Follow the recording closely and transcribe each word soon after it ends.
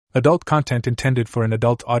Adult content intended for an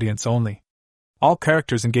adult audience only. All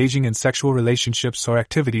characters engaging in sexual relationships or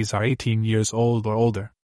activities are 18 years old or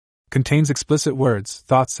older. Contains explicit words,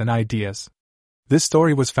 thoughts, and ideas. This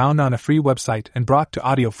story was found on a free website and brought to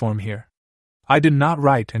audio form here. I did not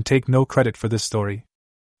write and take no credit for this story.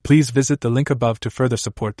 Please visit the link above to further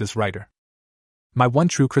support this writer. My One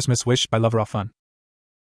True Christmas Wish by Lover of Fun.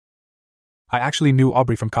 I actually knew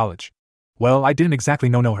Aubrey from college. Well, I didn't exactly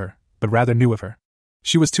know her, but rather knew of her.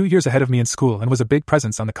 She was 2 years ahead of me in school and was a big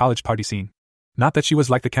presence on the college party scene. Not that she was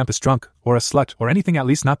like the campus drunk, or a slut, or anything, at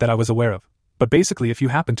least not that I was aware of. But basically, if you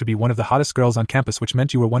happened to be one of the hottest girls on campus, which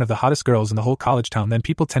meant you were one of the hottest girls in the whole college town, then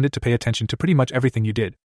people tended to pay attention to pretty much everything you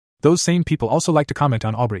did. Those same people also liked to comment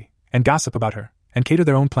on Aubrey, and gossip about her, and cater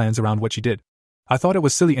their own plans around what she did. I thought it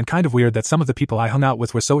was silly and kind of weird that some of the people I hung out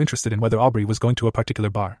with were so interested in whether Aubrey was going to a particular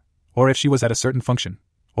bar, or if she was at a certain function,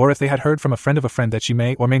 or if they had heard from a friend of a friend that she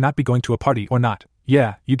may or may not be going to a party or not.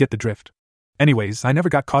 Yeah, you get the drift. Anyways, I never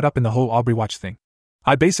got caught up in the whole Aubrey watch thing.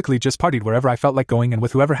 I basically just partied wherever I felt like going and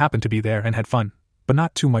with whoever happened to be there and had fun, but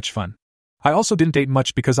not too much fun. I also didn't date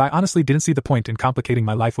much because I honestly didn't see the point in complicating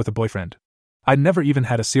my life with a boyfriend. I'd never even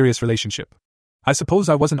had a serious relationship. I suppose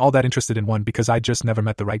I wasn't all that interested in one because I just never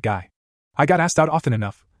met the right guy. I got asked out often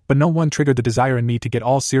enough, but no one triggered the desire in me to get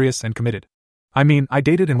all serious and committed. I mean, I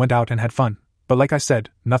dated and went out and had fun, but like I said,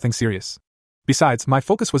 nothing serious. Besides, my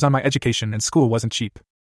focus was on my education and school wasn't cheap.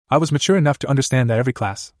 I was mature enough to understand that every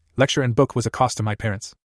class, lecture and book was a cost to my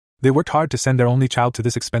parents. They worked hard to send their only child to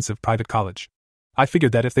this expensive private college. I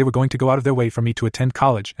figured that if they were going to go out of their way for me to attend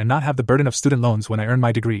college and not have the burden of student loans when I earned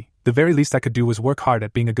my degree, the very least I could do was work hard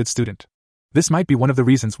at being a good student. This might be one of the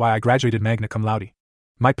reasons why I graduated magna cum laude.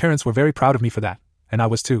 My parents were very proud of me for that, and I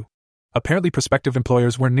was too. Apparently prospective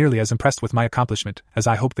employers weren't nearly as impressed with my accomplishment as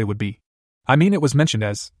I hoped they would be. I mean, it was mentioned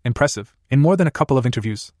as impressive in more than a couple of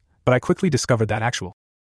interviews, but I quickly discovered that actual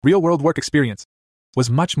real-world work experience was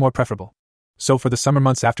much more preferable. So for the summer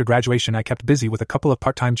months after graduation, I kept busy with a couple of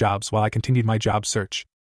part-time jobs while I continued my job search.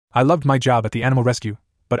 I loved my job at the animal rescue,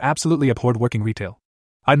 but absolutely abhorred working retail.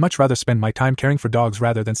 I'd much rather spend my time caring for dogs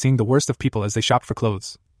rather than seeing the worst of people as they shopped for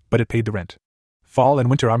clothes, but it paid the rent. Fall and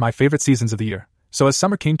winter are my favorite seasons of the year, so as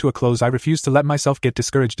summer came to a close I refused to let myself get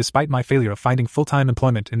discouraged despite my failure of finding full-time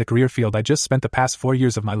employment in the career field I just spent the past 4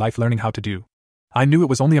 years of my life learning how to do. I knew it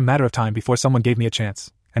was only a matter of time before someone gave me a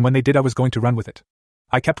chance, and when they did I was going to run with it.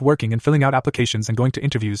 I kept working and filling out applications and going to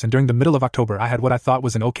interviews, and during the middle of October I had what I thought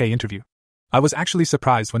was an okay interview. I was actually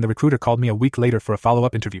surprised when the recruiter called me a week later for a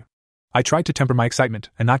follow-up interview. I tried to temper my excitement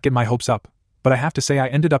and not get my hopes up, but I have to say I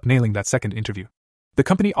ended up nailing that second interview. The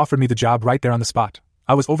company offered me the job right there on the spot.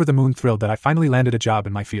 I was over the moon thrilled that I finally landed a job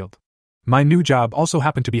in my field. My new job also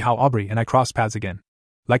happened to be how Aubrey and I crossed paths again.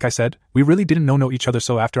 Like I said, we really didn't know each other,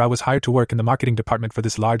 so after I was hired to work in the marketing department for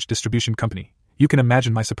this large distribution company, you can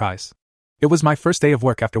imagine my surprise. It was my first day of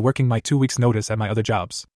work after working my 2 weeks' notice at my other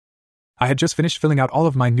jobs. I had just finished filling out all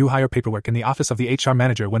of my new hire paperwork in the office of the HR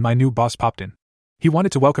manager when my new boss popped in. He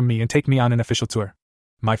wanted to welcome me and take me on an official tour.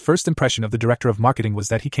 My first impression of the director of marketing was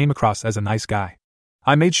that he came across as a nice guy.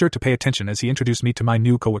 I made sure to pay attention as he introduced me to my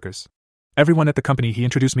new coworkers. Everyone at the company he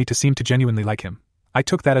introduced me to seemed to genuinely like him. I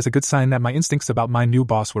took that as a good sign that my instincts about my new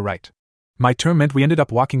boss were right. My tour meant we ended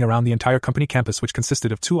up walking around the entire company campus, which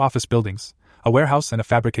consisted of 2 office buildings, a warehouse, and a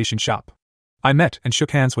fabrication shop. I met and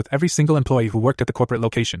shook hands with every single employee who worked at the corporate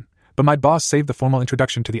location, but my boss saved the formal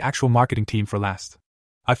introduction to the actual marketing team for last.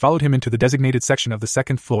 I followed him into the designated section of the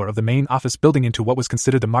second floor of the main office building into what was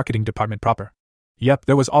considered the marketing department proper. Yep,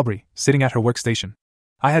 there was Aubrey, sitting at her workstation.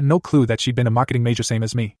 I had no clue that she'd been a marketing major same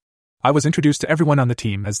as me. I was introduced to everyone on the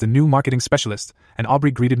team as the new marketing specialist, and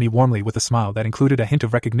Aubrey greeted me warmly with a smile that included a hint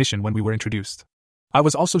of recognition when we were introduced. I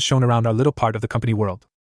was also shown around our little part of the company world.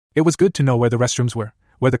 It was good to know where the restrooms were,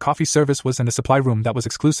 where the coffee service was, and the supply room that was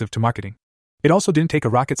exclusive to marketing. It also didn't take a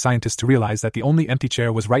rocket scientist to realize that the only empty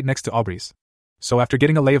chair was right next to Aubrey's. So after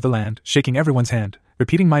getting a lay of the land, shaking everyone's hand,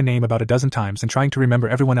 repeating my name about a dozen times and trying to remember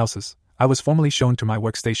everyone else's, I was formally shown to my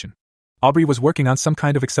workstation. Aubrey was working on some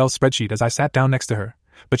kind of Excel spreadsheet as I sat down next to her,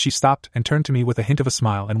 but she stopped and turned to me with a hint of a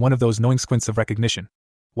smile and one of those knowing squints of recognition.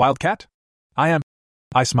 "Wildcat? I am."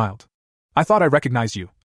 I smiled. "I thought I recognized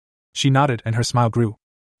you." She nodded and her smile grew.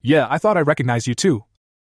 "Yeah, I thought I recognized you too."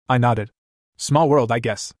 I nodded. "Small world, I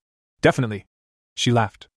guess." "Definitely." She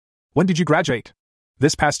laughed. "When did you graduate?"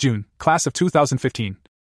 "This past June, class of 2015.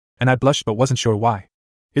 And I blushed but wasn't sure why.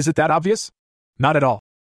 "Is it that obvious?" "Not at all."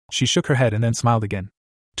 She shook her head and then smiled again.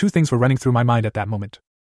 2 things were running through my mind at that moment.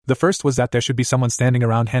 The first was that there should be someone standing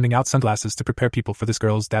around handing out sunglasses to prepare people for this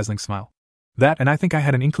girl's dazzling smile. That, and I think I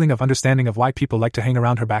had an inkling of understanding of why people liked to hang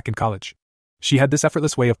around her back in college. She had this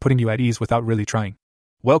effortless way of putting you at ease without really trying.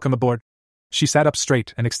 "Welcome aboard." She sat up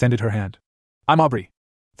straight and extended her hand. I'm Aubrey.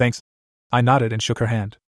 Thanks. I nodded and shook her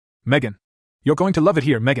hand. Megan. You're going to love it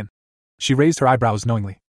here, Megan. She raised her eyebrows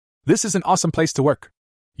knowingly. This is an awesome place to work.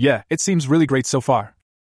 Yeah, it seems really great so far.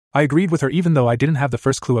 I agreed with her even though I didn't have the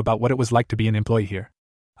first clue about what it was like to be an employee here.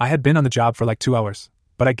 I had been on the job for like 2 hours,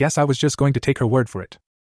 but I guess I was just going to take her word for it.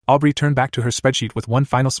 Aubrey turned back to her spreadsheet with one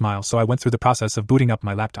final smile, so I went through the process of booting up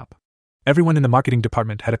my laptop. Everyone in the marketing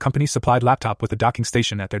department had a company-supplied laptop with a docking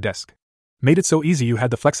station at their desk. Made it so easy you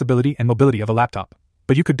had the flexibility and mobility of a laptop,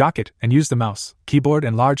 but you could dock it and use the mouse, keyboard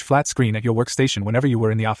and large flat screen at your workstation whenever you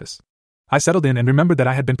were in the office. I settled in and remembered that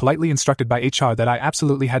I had been politely instructed by HR that I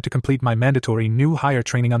absolutely had to complete my mandatory new hire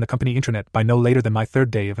training on the company intranet by no later than my 3rd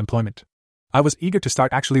day of employment. I was eager to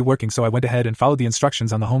start actually working, so I went ahead and followed the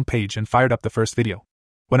instructions on the home page and fired up the first video.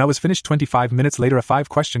 When I was finished 25 minutes later, a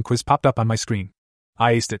 5-question quiz popped up on my screen.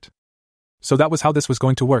 I aced it. So that was how this was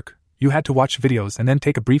going to work. You had to watch videos and then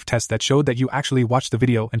take a brief test that showed that you actually watched the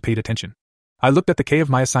video and paid attention. I looked at the K of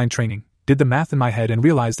my assigned training, did the math in my head and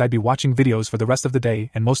realized I'd be watching videos for the rest of the day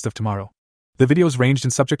and most of tomorrow. The videos ranged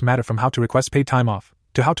in subject matter from how to request paid time off,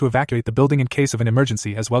 to how to evacuate the building in case of an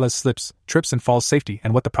emergency, as well as slips, trips and falls safety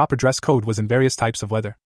and what the proper dress code was in various types of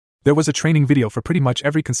weather. There was a training video for pretty much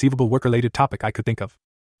every conceivable work-related topic I could think of.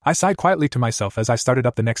 I sighed quietly to myself as I started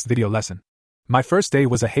up the next video lesson. My first day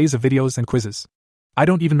was a haze of videos and quizzes. I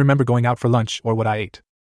don't even remember going out for lunch or what I ate.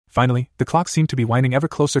 Finally, the clock seemed to be winding ever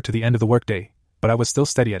closer to the end of the workday, but I was still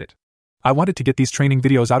steady at it. I wanted to get these training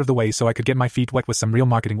videos out of the way so I could get my feet wet with some real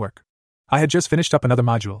marketing work. I had just finished up another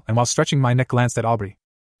module, and while stretching my neck glanced at Aubrey.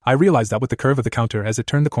 I realized that with the curve of the counter as it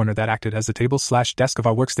turned the corner that acted as the table/desk of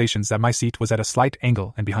our workstations that my seat was at a slight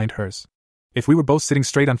angle and behind hers. If we were both sitting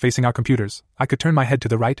straight on facing our computers, I could turn my head to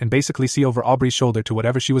the right and basically see over Aubrey's shoulder to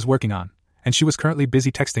whatever she was working on, and she was currently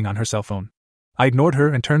busy texting on her cell phone. I ignored her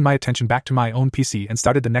and turned my attention back to my own PC and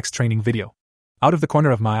started the next training video. Out of the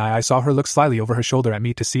corner of my eye I saw her look slyly over her shoulder at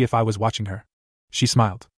me to see if I was watching her. She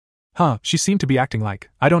smiled. She seemed to be acting like,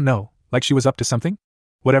 I don't know, like she was up to something?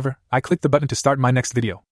 Whatever, I clicked the button to start my next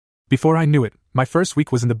video. Before I knew it, my first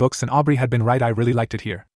week was in the books and Aubrey had been right, I really liked it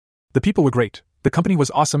here. The people were great, the company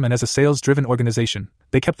was awesome, and as a sales-driven organization,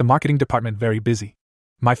 they kept the marketing department very busy.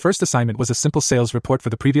 My first assignment was a simple sales report for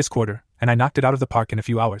the previous quarter, and I knocked it out of the park in a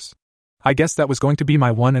few hours. I guessed that was going to be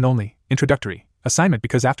my one and only, introductory, assignment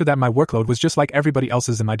because after that my workload was just like everybody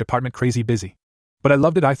else's in my department, crazy busy. But I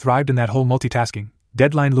loved it, I thrived in that whole multitasking,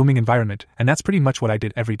 deadline-looming environment, and that's pretty much what I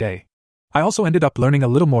did every day. I also ended up learning a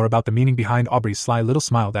little more about the meaning behind Aubrey's sly little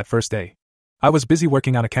smile that first day. I was busy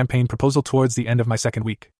working on a campaign proposal towards the end of my second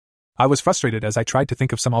week. I was frustrated as I tried to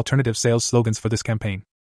think of some alternative sales slogans for this campaign.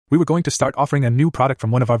 We were going to start offering a new product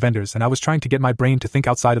from one of our vendors and I was trying to get my brain to think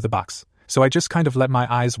outside of the box, so I just kind of let my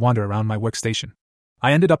eyes wander around my workstation.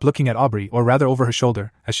 I ended up looking at Aubrey, or rather over her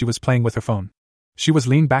shoulder, as she was playing with her phone. She was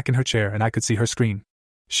leaned back in her chair and I could see her screen.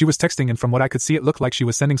 She was texting and from what I could see it looked like she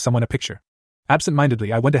was sending someone a picture.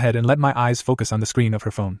 Absent-mindedly I went ahead and let my eyes focus on the screen of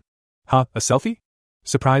her phone. A selfie?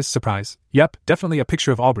 Surprise, surprise. Yep, definitely a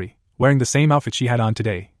picture of Aubrey, wearing the same outfit she had on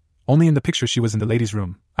today. Only in the picture she was in the ladies'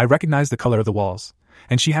 room. I recognized the color of the walls,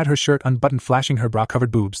 and she had her shirt unbuttoned, flashing her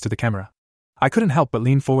bra-covered boobs to the camera. I couldn't help but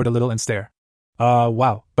lean forward a little and stare.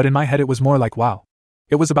 Wow, but in my head it was more like wow.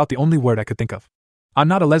 It was about the only word I could think of. I'm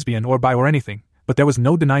not a lesbian or bi or anything, but there was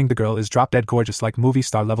no denying the girl is drop-dead gorgeous, like movie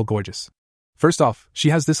star level gorgeous. First off, she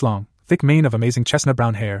has this long, thick mane of amazing chestnut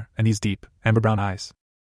brown hair and these deep, amber brown eyes.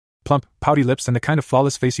 Plump, pouty lips and the kind of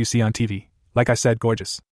flawless face you see on TV. Like I said,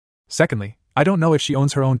 gorgeous. Secondly, I don't know if she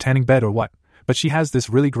owns her own tanning bed or what, but she has this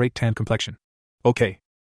really great tan complexion. Okay.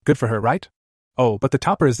 Good for her, right? Oh, but the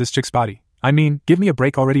topper is this chick's body. I mean, give me a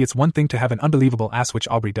break already. It's one thing to have an unbelievable ass, which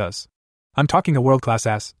Aubrey does. I'm talking a world-class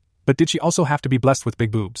ass, but did she also have to be blessed with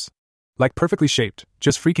big boobs? Like perfectly shaped,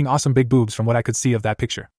 just freaking awesome big boobs from what I could see of that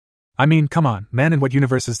picture. I mean, come on, man, in what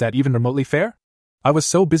universe is that even remotely fair? I was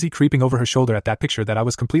so busy creeping over her shoulder at that picture that I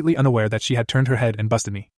was completely unaware that she had turned her head and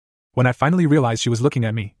busted me. When I finally realized she was looking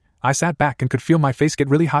at me, I sat back and could feel my face get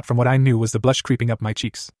really hot from what I knew was the blush creeping up my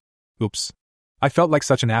cheeks. Oops. I felt like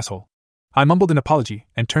such an asshole. I mumbled an apology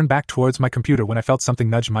and turned back towards my computer when I felt something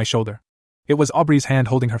nudge my shoulder. It was Aubrey's hand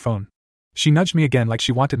holding her phone. She nudged me again like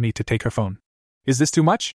she wanted me to take her phone. Is this too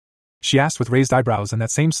much? She asked with raised eyebrows and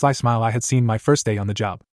that same sly smile I had seen my first day on the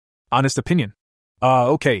job. Honest opinion.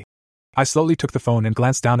 Okay. I slowly took the phone and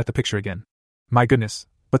glanced down at the picture again. My goodness,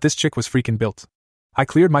 but this chick was freaking built. I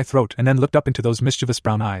cleared my throat and then looked up into those mischievous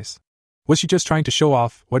brown eyes. Was she just trying to show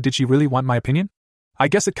off, or did she really want my opinion? I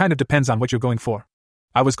guess it kind of depends on what you're going for.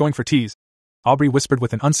 I was going for tease. Aubrey whispered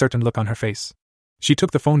with an uncertain look on her face. She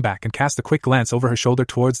took the phone back and cast a quick glance over her shoulder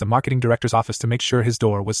towards the marketing director's office to make sure his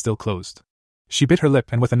door was still closed. She bit her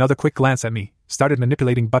lip and with another quick glance at me, started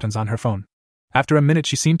manipulating buttons on her phone. After a minute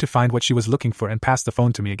she seemed to find what she was looking for and passed the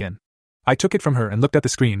phone to me again. I took it from her and looked at the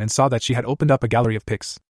screen and saw that she had opened up a gallery of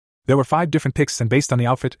pics. There were 5 different pics and based on the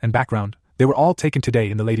outfit and background, they were all taken today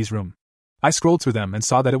in the ladies' room. I scrolled through them and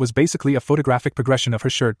saw that it was basically a photographic progression of her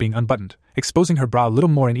shirt being unbuttoned, exposing her bra a little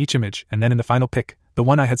more in each image, and then in the final pic, the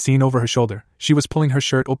one I had seen over her shoulder, she was pulling her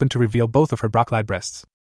shirt open to reveal both of her bra-clad breasts.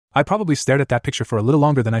 I probably stared at that picture for a little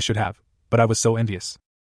longer than I should have, but I was so envious.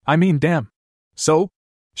 I mean, damn. So?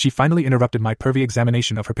 She finally interrupted my pervy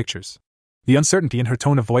examination of her pictures. The uncertainty in her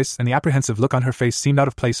tone of voice and the apprehensive look on her face seemed out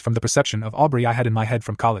of place from the perception of Aubrey I had in my head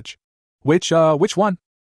from college. Which one?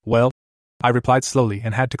 Well, I replied slowly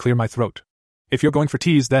and had to clear my throat. If you're going for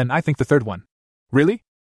tease, then I think the third one. Really?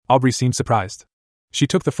 Aubrey seemed surprised. She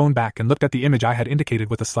took the phone back and looked at the image I had indicated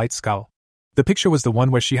with a slight scowl. The picture was the one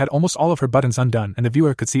where she had almost all of her buttons undone and the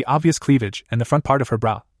viewer could see obvious cleavage and the front part of her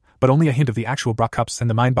bra, but only a hint of the actual bra cups and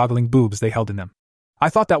the mind-boggling boobs they held in them. I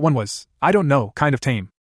thought that one was, I don't know, kind of tame.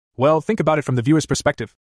 Well, think about it from the viewer's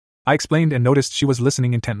perspective. I explained and noticed she was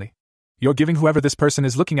listening intently. You're giving whoever this person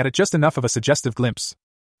is looking at it just enough of a suggestive glimpse.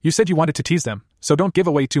 You said you wanted to tease them, so don't give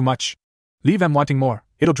away too much. Leave them wanting more,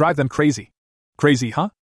 it'll drive them crazy. Crazy, huh?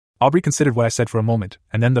 Aubrey considered what I said for a moment,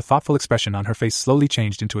 and then the thoughtful expression on her face slowly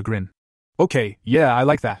changed into a grin. Okay, yeah, I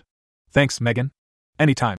like that. Thanks, Megan.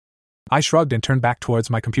 Anytime. I shrugged and turned back towards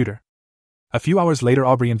my computer. A few hours later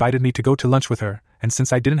Aubrey invited me to go to lunch with her, and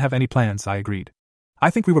since I didn't have any plans, I agreed. I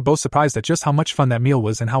think we were both surprised at just how much fun that meal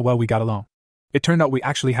was and how well we got along. It turned out we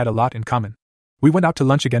actually had a lot in common. We went out to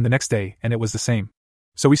lunch again the next day, and it was the same.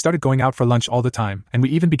 So we started going out for lunch all the time, and we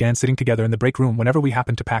even began sitting together in the break room whenever we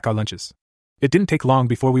happened to pack our lunches. It didn't take long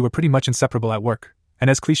before we were pretty much inseparable at work, and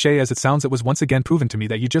as cliché as it sounds, it was once again proven to me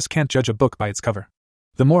that you just can't judge a book by its cover.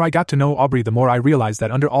 The more I got to know Aubrey, the more I realized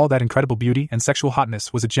that under all that incredible beauty and sexual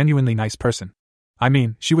hotness was a genuinely nice person. I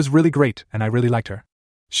mean, she was really great, and I really liked her.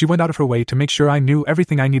 She went out of her way to make sure I knew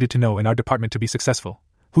everything I needed to know in our department to be successful.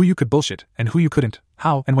 Who you could bullshit, and who you couldn't,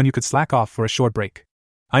 how and when you could slack off for a short break.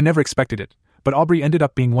 I never expected it, but Aubrey ended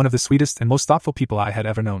up being one of the sweetest and most thoughtful people I had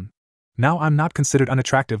ever known. Now I'm not considered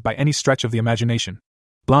unattractive by any stretch of the imagination.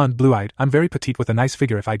 Blonde, blue-eyed, I'm very petite with a nice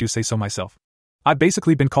figure if I do say so myself. I've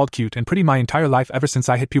basically been called cute and pretty my entire life ever since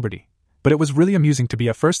I hit puberty, but it was really amusing to be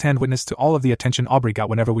a first-hand witness to all of the attention Aubrey got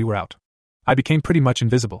whenever we were out. I became pretty much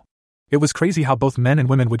invisible. It was crazy how both men and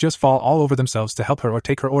women would just fall all over themselves to help her or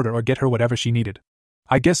take her order or get her whatever she needed.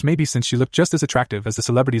 I guess maybe since she looked just as attractive as the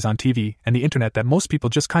celebrities on TV and the internet that most people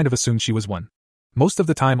just kind of assumed she was one. Most of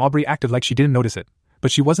the time Aubrey acted like she didn't notice it,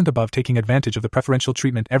 but she wasn't above taking advantage of the preferential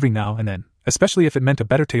treatment every now and then, especially if it meant a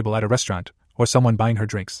better table at a restaurant, or someone buying her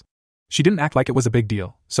drinks. She didn't act like it was a big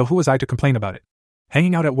deal, so who was I to complain about it?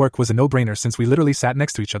 Hanging out at work was a no-brainer since we literally sat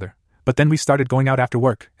next to each other, but then we started going out after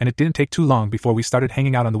work, and it didn't take too long before we started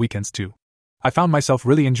hanging out on the weekends too. I found myself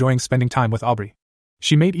really enjoying spending time with Aubrey.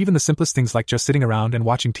 She made even the simplest things like just sitting around and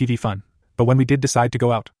watching TV fun, but when we did decide to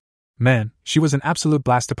go out, man, she was an absolute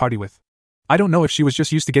blast to party with. I don't know if she was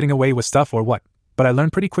just used to getting away with stuff or what, but I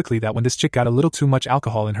learned pretty quickly that when this chick got a little too much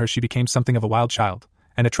alcohol in her, she became something of a wild child,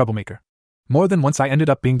 and a troublemaker. More than once I ended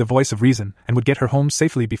up being the voice of reason and would get her home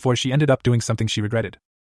safely before she ended up doing something she regretted.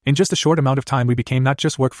 In just a short amount of time we became not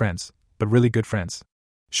just work friends, but really good friends.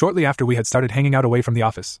 Shortly after we had started hanging out away from the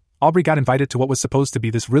office, Aubrey got invited to what was supposed to be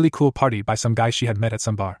this really cool party by some guy she had met at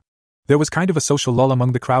some bar. There was kind of a social lull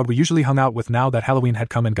among the crowd we usually hung out with now that Halloween had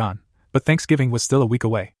come and gone, but Thanksgiving was still a week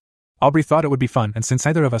away. Aubrey thought it would be fun, and since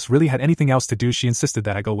neither of us really had anything else to do, she insisted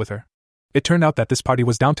that I go with her. It turned out that this party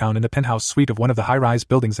was downtown in the penthouse suite of one of the high-rise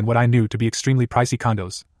buildings in what I knew to be extremely pricey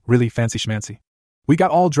condos, really fancy schmancy. We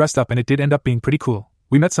got all dressed up and it did end up being pretty cool.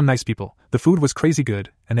 We met some nice people, the food was crazy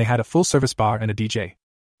good, and they had a full-service bar and a DJ.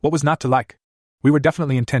 What was not to like? We were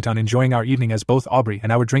definitely intent on enjoying our evening as both Aubrey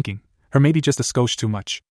and I were drinking, her maybe just a skosh too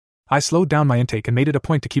much. I slowed down my intake and made it a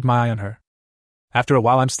point to keep my eye on her. After a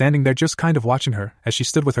while I'm standing there just kind of watching her as she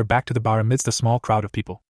stood with her back to the bar amidst a small crowd of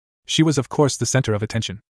people. She was of course the center of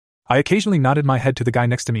attention. I occasionally nodded my head to the guy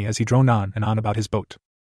next to me as he droned on and on about his boat.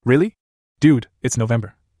 Really? Dude, it's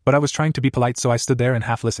November. But I was trying to be polite, so I stood there and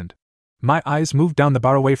half listened. My eyes moved down the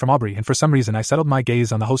bar away from Aubrey, and for some reason I settled my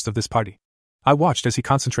gaze on the host of this party. I watched as he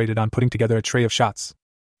concentrated on putting together a tray of shots.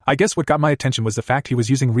 I guess what got my attention was the fact he was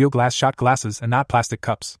using real glass shot glasses and not plastic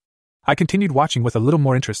cups. I continued watching with a little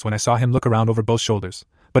more interest when I saw him look around over both shoulders,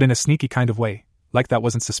 but in a sneaky kind of way, like that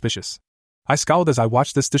wasn't suspicious. I scowled as I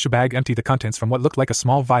watched this douchebag empty the contents from what looked like a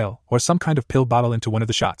small vial or some kind of pill bottle into one of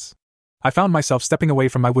the shots. I found myself stepping away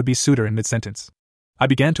from my would-be suitor in mid-sentence. I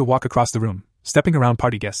began to walk across the room, stepping around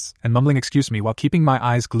party guests and mumbling excuse me while keeping my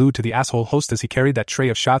eyes glued to the asshole host as he carried that tray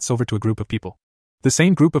of shots over to a group of people. The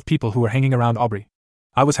same group of people who were hanging around Aubrey.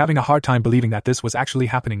 I was having a hard time believing that this was actually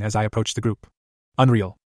happening as I approached the group.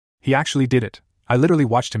 Unreal. He actually did it. I literally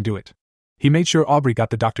watched him do it. He made sure Aubrey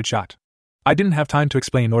got the doctored shot. I didn't have time to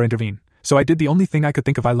explain or intervene, so I did the only thing I could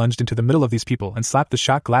think of. I lunged into the middle of these people and slapped the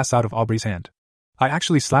shot glass out of Aubrey's hand. I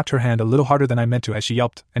actually slapped her hand a little harder than I meant to as she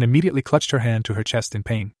yelped and immediately clutched her hand to her chest in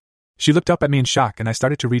pain. She looked up at me in shock and I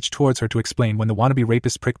started to reach towards her to explain when the wannabe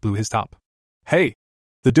rapist prick blew his top. Hey!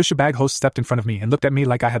 The douchebag host stepped in front of me and looked at me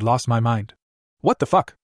like I had lost my mind. What the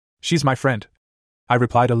fuck? She's my friend. I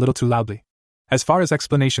replied a little too loudly. As far as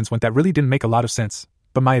explanations went, that really didn't make a lot of sense,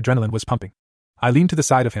 but my adrenaline was pumping. I leaned to the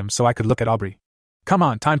side of him so I could look at Aubrey. Come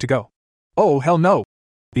on, time to go. Oh, hell no!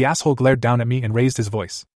 The asshole glared down at me and raised his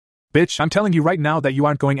voice. Bitch, I'm telling you right now that you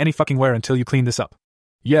aren't going any fucking where until you clean this up.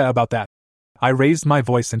 Yeah, about that. I raised my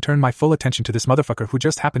voice and turned my full attention to this motherfucker who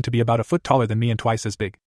just happened to be about a foot taller than me and twice as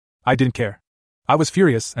big. I didn't care. I was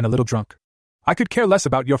furious and a little drunk. I could care less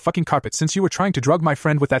about your fucking carpet since you were trying to drug my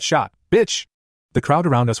friend with that shot, bitch! The crowd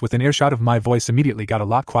around us within earshot of my voice immediately got a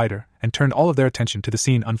lot quieter and turned all of their attention to the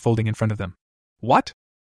scene unfolding in front of them. What?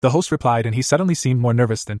 The host replied, and he suddenly seemed more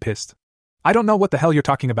nervous than pissed. I don't know what the hell you're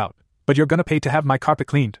talking about, but you're gonna pay to have my carpet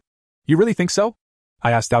cleaned. You really think so?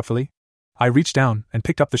 I asked doubtfully. I reached down and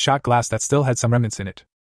picked up the shot glass that still had some remnants in it.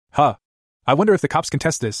 Huh. I wonder if the cops can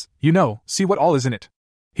test this, see what all is in it.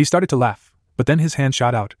 He started to laugh, but then his hand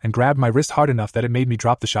shot out and grabbed my wrist hard enough that it made me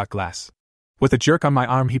drop the shot glass. With a jerk on my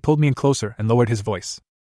arm, he pulled me in closer and lowered his voice.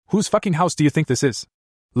 Whose fucking house do you think this is?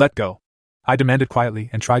 Let go. I demanded quietly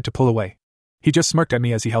and tried to pull away. He just smirked at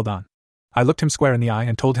me as he held on. I looked him square in the eye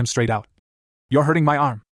and told him straight out. You're hurting my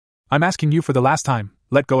arm. I'm asking you for the last time,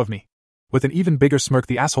 let go of me. With an even bigger smirk,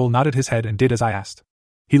 the asshole nodded his head and did as I asked.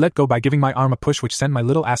 He let go by giving my arm a push which sent my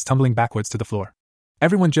little ass tumbling backwards to the floor.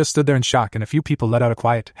 Everyone just stood there in shock and a few people let out a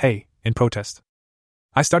quiet, hey, in protest.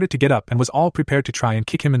 I started to get up and was all prepared to try and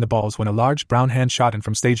kick him in the balls when a large brown hand shot in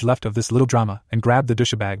from stage left of this little drama and grabbed the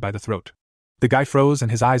douchebag by the throat. The guy froze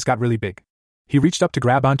and his eyes got really big. He reached up to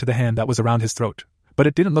grab onto the hand that was around his throat, but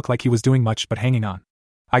it didn't look like he was doing much but hanging on.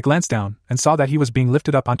 I glanced down and saw that he was being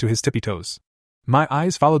lifted up onto his tippy toes. My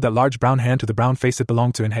eyes followed that large brown hand to the brown face it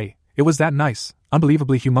belonged to, and hey, it was that nice,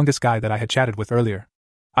 unbelievably humongous guy that I had chatted with earlier.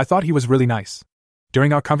 I thought he was really nice.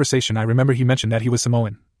 During our conversation, I remember he mentioned that he was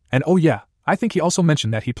Samoan, and oh yeah, I think he also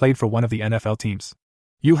mentioned that he played for one of the NFL teams.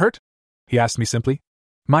 You hurt? He asked me simply.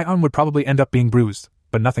 My arm would probably end up being bruised,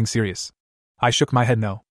 but nothing serious. I shook my head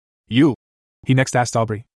no. You? He next asked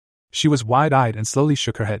Aubrey. She was wide-eyed and slowly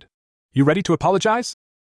shook her head. You ready to apologize?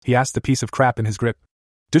 He asked the piece of crap in his grip.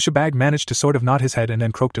 Douchebag managed to sort of nod his head and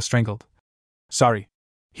then croaked a strangled. Sorry.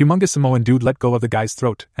 Humongous Samoan dude let go of the guy's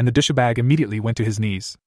throat and the douchebag immediately went to his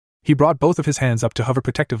knees. He brought both of his hands up to hover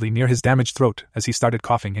protectively near his damaged throat as he started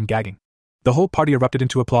coughing and gagging. The whole party erupted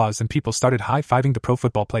into applause and people started high-fiving the pro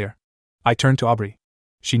football player. I turned to Aubrey.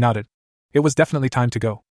 She nodded. It was definitely time to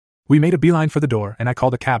go. We made a beeline for the door and I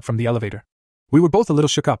called a cab from the elevator. We were both a little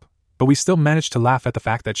shook up, but we still managed to laugh at the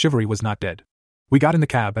fact that Chivalry was not dead. We got in the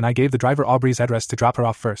cab and I gave the driver Aubrey's address to drop her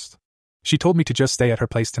off first. She told me to just stay at her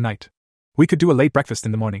place tonight. We could do a late breakfast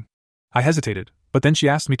in the morning. I hesitated, but then she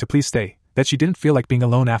asked me to please stay, that she didn't feel like being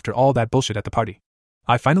alone after all that bullshit at the party.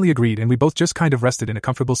 I finally agreed and we both just kind of rested in a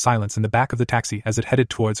comfortable silence in the back of the taxi as it headed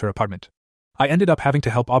towards her apartment. I ended up having to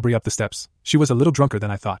help Aubrey up the steps. She was a little drunker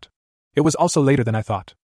than I thought. It was also later than I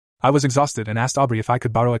thought. I was exhausted and asked Aubrey if I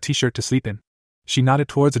could borrow a t-shirt to sleep in. She nodded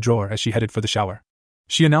towards a drawer as she headed for the shower.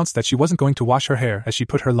 She announced that she wasn't going to wash her hair as she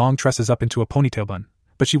put her long tresses up into a ponytail bun,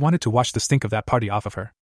 but she wanted to wash the stink of that party off of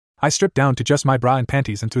her. I stripped down to just my bra and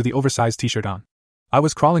panties and threw the oversized t-shirt on. I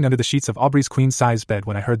was crawling under the sheets of Aubrey's queen-size bed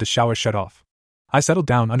when I heard the shower shut off. I settled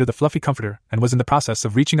down under the fluffy comforter and was in the process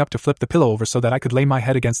of reaching up to flip the pillow over so that I could lay my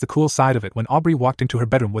head against the cool side of it when Aubrey walked into her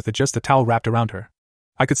bedroom with just a towel wrapped around her.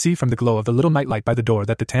 I could see from the glow of the little nightlight by the door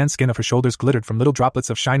that the tan skin of her shoulders glittered from little droplets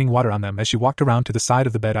of shining water on them as she walked around to the side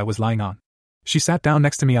of the bed I was lying on. She sat down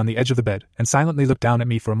next to me on the edge of the bed and silently looked down at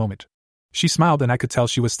me for a moment. She smiled and I could tell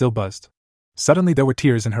she was still buzzed. Suddenly there were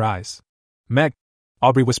tears in her eyes. Meg,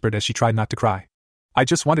 Aubrey whispered as she tried not to cry. I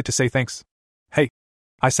just wanted to say thanks. Hey.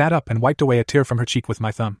 I sat up and wiped away a tear from her cheek with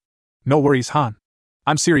my thumb. No worries, Han.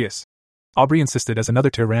 I'm serious. Aubrey insisted as another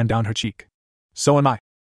tear ran down her cheek. So am I.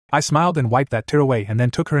 I smiled and wiped that tear away and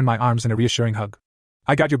then took her in my arms in a reassuring hug.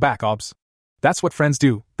 I got your back, Aubs. That's what friends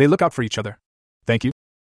do, they look out for each other. Thank you.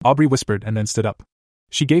 Aubrey whispered and then stood up.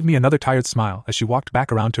 She gave me another tired smile as she walked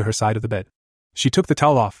back around to her side of the bed. She took the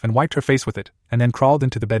towel off and wiped her face with it, and then crawled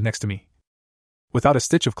into the bed next to me. Without a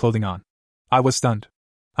stitch of clothing on. I was stunned.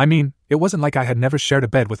 I mean, it wasn't like I had never shared a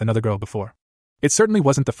bed with another girl before. It certainly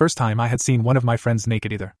wasn't the first time I had seen one of my friends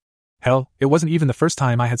naked either. Hell, it wasn't even the first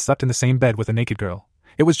time I had slept in the same bed with a naked girl.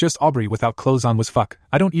 It was just Aubrey without clothes on was fuck.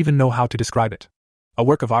 I don't even know how to describe it. A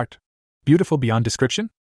work of art. Beautiful beyond description?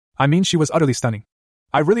 I mean, she was utterly stunning.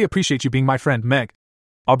 I really appreciate you being my friend, Meg,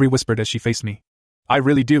 Aubrey whispered as she faced me. I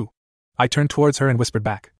really do. I turned towards her and whispered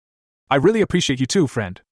back. I really appreciate you too,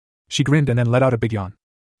 friend. She grinned and then let out a big yawn.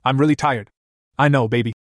 I'm really tired. I know,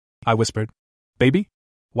 baby, I whispered. Baby?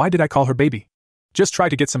 Why did I call her baby? Just try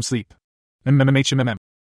to get some sleep.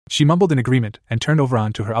 She mumbled in agreement and turned over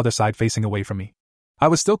onto her other side facing away from me. I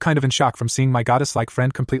was still kind of in shock from seeing my goddess-like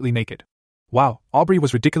friend completely naked. Wow, Aubrey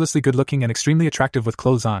was ridiculously good-looking and extremely attractive with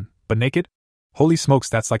clothes on, but naked? Holy smokes,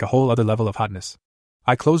 that's like a whole other level of hotness.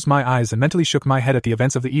 I closed my eyes and mentally shook my head at the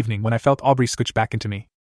events of the evening when I felt Aubrey scooch back into me.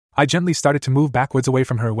 I gently started to move backwards away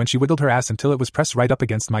from her when she wiggled her ass until it was pressed right up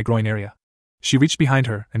against my groin area. She reached behind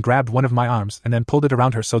her and grabbed one of my arms and then pulled it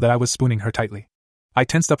around her so that I was spooning her tightly. I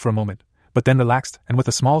tensed up for a moment, but then relaxed and with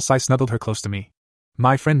a small sigh snuggled her close to me.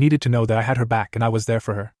 My friend needed to know that I had her back and I was there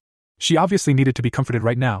for her. She obviously needed to be comforted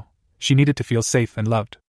right now. She needed to feel safe and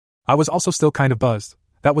loved. I was also still kind of buzzed.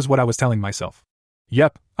 That was what I was telling myself.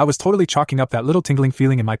 Yep, I was totally chalking up that little tingling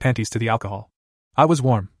feeling in my panties to the alcohol. I was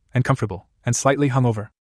warm, and comfortable, and slightly hungover.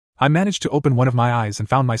 I managed to open one of my eyes and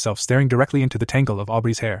found myself staring directly into the tangle of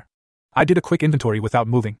Aubrey's hair. I did a quick inventory without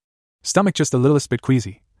moving. Stomach just a littlest bit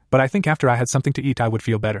queasy, but I think after I had something to eat I would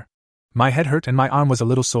feel better. My head hurt and my arm was a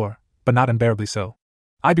little sore, but not unbearably so.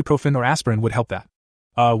 Ibuprofen or aspirin would help that.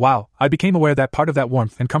 Wow, I became aware that part of that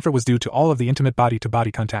warmth and comfort was due to all of the intimate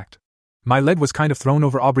body-to-body contact. My leg was kind of thrown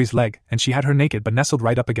over Aubrey's leg, and she had her naked but nestled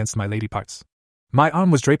right up against my lady parts. My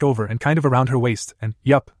arm was draped over and kind of around her waist, and,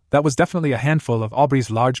 yup, that was definitely a handful of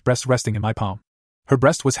Aubrey's large breast resting in my palm. Her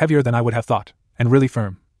breast was heavier than I would have thought, and really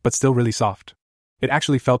firm, but still really soft. It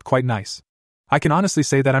actually felt quite nice. I can honestly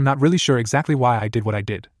say that I'm not really sure exactly why I did what I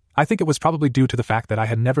did. I think it was probably due to the fact that I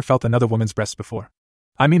had never felt another woman's breasts before.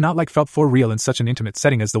 I mean, not like felt for real in such an intimate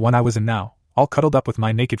setting as the one I was in now, all cuddled up with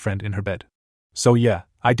my naked friend in her bed. So yeah,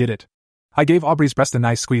 I did it. I gave Aubrey's breast a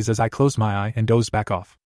nice squeeze as I closed my eye and dozed back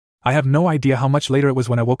off. I have no idea how much later it was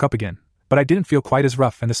when I woke up again, but I didn't feel quite as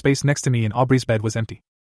rough and the space next to me in Aubrey's bed was empty.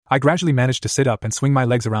 I gradually managed to sit up and swing my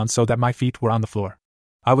legs around so that my feet were on the floor.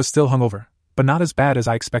 I was still hungover, but not as bad as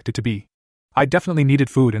I expected to be. I definitely needed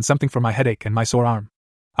food and something for my headache and my sore arm.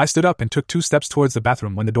 I stood up and took 2 steps towards the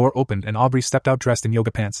bathroom when the door opened and Aubrey stepped out dressed in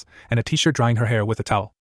yoga pants and a t-shirt drying her hair with a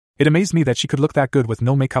towel. It amazed me that she could look that good with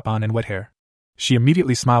no makeup on and wet hair. She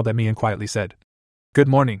immediately smiled at me and quietly said, "Good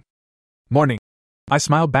morning." "Morning." I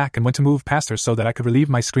smiled back and went to move past her so that I could relieve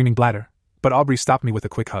my screaming bladder, but Aubrey stopped me with a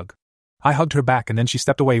quick hug. I hugged her back and then she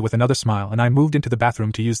stepped away with another smile and I moved into the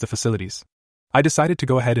bathroom to use the facilities. I decided to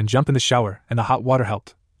go ahead and jump in the shower and the hot water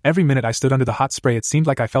helped. Every minute I stood under the hot spray it seemed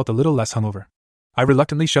like I felt a little less hungover. I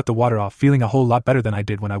reluctantly shut the water off feeling a whole lot better than I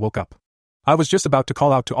did when I woke up. I was just about to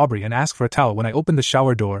call out to Aubrey and ask for a towel when I opened the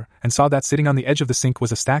shower door and saw that sitting on the edge of the sink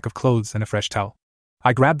was a stack of clothes and a fresh towel.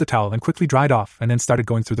 I grabbed the towel and quickly dried off and then started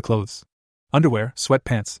going through the clothes. Underwear,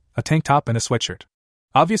 sweatpants, a tank top and a sweatshirt.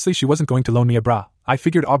 Obviously she wasn't going to loan me a bra. I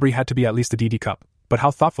figured Aubrey had to be at least a DD cup, but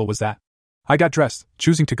how thoughtful was that? I got dressed,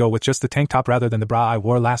 choosing to go with just the tank top rather than the bra I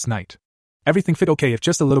wore last night. Everything fit okay if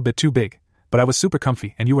just a little bit too big, but I was super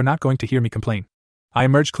comfy and you were not going to hear me complain. I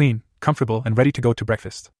emerged clean, comfortable and ready to go to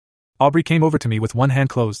breakfast. Aubrey came over to me with one hand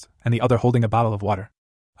closed and the other holding a bottle of water.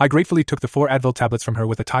 I gratefully took the 4 Advil tablets from her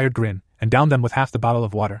with a tired grin and downed them with half the bottle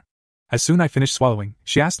of water. As soon as I finished swallowing,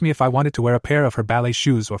 she asked me if I wanted to wear a pair of her ballet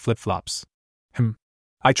shoes or flip-flops.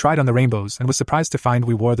 I tried on the rainbows and was surprised to find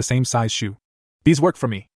we wore the same size shoe. "These work for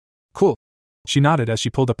me." "Cool." She nodded as she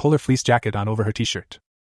pulled a polar fleece jacket on over her t-shirt.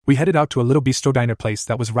 We headed out to a little bistro diner place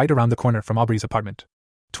that was right around the corner from Aubrey's apartment.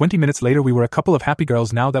 20 minutes later we were a couple of happy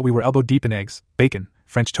girls now that we were elbow deep in eggs, bacon,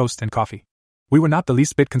 French toast and coffee. We were not the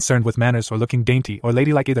least bit concerned with manners or looking dainty or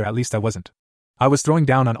ladylike either, at least I wasn't. I was throwing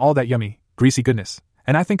down on all that yummy, greasy goodness,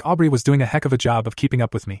 and I think Aubrey was doing a heck of a job of keeping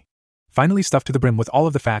up with me. Finally stuffed to the brim with all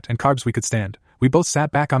of the fat and carbs we could stand, we both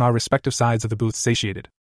sat back on our respective sides of the booth satiated.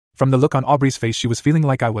 From the look on Aubrey's face she was feeling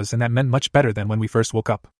like I was, and that meant much better than when we first woke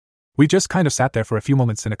up. We just kind of sat there for a few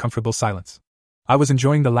moments in a comfortable silence. I was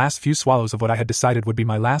enjoying the last few swallows of what I had decided would be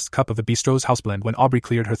my last cup of the bistro's houseblend when Aubrey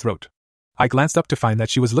cleared her throat. I glanced up to find that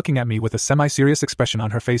she was looking at me with a semi-serious expression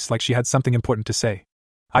on her face like she had something important to say.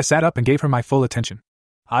 I sat up and gave her my full attention.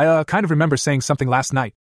 "I kind of remember saying something last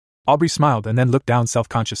night." Aubrey smiled and then looked down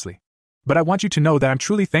self-consciously. "But I want you to know that I'm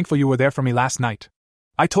truly thankful you were there for me last night.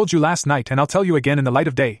 I told you last night and I'll tell you again in the light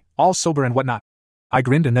of day, all sober and whatnot." I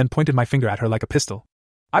grinned and then pointed my finger at her like a pistol.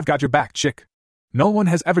 "I've got your back, chick. No one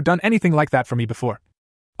has ever done anything like that for me before."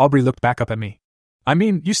 Aubrey looked back up at me. "I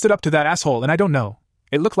mean, you stood up to that asshole and I don't know.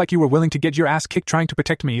 It looked like you were willing to get your ass kicked trying to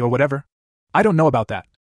protect me or whatever. I don't know about that.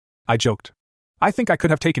 I joked. I think I could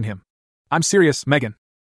have taken him. I'm serious, Megan.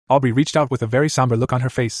 Aubrey reached out with a very somber look on her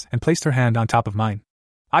face and placed her hand on top of mine.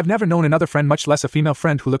 I've never known another friend, much less a female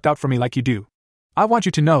friend, who looked out for me like you do. I want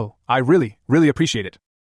you to know, I really, really appreciate it.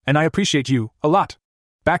 And I appreciate you, a lot.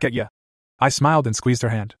 Back at ya. I smiled and squeezed her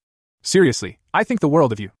hand. Seriously, I think the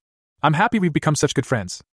world of you. I'm happy we've become such good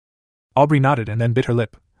friends. Aubrey nodded and then bit her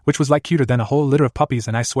lip, which was like cuter than a whole litter of puppies,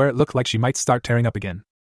 and I swear it looked like she might start tearing up again.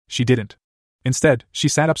 She didn't. Instead, she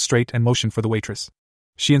sat up straight and motioned for the waitress.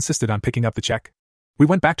 She insisted on picking up the check. We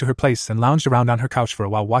went back to her place and lounged around on her couch for a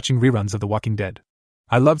while watching reruns of The Walking Dead.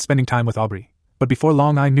 I loved spending time with Aubrey, but before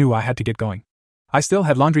long I knew I had to get going. I still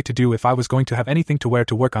had laundry to do if I was going to have anything to wear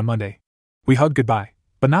to work on Monday. We hugged goodbye,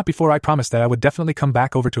 but not before I promised that I would definitely come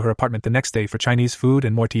back over to her apartment the next day for Chinese food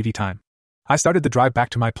and more TV time. I started the drive back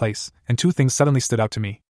to my place, and two things suddenly stood out to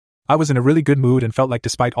me. I was in a really good mood and felt like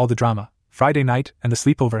despite all the drama, Friday night and the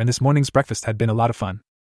sleepover and this morning's breakfast had been a lot of fun.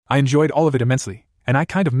 I enjoyed all of it immensely, and I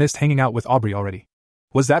kind of missed hanging out with Aubrey already.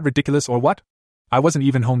 Was that ridiculous or what? I wasn't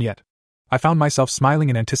even home yet. I found myself smiling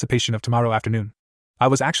in anticipation of tomorrow afternoon. I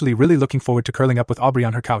was actually really looking forward to curling up with Aubrey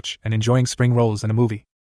on her couch and enjoying spring rolls and a movie.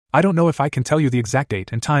 I don't know if I can tell you the exact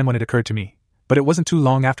date and time when it occurred to me, but it wasn't too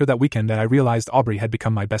long after that weekend that I realized Aubrey had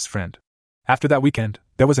become my best friend. After that weekend,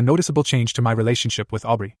 there was a noticeable change to my relationship with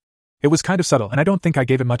Aubrey. It was kind of subtle and I don't think I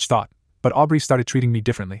gave it much thought, but Aubrey started treating me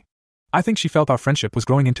differently. I think she felt our friendship was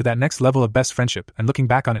growing into that next level of best friendship, and looking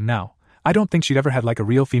back on it now, I don't think she'd ever had like a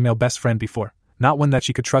real female best friend before, not one that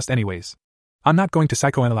she could trust anyways. I'm not going to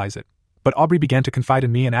psychoanalyze it, but Aubrey began to confide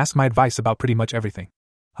in me and ask my advice about pretty much everything.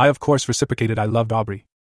 I of course reciprocated. I loved Aubrey.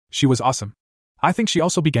 She was awesome. I think she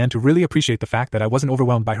also began to really appreciate the fact that I wasn't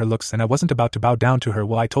overwhelmed by her looks and I wasn't about to bow down to her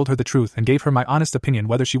while I told her the truth and gave her my honest opinion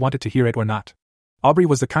whether she wanted to hear it or not. Aubrey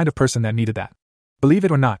was the kind of person that needed that. Believe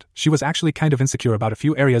it or not, she was actually kind of insecure about a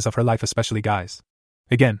few areas of her life, especially guys.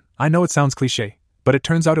 Again, I know it sounds cliché, but it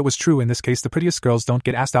turns out it was true in this case. The prettiest girls don't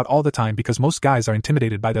get asked out all the time because most guys are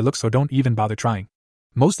intimidated by their looks or don't even bother trying.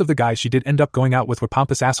 Most of the guys she did end up going out with were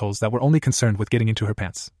pompous assholes that were only concerned with getting into her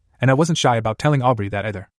pants, and I wasn't shy about telling Aubrey that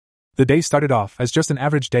either. The day started off as just an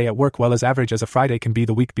average day at work, well as average as a Friday can be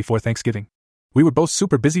the week before Thanksgiving. We were both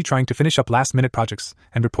super busy trying to finish up last-minute projects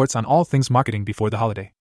and reports on all things marketing before the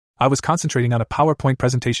holiday. I was concentrating on a PowerPoint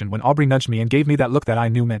presentation when Aubrey nudged me and gave me that look that I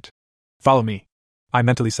knew meant, "Follow me." I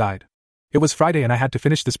mentally sighed. It was Friday and I had to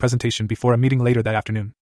finish this presentation before a meeting later that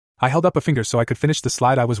afternoon. I held up a finger so I could finish the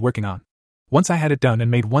slide I was working on. Once I had it done and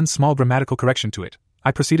made one small grammatical correction to it,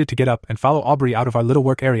 I proceeded to get up and follow Aubrey out of our little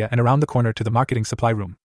work area and around the corner to the marketing supply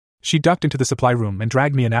room. She ducked into the supply room and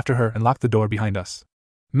dragged me in after her and locked the door behind us.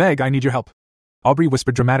 "Meg, I need your help," Aubrey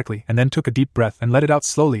whispered dramatically and then took a deep breath and let it out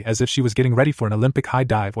slowly as if she was getting ready for an Olympic high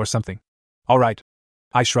dive or something. "All right."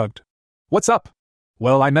 I shrugged. "What's up?"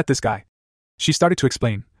 "Well, I met this guy." She started to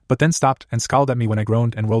explain, but then stopped and scowled at me when I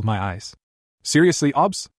groaned and rolled my eyes. "Seriously,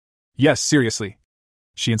 Obs?" "Yes, seriously,"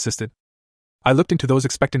 she insisted. I looked into those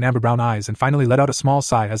expectant amber brown eyes and finally let out a small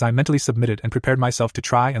sigh as I mentally submitted and prepared myself to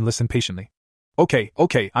try and listen patiently. Okay,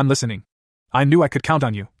 I'm listening. I knew I could count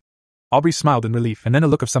on you." Aubrey smiled in relief and then a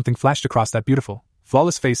look of something flashed across that beautiful,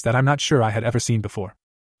 flawless face that I'm not sure I had ever seen before.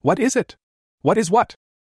 "What is it?" "What is what?"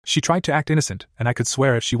 She tried to act innocent, and I could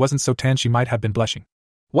swear if she wasn't so tan she might have been blushing.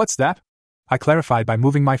 "What's that?" I clarified by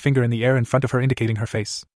moving my finger in the air in front of her indicating her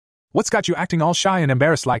face. "What's got you acting all shy and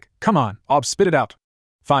embarrassed like? Come on, Ob, spit it out."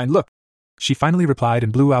 "Fine, look," she finally replied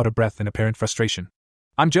and blew out a breath in apparent frustration.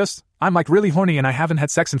 I'm like really horny and I haven't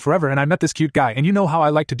had sex in forever and I met this cute guy and you know how I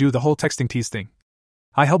like to do the whole texting tease thing."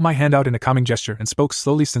 I held my hand out in a calming gesture and spoke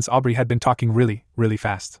slowly since Aubrey had been talking really, really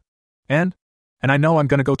fast. And I know I'm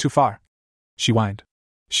gonna go too far." She whined.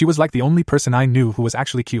 She was like the only person I knew who was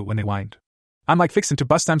actually cute when they whined. "I'm like fixin' to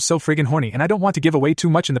bust. I'm so friggin' horny and I don't want to give away too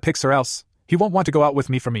much in the pics or else he won't want to go out with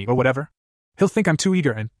me for me or whatever. He'll think I'm too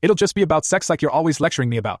eager and it'll just be about sex like you're always lecturing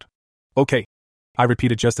me about." "Okay," I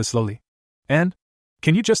repeated just as slowly. "And?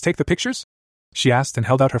 Can you just take the pictures?" she asked and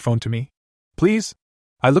held out her phone to me. "Please?"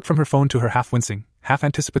 I looked from her phone to her half-wincing,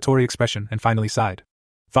 half-anticipatory expression and finally sighed.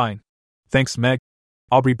 "Fine. Thanks, Meg."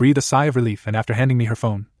 Aubrey breathed a sigh of relief and after handing me her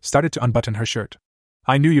phone, started to unbutton her shirt.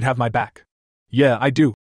 "I knew you'd have my back." "Yeah, I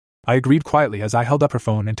do," I agreed quietly as I held up her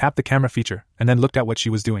phone and tapped the camera feature and then looked at what she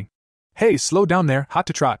was doing. "Hey, slow down there, hot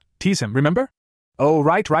to trot, tease him, remember?" "Oh,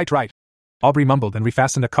 right. Aubrey mumbled and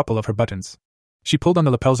refastened a couple of her buttons. She pulled on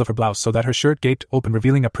the lapels of her blouse so that her shirt gaped open,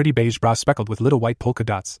 revealing a pretty beige bra speckled with little white polka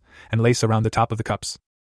dots and lace around the top of the cups.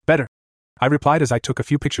 "Better," I replied as I took a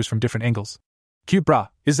few pictures from different angles. "Cute bra,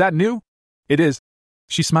 is that new?" "It is."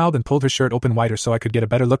 She smiled and pulled her shirt open wider so I could get a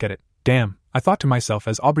better look at it. Damn, I thought to myself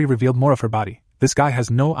as Aubrey revealed more of her body, This guy has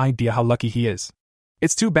no idea how lucky he is.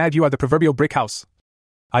 It's too bad you are the proverbial brick house.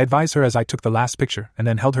 I advised her as I took the last picture and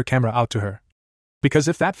then held her camera out to her. Because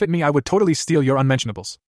if that fit me, I would totally steal your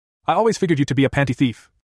unmentionables. I always figured you to be a panty thief.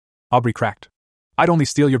 Aubrey cracked. I'd only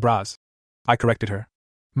steal your bras. I corrected her.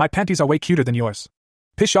 My panties are way cuter than yours.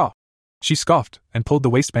 Pshaw. She scoffed and pulled the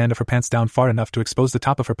waistband of her pants down far enough to expose the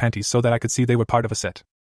top of her panties so that I could see they were part of a set.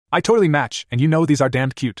 I totally match, and you know these are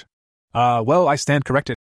damned cute. Well, I stand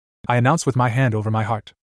corrected. I announced with my hand over my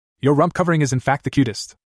heart. Your rump covering is in fact the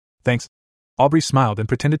cutest. Thanks. Aubrey smiled and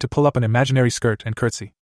pretended to pull up an imaginary skirt and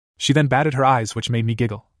curtsy. She then batted her eyes, which made me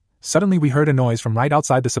giggle. Suddenly we heard a noise from right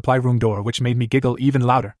outside the supply room door, which made me giggle even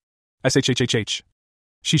louder. SHHHH.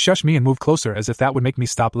 She shushed me and moved closer as if that would make me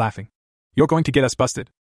stop laughing. You're going to get us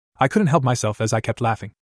busted. I couldn't help myself as I kept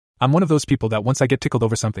laughing. I'm one of those people that once I get tickled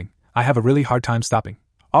over something, I have a really hard time stopping.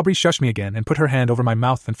 Aubrey shushed me again and put her hand over my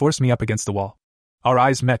mouth and forced me up against the wall. Our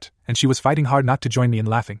eyes met, and she was fighting hard not to join me in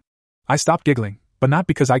laughing. I stopped giggling, but not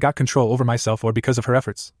because I got control over myself or because of her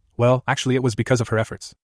efforts. Well, actually it was because of her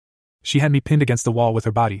efforts. She had me pinned against the wall with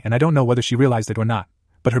her body, and I don't know whether she realized it or not,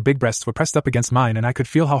 but her big breasts were pressed up against mine and I could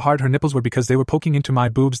feel how hard her nipples were because they were poking into my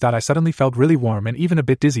boobs. I suddenly felt really warm and even a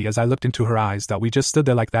bit dizzy as I looked into her eyes. We just stood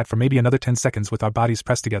there like that for maybe another 10 seconds with our bodies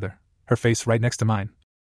pressed together, her face right next to mine,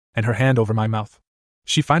 and her hand over my mouth.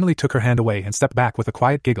 She finally took her hand away and stepped back with a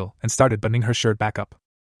quiet giggle and started buttoning her shirt back up.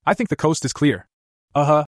 I think the coast is clear.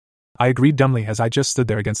 I agreed dumbly as I just stood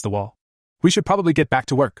there against the wall. We should probably get back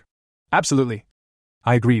to work. Absolutely.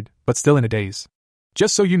 I agreed, but still in a daze.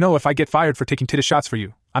 Just so you know, if I get fired for taking titty shots for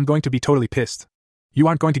you, I'm going to be totally pissed. You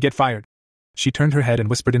aren't going to get fired. She turned her head and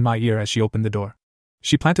whispered in my ear as she opened the door.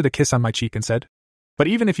 She planted a kiss on my cheek and said, But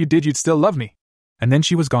even if you did, you'd still love me. And then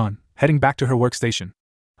she was gone, heading back to her workstation.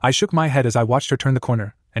 I shook my head as I watched her turn the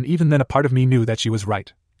corner, and even then a part of me knew that she was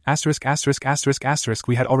right.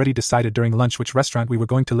 We had already decided during lunch which restaurant we were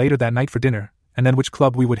going to later that night for dinner, and then which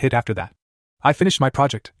club we would hit after that. I finished my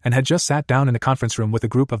project, and had just sat down in the conference room with a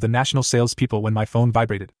group of the national sales people when my phone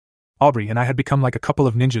vibrated. Aubrey and I had become like a couple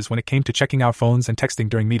of ninjas when it came to checking our phones and texting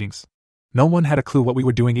during meetings. No one had a clue what we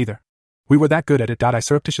were doing either. We were that good at it. I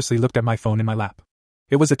surreptitiously looked at my phone in my lap.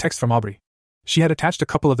 It was a text from Aubrey. She had attached a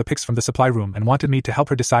couple of the pics from the supply room and wanted me to help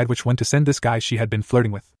her decide which one to send this guy she had been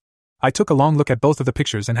flirting with. I took a long look at both of the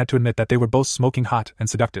pictures and had to admit that they were both smoking hot and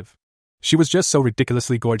seductive. She was just so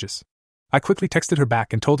ridiculously gorgeous. I quickly texted her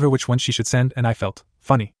back and told her which one she should send, and I felt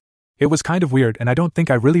funny. It was kind of weird, and I don't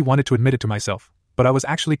think I really wanted to admit it to myself, but I was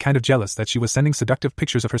actually kind of jealous that she was sending seductive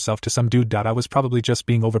pictures of herself to some dude. I was probably just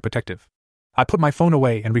being overprotective. I put my phone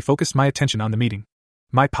away and refocused my attention on the meeting.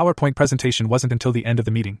 My PowerPoint presentation wasn't until the end of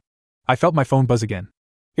the meeting. I felt my phone buzz again.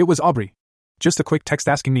 It was Aubrey. Just a quick text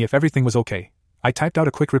asking me if everything was okay. I typed out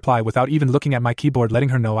a quick reply without even looking at my keyboard, letting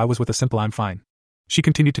her know I was with a simple "I'm fine." She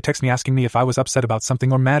continued to text me asking me if I was upset about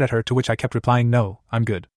something or mad at her, to which I kept replying, "No, I'm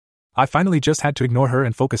good." I finally just had to ignore her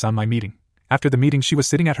and focus on my meeting. After the meeting, she was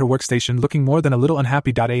sitting at her workstation looking more than a little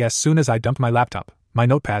unhappy. As soon as I dumped my laptop, my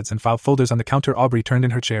notepads and file folders on the counter, Aubrey turned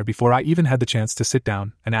in her chair before I even had the chance to sit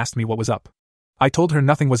down and asked me what was up. I told her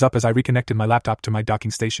nothing was up as I reconnected my laptop to my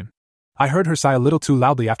docking station. I heard her sigh a little too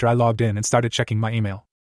loudly after I logged in and started checking my email.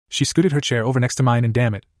 She scooted her chair over next to mine, and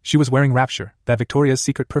damn it, she was wearing Rapture, that Victoria's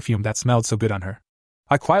Secret perfume that smelled so good on her.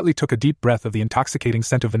 I quietly took a deep breath of the intoxicating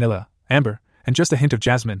scent of vanilla, amber, and just a hint of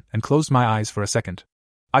jasmine, and closed my eyes for a second.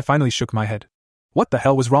 I finally shook my head. What the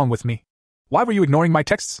hell was wrong with me? Why were you ignoring my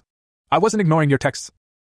texts? I wasn't ignoring your texts,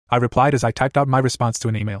 I replied as I typed out my response to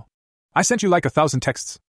an email. I sent you like 1,000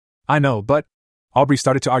 texts. I know, but... Aubrey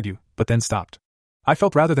started to argue, but then stopped. I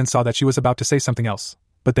felt rather than saw that she was about to say something else,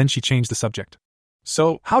 but then she changed the subject.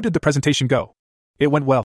 So, how did the presentation go? It went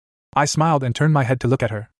well. I smiled and turned my head to look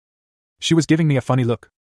at her. She was giving me a funny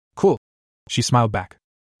look. Cool. She smiled back.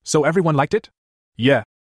 So everyone liked it? Yeah.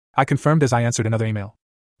 I confirmed as I answered another email.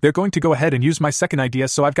 They're going to go ahead and use my second idea,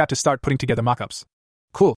 so I've got to start putting together mock-ups.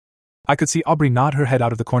 Cool. I could see Aubrey nod her head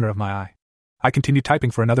out of the corner of my eye. I continued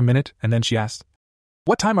typing for another minute, and then she asked,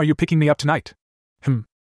 What time are you picking me up tonight?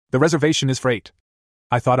 The reservation is for 8.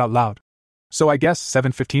 I thought out loud. So I guess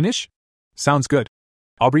 7:15-ish? Sounds good.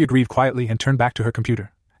 Aubrey agreed quietly and turned back to her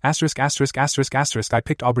computer. I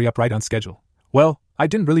picked Aubrey up right on schedule. Well, I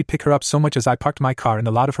didn't really pick her up so much as I parked my car in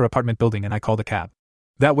the lot of her apartment building and I called a cab.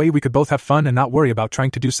 That way we could both have fun and not worry about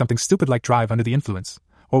trying to do something stupid like drive under the influence,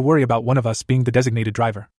 or worry about one of us being the designated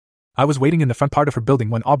driver. I was waiting in the front part of her building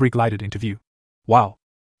when Aubrey glided into view. Wow.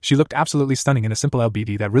 She looked absolutely stunning in a simple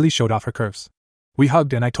LBD that really showed off her curves. We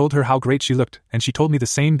hugged and I told her how great she looked, and she told me the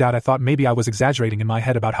same. I thought maybe I was exaggerating in my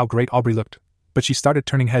head about how great Aubrey looked, but she started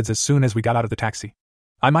turning heads as soon as we got out of the taxi.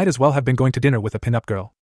 I might as well have been going to dinner with a pin-up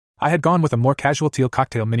girl. I had gone with a more casual teal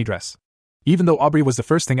cocktail mini dress. Even though Aubrey was the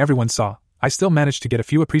first thing everyone saw, I still managed to get a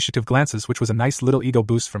few appreciative glances, which was a nice little ego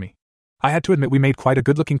boost for me. I had to admit we made quite a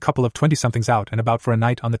good-looking couple of 20-somethings out and about for a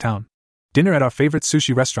night on the town. Dinner at our favorite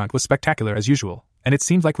sushi restaurant was spectacular as usual, and it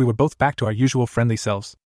seemed like we were both back to our usual friendly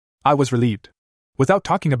selves. I was relieved. Without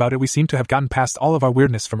talking about it, we seemed to have gotten past all of our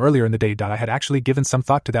weirdness from earlier in the day. I had actually given some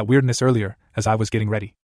thought to that weirdness earlier, as I was getting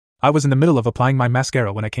ready. I was in the middle of applying my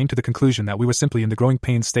mascara when I came to the conclusion that we were simply in the growing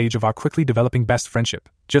pains stage of our quickly developing best friendship,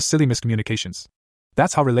 just silly miscommunications.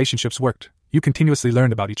 That's how relationships worked. You continuously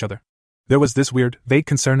learned about each other. There was this weird, vague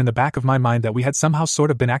concern in the back of my mind that we had somehow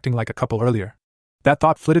sort of been acting like a couple earlier. That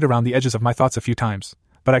thought flitted around the edges of my thoughts a few times,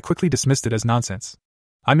 but I quickly dismissed it as nonsense.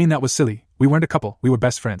 I mean, that was silly. We weren't a couple, we were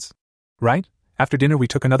best friends. Right? After dinner we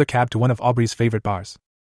took another cab to one of Aubrey's favorite bars.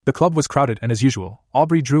 The club was crowded and as usual,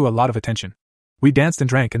 Aubrey drew a lot of attention. We danced and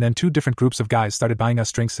drank and then two different groups of guys started buying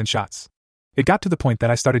us drinks and shots. It got to the point that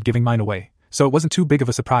I started giving mine away, so it wasn't too big of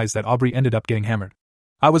a surprise that Aubrey ended up getting hammered.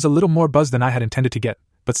 I was a little more buzzed than I had intended to get,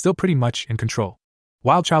 but still pretty much in control.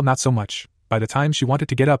 Wild Child not so much. By the time she wanted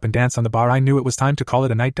to get up and dance on the bar I knew it was time to call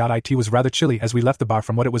it a night. It was rather chilly as we left the bar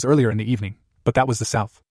from what it was earlier in the evening, but that was the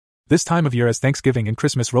South. This time of year as Thanksgiving and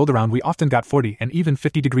Christmas rolled around we often got 40 and even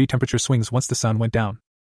 50-degree temperature swings once the sun went down.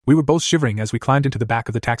 We were both shivering as we climbed into the back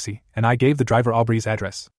of the taxi, and I gave the driver Aubrey's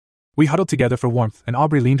address. We huddled together for warmth and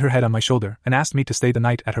Aubrey leaned her head on my shoulder and asked me to stay the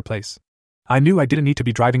night at her place. I knew I didn't need to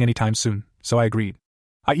be driving anytime soon, so I agreed.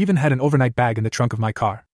 I even had an overnight bag in the trunk of my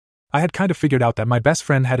car. I had kind of figured out that my best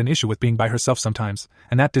friend had an issue with being by herself sometimes,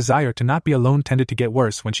 and that desire to not be alone tended to get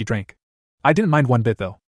worse when she drank. I didn't mind one bit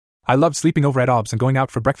though. I loved sleeping over at Ob's and going out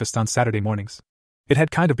for breakfast on Saturday mornings. It had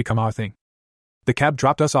kind of become our thing. The cab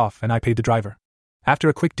dropped us off and I paid the driver. After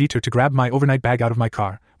a quick detour to grab my overnight bag out of my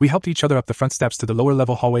car, we helped each other up the front steps to the lower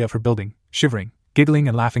level hallway of her building, shivering, giggling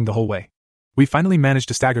and laughing the whole way. We finally managed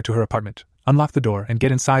to stagger to her apartment, unlock the door and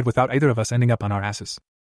get inside without either of us ending up on our asses.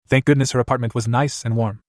 Thank goodness her apartment was nice and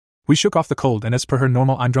warm. We shook off the cold and as per her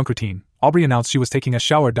normal I'm drunk routine, Aubrey announced she was taking a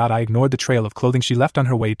shower. I ignored the trail of clothing she left on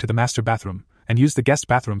her way to the master bathroom, and used the guest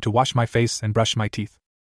bathroom to wash my face and brush my teeth.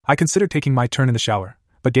 I considered taking my turn in the shower,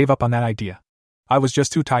 but gave up on that idea. I was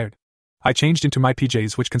just too tired. I changed into my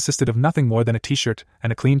PJs, which consisted of nothing more than a t-shirt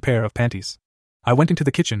and a clean pair of panties. I went into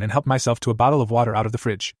the kitchen and helped myself to a bottle of water out of the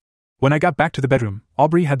fridge. When I got back to the bedroom,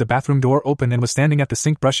 Aubrey had the bathroom door open and was standing at the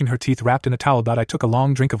sink brushing her teeth wrapped in a towel. I took a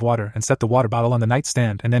long drink of water and set the water bottle on the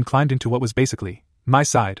nightstand and then climbed into what was basically my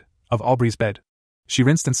side of Aubrey's bed. She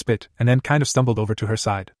rinsed and spit and then kind of stumbled over to her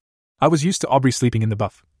side. I was used to Aubrey sleeping in the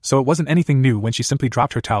buff, so it wasn't anything new when she simply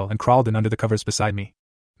dropped her towel and crawled in under the covers beside me.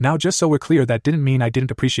 Now just so we're clear, that didn't mean I didn't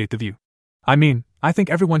appreciate the view. I mean, I think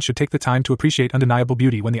everyone should take the time to appreciate undeniable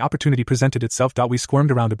beauty when the opportunity presented itself. We squirmed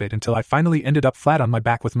around a bit until I finally ended up flat on my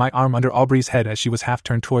back with my arm under Aubrey's head as she was half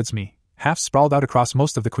turned towards me, half sprawled out across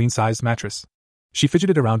most of the queen-sized mattress. She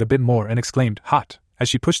fidgeted around a bit more and exclaimed, "Hot," as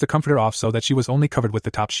she pushed the comforter off so that she was only covered with the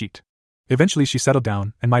top sheet. Eventually she settled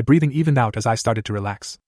down, and my breathing evened out as I started to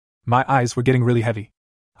relax. My eyes were getting really heavy.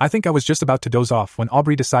 I think I was just about to doze off when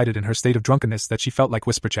Aubrey decided in her state of drunkenness that she felt like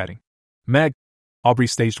whisper-chatting. "Meg," Aubrey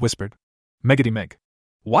staged whispered. "Meggity Meg."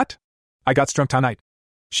 "What?" "I got strunk tonight."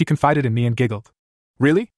 She confided in me and giggled.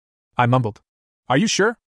 "Really?" I mumbled. "Are you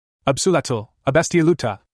sure?" "Absolutul,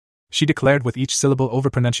 abestialuta," she declared with each syllable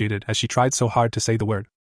overpronunciated as she tried so hard to say the word.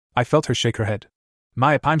 I felt her shake her head.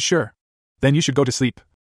 "I'm sure." "Then you should go to sleep,"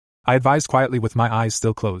 I advised quietly with my eyes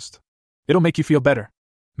still closed. "It'll make you feel better."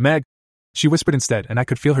 "Meg," she whispered instead, and I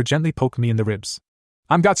could feel her gently poke me in the ribs.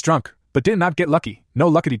 "I'm got drunk, but did not get lucky, no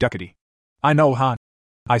luckety-duckety." "I know, hon,"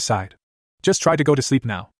 I sighed. "Just try to go to sleep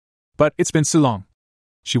now." "But it's been so long,"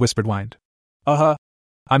 she whispered whined.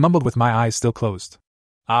 I mumbled with my eyes still closed.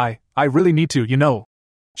 I really need to, you know,"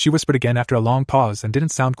 she whispered again after a long pause and didn't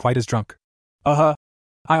sound quite as drunk. I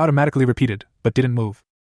automatically repeated, but didn't move.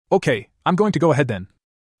 "Okay, I'm going to go ahead then,"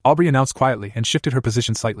 Aubrey announced quietly and shifted her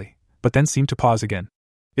position slightly, but then seemed to pause again.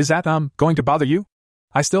 "Is that, going to bother you?"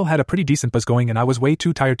 I still had a pretty decent buzz going and I was way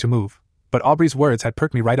too tired to move, but Aubrey's words had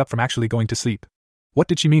perked me right up from actually going to sleep. What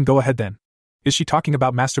did she mean, go ahead then? Is she talking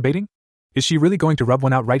about masturbating? Is she really going to rub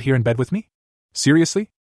one out right here in bed with me?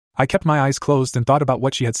 Seriously? I kept my eyes closed and thought about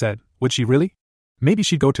what she had said. Would she really? Maybe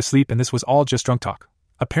she'd go to sleep and this was all just drunk talk.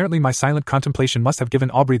 Apparently my silent contemplation must have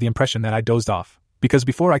given Aubrey the impression that I dozed off, because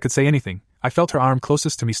before I could say anything, I felt her arm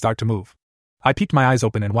closest to me start to move. I peeked my eyes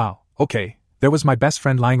open and wow, okay, there was my best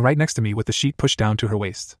friend lying right next to me with the sheet pushed down to her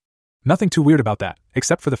waist. Nothing too weird about that,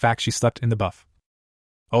 except for the fact she slept in the buff.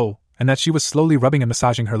 Oh, and that she was slowly rubbing and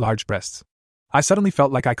massaging her large breasts. I suddenly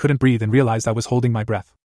felt like I couldn't breathe and realized I was holding my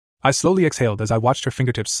breath. I slowly exhaled as I watched her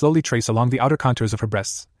fingertips slowly trace along the outer contours of her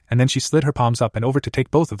breasts, and then she slid her palms up and over to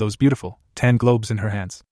take both of those beautiful, tan globes in her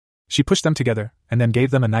hands. She pushed them together, and then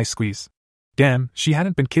gave them a nice squeeze. Damn, she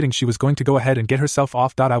hadn't been kidding, she was going to go ahead and get herself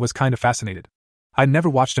off. I was kinda fascinated. I'd never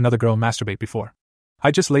watched another girl masturbate before.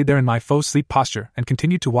 I just laid there in my faux sleep posture and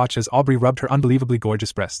continued to watch as Aubrey rubbed her unbelievably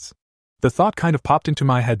gorgeous breasts. The thought kind of popped into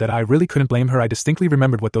my head that I really couldn't blame her. I distinctly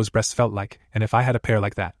remembered what those breasts felt like, and if I had a pair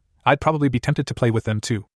like that, I'd probably be tempted to play with them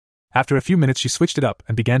too. After a few minutes she switched it up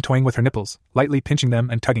and began toying with her nipples, lightly pinching them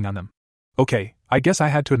and tugging on them. Okay, I guess I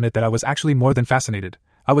had to admit that I was actually more than fascinated.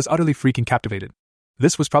 I was utterly freaking captivated.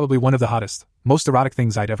 This was probably one of the hottest, most erotic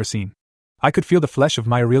things I'd ever seen. I could feel the flesh of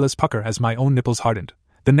my Ariela's pucker as my own nipples hardened.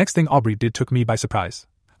 The next thing Aubrey did took me by surprise.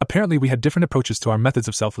 Apparently we had different approaches to our methods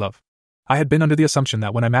of self-love. I had been under the assumption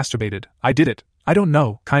that when I masturbated, I did it, I don't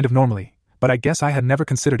know, kind of normally, but I guess I had never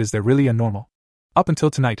considered is there really a normal. Up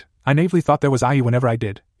until tonight, I naively thought there was, i.e. whenever I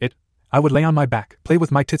did it, I would lay on my back, play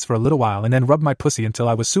with my tits for a little while and then rub my pussy until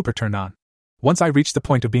I was super turned on. Once I reached the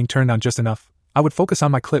point of being turned on just enough, I would focus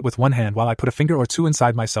on my clit with one hand while I put a finger or two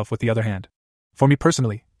inside myself with the other hand. For me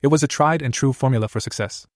personally, it was a tried and true formula for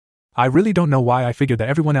success. I really don't know why I figured that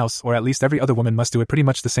everyone else or at least every other woman must do it pretty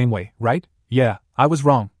much the same way, right? Yeah, I was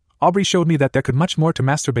wrong. Aubrey showed me that there could much more to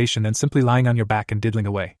masturbation than simply lying on your back and diddling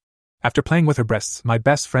away. After playing with her breasts, my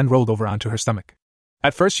best friend rolled over onto her stomach.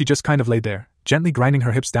 At first she just kind of laid there, gently grinding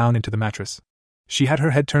her hips down into the mattress. She had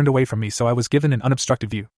her head turned away from me so I was given an unobstructed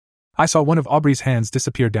view. I saw one of Aubrey's hands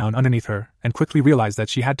disappear down underneath her, and quickly realized that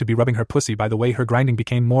she had to be rubbing her pussy by the way her grinding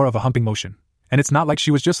became more of a humping motion, and it's not like she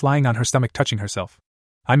was just lying on her stomach touching herself.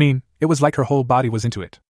 I mean, it was like her whole body was into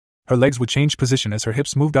it. Her legs would change position as her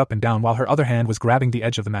hips moved up and down while her other hand was grabbing the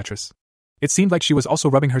edge of the mattress. It seemed like she was also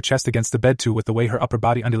rubbing her chest against the bed too with the way her upper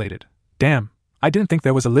body undulated. Damn, I didn't think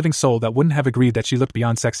there was a living soul that wouldn't have agreed that she looked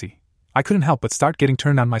beyond sexy. I couldn't help but start getting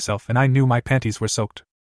turned on myself and I knew my panties were soaked.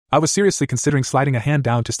 I was seriously considering sliding a hand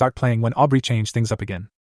down to start playing when Aubrey changed things up again.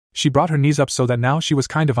 She brought her knees up so that now she was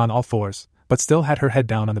kind of on all fours, but still had her head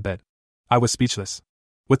down on the bed. I was speechless.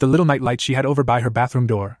 With the little night light she had over by her bathroom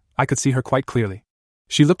door, I could see her quite clearly.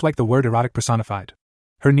 She looked like the word erotic personified.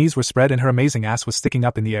 Her knees were spread and her amazing ass was sticking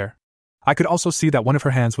up in the air. I could also see that one of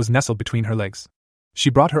her hands was nestled between her legs. She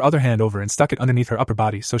brought her other hand over and stuck it underneath her upper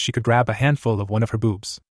body so she could grab a handful of one of her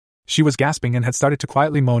boobs. She was gasping and had started to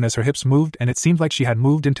quietly moan as her hips moved, and it seemed like she had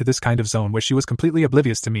moved into this kind of zone where she was completely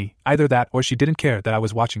oblivious to me, either that or she didn't care that I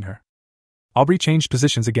was watching her. Aubrey changed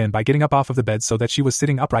positions again by getting up off of the bed so that she was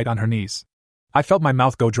sitting upright on her knees. I felt my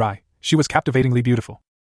mouth go dry. She was captivatingly beautiful.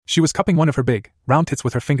 She was cupping one of her big, round tits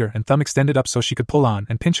with her finger and thumb extended up so she could pull on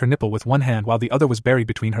and pinch her nipple with one hand while the other was buried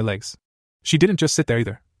between her legs. She didn't just sit there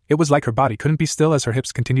either. It was like her body couldn't be still as her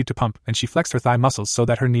hips continued to pump and she flexed her thigh muscles so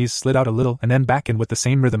that her knees slid out a little and then back in with the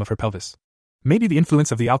same rhythm of her pelvis. Maybe the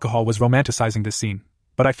influence of the alcohol was romanticizing this scene,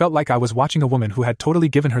 but I felt like I was watching a woman who had totally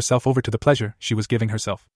given herself over to the pleasure she was giving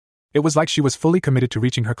herself. It was like she was fully committed to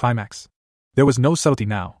reaching her climax. There was no subtlety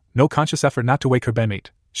now, no conscious effort not to wake her bedmate.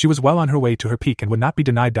 She was well on her way to her peak and would not be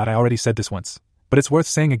denied. I already said this once, but it's worth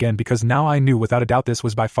saying again because now I knew without a doubt this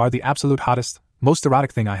was by far the absolute hottest, most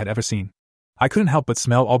erotic thing I had ever seen. I couldn't help but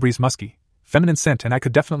smell Aubrey's musky, feminine scent, and I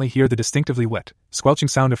could definitely hear the distinctively wet, squelching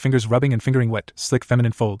sound of fingers rubbing and fingering wet, slick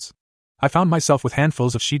feminine folds. I found myself with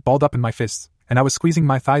handfuls of sheet balled up in my fists, and I was squeezing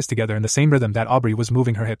my thighs together in the same rhythm that Aubrey was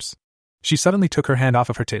moving her hips. She suddenly took her hand off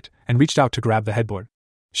of her tit and reached out to grab the headboard.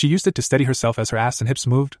 She used it to steady herself as her ass and hips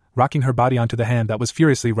moved, rocking her body onto the hand that was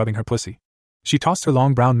furiously rubbing her pussy. She tossed her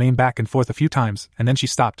long brown mane back and forth a few times, and then she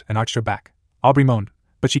stopped and arched her back. Aubrey moaned,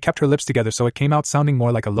 but she kept her lips together so it came out sounding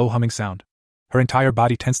more like a low humming sound. Her entire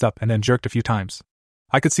body tensed up and then jerked a few times.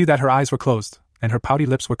 I could see that her eyes were closed, and her pouty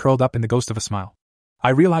lips were curled up in the ghost of a smile. I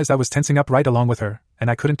realized I was tensing up right along with her, and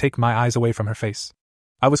I couldn't take my eyes away from her face.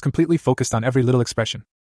 I was completely focused on every little expression.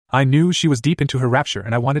 I knew she was deep into her rapture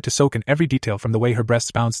and I wanted to soak in every detail from the way her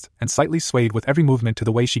breasts bounced and slightly swayed with every movement to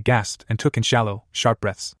the way she gasped and took in shallow, sharp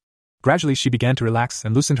breaths. Gradually she began to relax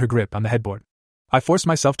and loosened her grip on the headboard. I forced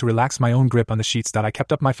myself to relax my own grip on the sheets that I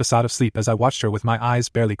kept up my facade of sleep as I watched her with my eyes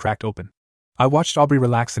barely cracked open. I watched Aubrey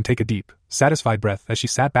relax and take a deep, satisfied breath as she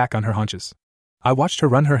sat back on her haunches. I watched her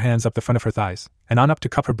run her hands up the front of her thighs and on up to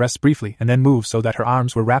cup her breasts briefly and then move so that her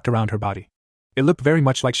arms were wrapped around her body. It looked very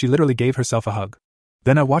much like she literally gave herself a hug.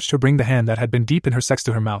 Then I watched her bring the hand that had been deep in her sex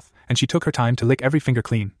to her mouth, and she took her time to lick every finger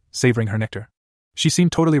clean, savoring her nectar. She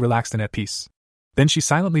seemed totally relaxed and at peace. Then she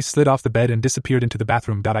silently slid off the bed and disappeared into the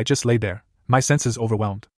bathroom. I just lay there, my senses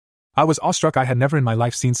overwhelmed. I was awestruck. I had never in my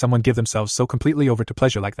life seen someone give themselves so completely over to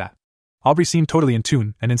pleasure like that. Aubrey seemed totally in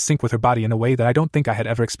tune and in sync with her body in a way that I don't think I had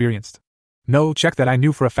ever experienced. No, check that I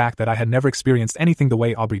knew for a fact that I had never experienced anything the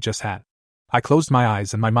way Aubrey just had. I closed my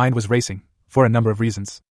eyes and my mind was racing, for a number of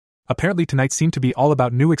reasons. Apparently tonight seemed to be all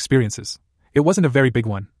about new experiences. It wasn't a very big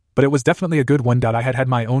one, But it was definitely a good one. I had had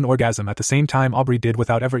my own orgasm at the same time Aubrey did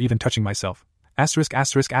without ever even touching myself. Asterisk,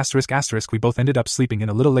 asterisk, asterisk, asterisk. We both ended up sleeping in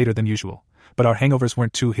a little later than usual, but our hangovers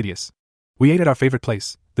weren't too hideous. We ate at our favorite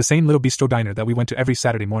place, the same little bistro diner that we went to every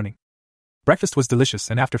Saturday morning. Breakfast was delicious,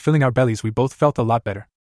 and after filling our bellies we both felt a lot better.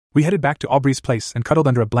 We headed back to Aubrey's place and cuddled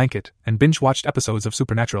under a blanket and binge-watched episodes of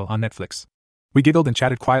Supernatural on Netflix. We giggled and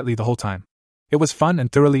chatted quietly the whole time. It was fun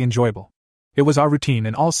and thoroughly enjoyable. It was our routine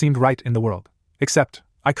and all seemed right in the world. Except,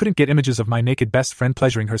 I couldn't get images of my naked best friend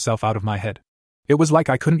pleasuring herself out of my head. It was like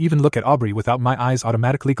I couldn't even look at Aubrey without my eyes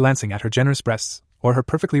automatically glancing at her generous breasts, or her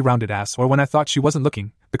perfectly rounded ass, or when I thought she wasn't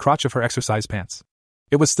looking, the crotch of her exercise pants.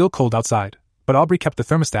 It was still cold outside, but Aubrey kept the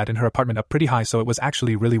thermostat in her apartment up pretty high, so it was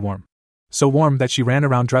actually really warm. So warm that she ran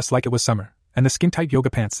around dressed like it was summer, and the skin-tight yoga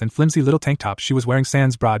pants and flimsy little tank top she was wearing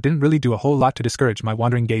sans bra didn't really do a whole lot to discourage my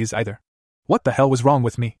wandering gaze either. What the hell was wrong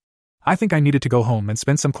with me? I think I needed to go home and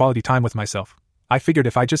spend some quality time with myself. I figured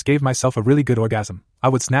if I just gave myself a really good orgasm, I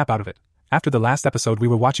would snap out of it. After the last episode we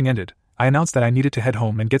were watching ended, I announced that I needed to head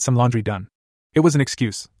home and get some laundry done. It was an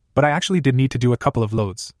excuse, but I actually did need to do a couple of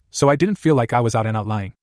loads, so I didn't feel like I was out and out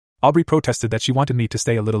lying. Aubrey protested that she wanted me to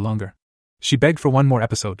stay a little longer. She begged for one more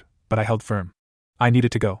episode, but I held firm. I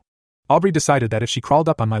needed to go. Aubrey decided that if she crawled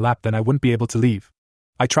up on my lap then I wouldn't be able to leave.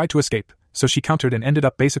 I tried to escape, so she countered and ended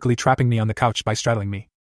up basically trapping me on the couch by straddling me.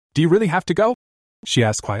 "Do you really have to go?" she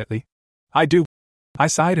asked quietly. "I do." I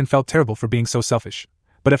sighed and felt terrible for being so selfish.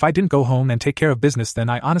 But if I didn't go home and take care of business then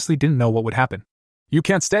I honestly didn't know what would happen. "You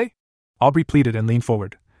can't stay?" Aubrey pleaded and leaned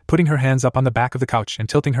forward, putting her hands up on the back of the couch and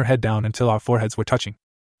tilting her head down until our foreheads were touching.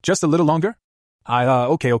 "Just a little longer?"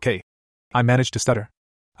 Okay. I managed to stutter.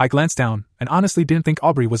 I glanced down, and honestly didn't think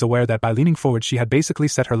Aubrey was aware that by leaning forward she had basically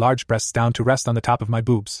set her large breasts down to rest on the top of my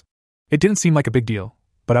boobs. It didn't seem like a big deal,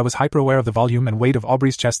 but I was hyper-aware of the volume and weight of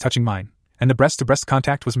Aubrey's chest touching mine, and the breast-to-breast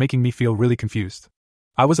contact was making me feel really confused.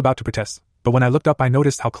 I was about to protest, but when I looked up I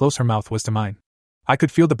noticed how close her mouth was to mine. I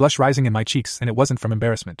could feel the blush rising in my cheeks, and it wasn't from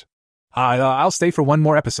embarrassment. I'll stay for one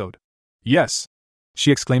more episode." "Yes,"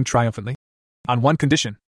 she exclaimed triumphantly. "On one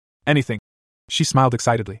condition." "Anything." She smiled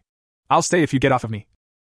excitedly. "I'll stay if you get off of me."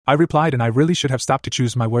 I replied, and I really should have stopped to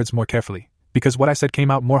choose my words more carefully, because what I said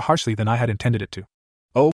came out more harshly than I had intended it to.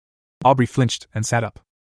 "Oh." Aubrey flinched and sat up.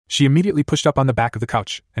 She immediately pushed up on the back of the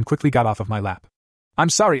couch and quickly got off of my lap. "I'm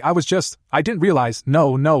sorry, I didn't realize,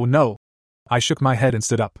 no." I shook my head and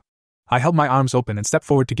stood up. I held my arms open and stepped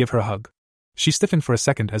forward to give her a hug. She stiffened for a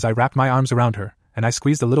second as I wrapped my arms around her, and I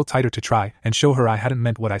squeezed a little tighter to try and show her I hadn't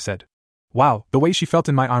meant what I said. Wow, the way she felt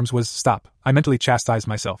in my arms was, stop, I mentally chastised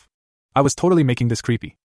myself. I was totally making this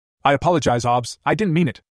creepy. "I apologize, Obs, I didn't mean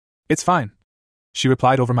it." "It's fine," she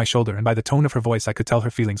replied over my shoulder, and by the tone of her voice I could tell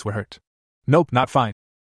her feelings were hurt. "Nope, not fine."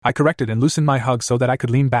 I corrected and loosened my hug so that I could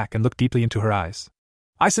lean back and look deeply into her eyes.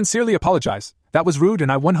 "I sincerely apologize, that was rude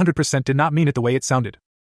and I 100% did not mean it the way it sounded."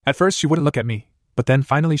 At first she wouldn't look at me, but then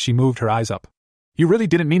finally she moved her eyes up. "You really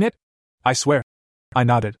didn't mean it?" "I swear." I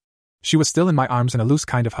nodded. She was still in my arms in a loose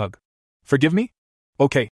kind of hug. "Forgive me?"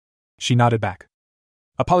 "Okay." She nodded back.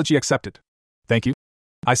 "Apology accepted." "Thank you."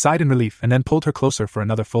 I sighed in relief and then pulled her closer for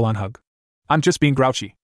another full-on hug. "I'm just being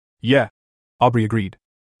grouchy." "Yeah," Aubrey agreed.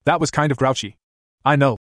 "That was kind of grouchy." "I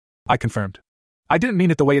know," I confirmed. "I didn't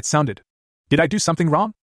mean it the way it sounded. Did I do something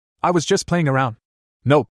wrong?" "I was just playing around."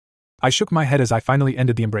 "Nope." I shook my head as I finally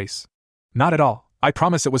ended the embrace. "Not at all, I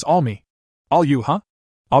promise it was all me." "All you, huh?"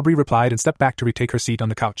 Aubrey replied and stepped back to retake her seat on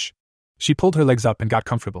the couch. She pulled her legs up and got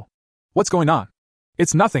comfortable. "What's going on?"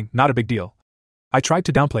 "It's nothing, not a big deal." I tried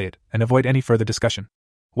to downplay it and avoid any further discussion.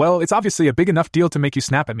 "Well, it's obviously a big enough deal to make you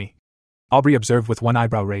snap at me," Aubrey observed with one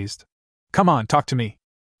eyebrow raised. "Come on, talk to me."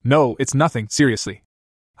 "No, it's nothing, seriously."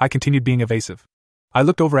 I continued being evasive. I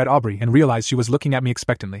looked over at Aubrey and realized she was looking at me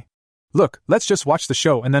expectantly. "Look, let's just watch the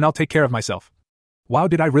show and then I'll take care of myself." Wow,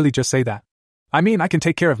 did I really just say that? I mean, I can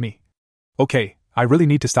take care of me. Okay, I really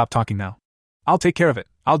need to stop talking now. I'll take care of it.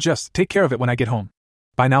 I'll just take care of it when I get home.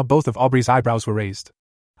 By now both of Aubrey's eyebrows were raised.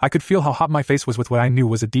 I could feel how hot my face was with what I knew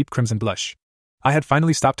was a deep crimson blush. I had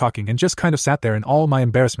finally stopped talking and just kind of sat there in all my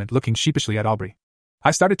embarrassment looking sheepishly at Aubrey.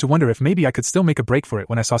 I started to wonder if maybe I could still make a break for it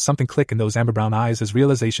when I saw something click in those amber brown eyes as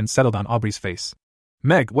realization settled on Aubrey's face.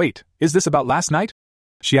 "Meg, wait, is this about last night?"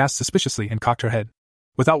 she asked suspiciously and cocked her head.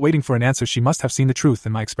 Without waiting for an answer, she must have seen the truth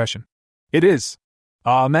in my expression. "It is."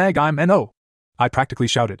 Meg, I'm no," I practically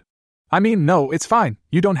shouted. "I mean, no, it's fine,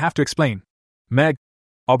 you don't have to explain." "Meg."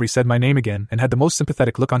 Aubrey said my name again and had the most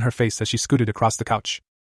sympathetic look on her face as she scooted across the couch.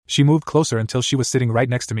 She moved closer until she was sitting right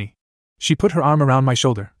next to me. She put her arm around my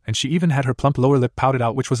shoulder, and she even had her plump lower lip pouted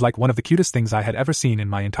out, which was like one of the cutest things I had ever seen in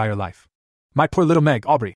my entire life. "My poor little Meg,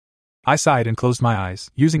 Aubrey." I sighed and closed my eyes,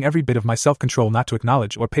 using every bit of my self-control not to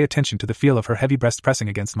acknowledge or pay attention to the feel of her heavy breast pressing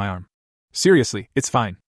against my arm. Seriously, it's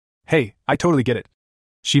fine. Hey, I totally get it.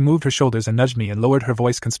 She moved her shoulders and nudged me and lowered her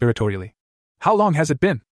voice conspiratorially. How long has it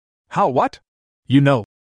been? How what? You know.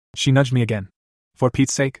 She nudged me again. For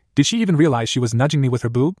Pete's sake, did she even realize she was nudging me with her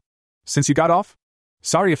boob? Since you got off?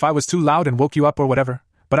 Sorry if I was too loud and woke you up or whatever,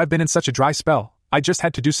 but I've been in such a dry spell, I just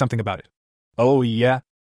had to do something about it. Oh yeah?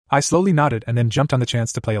 I slowly nodded and then jumped on the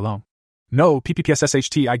chance to play along. No,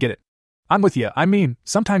 PPPSSHT, I get it. I'm with ya, I mean,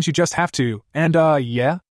 sometimes you just have to, and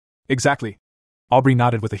yeah? Exactly. Aubrey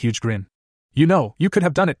nodded with a huge grin. You know, you could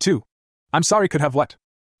have done it too. I'm sorry, could have what?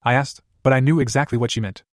 I asked, but I knew exactly what she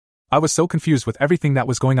meant. I was so confused with everything that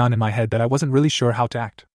was going on in my head that I wasn't really sure how to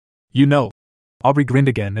act. You know. Aubrey grinned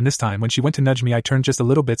again, and this time when she went to nudge me I turned just a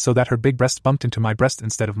little bit so that her big breast bumped into my breast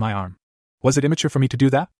instead of my arm. Was it immature for me to do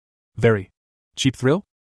that? Very. Cheap thrill?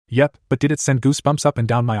 Yep, but did it send goosebumps up and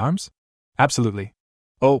down my arms? Absolutely.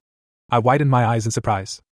 Oh. I widened my eyes in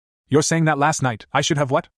surprise. You're saying that last night I should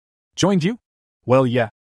have what? Joined you? Well, yeah.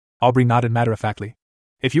 Aubrey nodded matter-of-factly.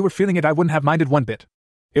 If you were feeling it I wouldn't have minded one bit.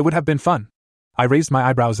 It would have been fun. I raised my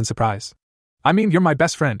eyebrows in surprise. I mean, you're my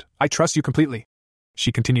best friend, I trust you completely.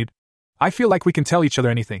 She continued. I feel like we can tell each other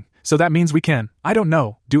anything, so that means we can, I don't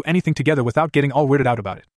know, do anything together without getting all weirded out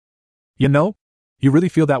about it. You know? You really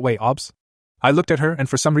feel that way, Aubs? I looked at her and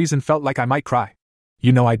for some reason felt like I might cry.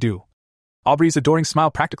 You know I do. Aubrey's adoring smile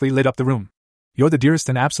practically lit up the room. You're the dearest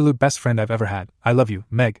and absolute best friend I've ever had. I love you,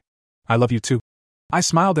 Meg. I love you too. I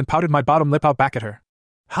smiled and pouted my bottom lip out back at her.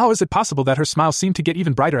 How is it possible that her smile seemed to get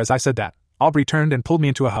even brighter as I said that? Aubrey turned and pulled me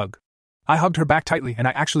into a hug. I hugged her back tightly and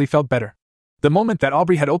I actually felt better. The moment that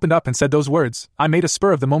Aubrey had opened up and said those words, I made a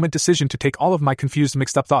spur-of-the-moment decision to take all of my confused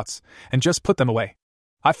mixed-up thoughts and just put them away.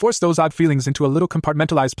 I forced those odd feelings into a little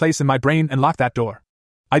compartmentalized place in my brain and locked that door.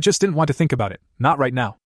 I just didn't want to think about it, not right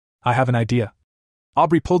now. I have an idea.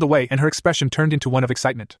 Aubrey pulled away and her expression turned into one of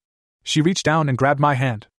excitement. She reached down and grabbed my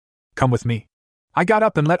hand. Come with me. I got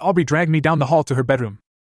up and let Aubrey drag me down the hall to her bedroom.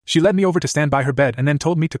 She led me over to stand by her bed and then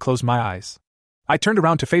told me to close my eyes. I turned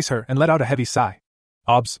around to face her and let out a heavy sigh.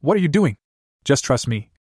 Aubs, what are you doing? Just trust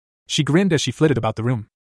me. She grinned as she flitted about the room.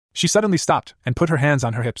 She suddenly stopped and put her hands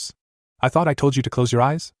on her hips. I thought I told you to close your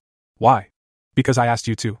eyes? Why? Because I asked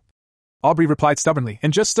you to. Aubrey replied stubbornly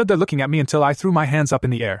and just stood there looking at me until I threw my hands up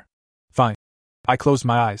in the air. Fine. I closed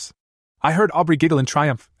my eyes. I heard Aubrey giggle in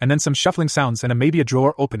triumph and then some shuffling sounds and maybe a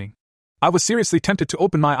drawer opening. I was seriously tempted to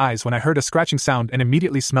open my eyes when I heard a scratching sound and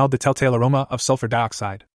immediately smelled the telltale aroma of sulfur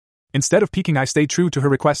dioxide. Instead of peeking I stayed true to her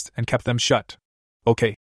request and kept them shut.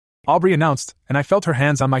 Okay. Aubrey announced, and I felt her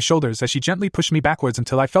hands on my shoulders as she gently pushed me backwards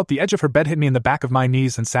until I felt the edge of her bed hit me in the back of my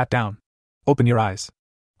knees and sat down. Open your eyes.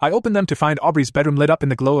 I opened them to find Aubrey's bedroom lit up in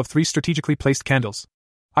the glow of 3 strategically placed candles.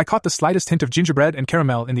 I caught the slightest hint of gingerbread and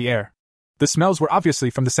caramel in the air. The smells were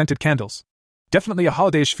obviously from the scented candles. Definitely a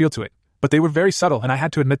holidayish feel to it, but they were very subtle and I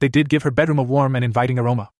had to admit they did give her bedroom a warm and inviting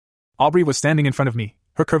aroma. Aubrey was standing in front of me,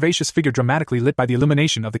 her curvaceous figure dramatically lit by the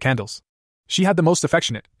illumination of the candles. She had the most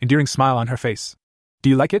affectionate, endearing smile on her face. Do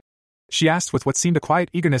you like it? She asked with what seemed a quiet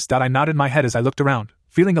eagerness. I nodded my head as I looked around,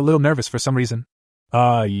 feeling a little nervous for some reason.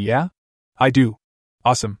 Yeah? I do.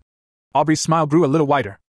 Awesome. Aubrey's smile grew a little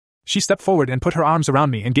wider. She stepped forward and put her arms around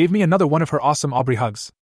me and gave me another one of her awesome Aubrey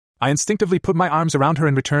hugs. I instinctively put my arms around her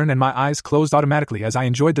in return and my eyes closed automatically as I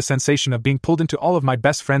enjoyed the sensation of being pulled into all of my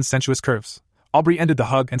best friend's sensuous curves. Aubrey ended the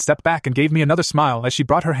hug and stepped back and gave me another smile as she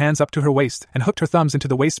brought her hands up to her waist and hooked her thumbs into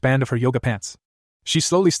the waistband of her yoga pants. She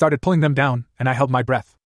slowly started pulling them down, and I held my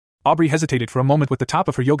breath. Aubrey hesitated for a moment with the top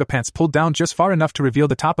of her yoga pants pulled down just far enough to reveal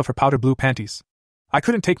the top of her powder blue panties. I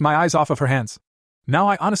couldn't take my eyes off of her hands. Now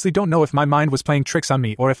I honestly don't know if my mind was playing tricks on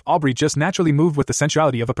me or if Aubrey just naturally moved with the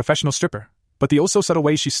sensuality of a professional stripper, but the oh-so-subtle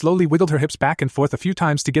way she slowly wiggled her hips back and forth a few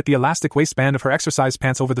times to get the elastic waistband of her exercise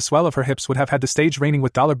pants over the swell of her hips would have had the stage raining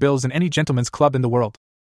with dollar bills in any gentleman's club in the world.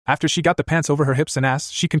 After she got the pants over her hips and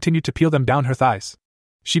ass, she continued to peel them down her thighs.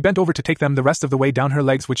 She bent over to take them the rest of the way down her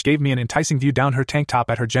legs, which gave me an enticing view down her tank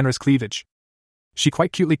top at her generous cleavage. She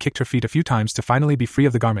quite cutely kicked her feet a few times to finally be free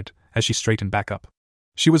of the garment, as she straightened back up.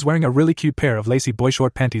 She was wearing a really cute pair of lacy boy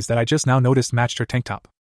short panties that I just now noticed matched her tank top.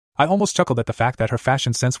 I almost chuckled at the fact that her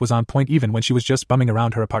fashion sense was on point even when she was just bumming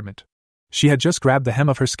around her apartment. She had just grabbed the hem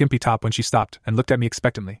of her skimpy top when she stopped and looked at me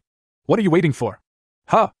expectantly. What are you waiting for?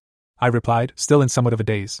 Huh? I replied, still in somewhat of a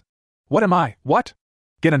daze. What am I? What?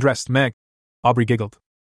 Get undressed, Meg. Aubrey giggled.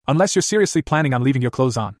 Unless you're seriously planning on leaving your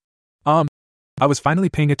clothes on. I was finally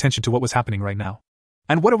paying attention to what was happening right now.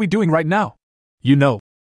 And what are we doing right now? You know.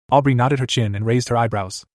 Aubrey nodded her chin and raised her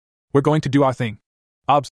eyebrows. We're going to do our thing.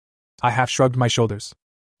 I half shrugged my shoulders.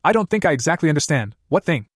 I don't think I exactly understand. What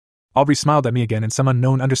thing? Aubrey smiled at me again in some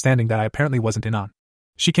unknown understanding that I apparently wasn't in on.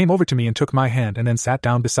 She came over to me and took my hand and then sat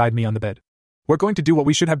down beside me on the bed. We're going to do what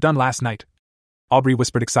we should have done last night, Aubrey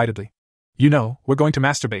whispered excitedly. You know, we're going to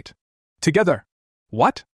masturbate. Together.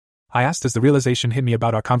 What? I asked as the realization hit me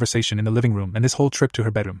about our conversation in the living room and this whole trip to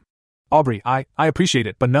her bedroom. Aubrey, I appreciate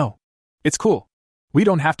it, but no. It's cool. We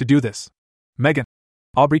don't have to do this. Megan.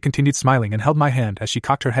 Aubrey continued smiling and held my hand as she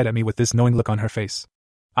cocked her head at me with this knowing look on her face.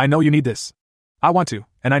 I know you need this. I want to,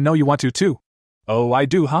 and I know you want to too. Oh, I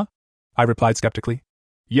do, huh? I replied skeptically.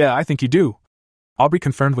 Yeah, I think you do. Aubrey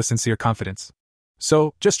confirmed with sincere confidence.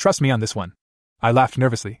 So, just trust me on this one. I laughed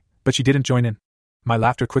nervously, but she didn't join in. My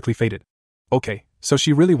laughter quickly faded. Okay, so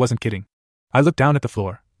she really wasn't kidding. I looked down at the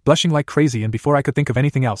floor, blushing like crazy, and before I could think of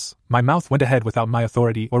anything else, my mouth went ahead without my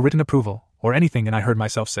authority or written approval, or anything, and I heard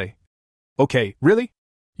myself say, Okay, really?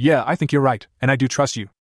 Yeah, I think you're right, and I do trust you.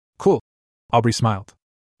 Cool. Aubrey smiled.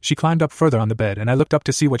 She climbed up further on the bed and I looked up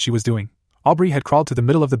to see what she was doing. Aubrey had crawled to the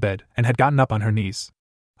middle of the bed and had gotten up on her knees.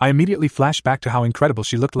 I immediately flashed back to how incredible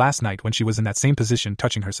she looked last night when she was in that same position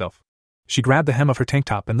touching herself. She grabbed the hem of her tank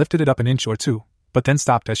top and lifted it up an inch or two, but then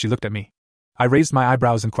stopped as she looked at me. I raised my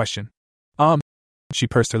eyebrows in question. She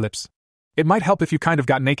pursed her lips. It might help if you kind of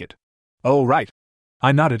got naked. Oh, right.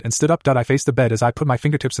 I nodded and stood up. I faced the bed as I put my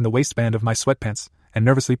fingertips in the waistband of my sweatpants and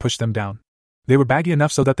nervously pushed them down. They were baggy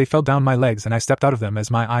enough so that they fell down my legs, and I stepped out of them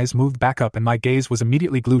as my eyes moved back up and my gaze was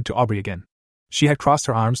immediately glued to Aubrey again. She had crossed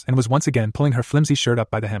her arms and was once again pulling her flimsy shirt up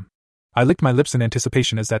by the hem. I licked my lips in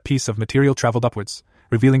anticipation as that piece of material traveled upwards,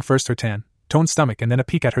 revealing first her toned stomach and then a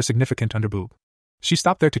peek at her significant underboob. She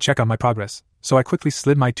stopped there to check on my progress, so I quickly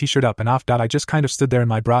slid my t-shirt up and off. I just kind of stood there in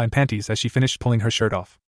my bra and panties as she finished pulling her shirt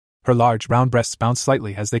off. Her large, round breasts bounced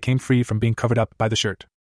slightly as they came free from being covered up by the shirt.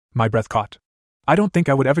 My breath caught. I don't think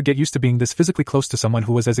I would ever get used to being this physically close to someone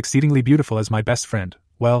who was as exceedingly beautiful as my best friend.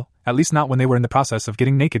 Well, at least not when they were in the process of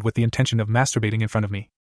getting naked with the intention of masturbating in front of me.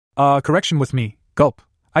 Correction with me, gulp.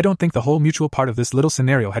 I don't think the whole mutual part of this little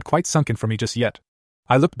scenario had quite sunk in for me just yet.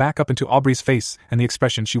 I looked back up into Aubrey's face, and the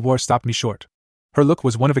expression she wore stopped me short. Her look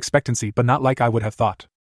was one of expectancy, but not like I would have thought.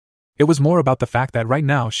 It was more about the fact that right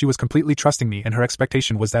now she was completely trusting me, and her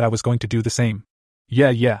expectation was that I was going to do the same.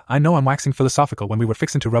 Yeah, I know I'm waxing philosophical when we were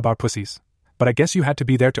fixing to rub our pussies, but I guess you had to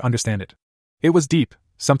be there to understand it. It was deep,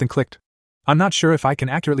 something clicked. I'm not sure if I can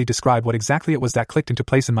accurately describe what exactly it was that clicked into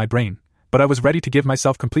place in my brain, but I was ready to give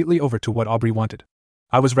myself completely over to what Aubrey wanted.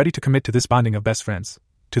 I was ready to commit to this bonding of best friends,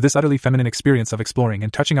 to this utterly feminine experience of exploring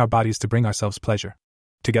and touching our bodies to bring ourselves pleasure.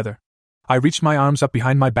 Together. I reached my arms up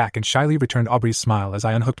behind my back and shyly returned Aubrey's smile as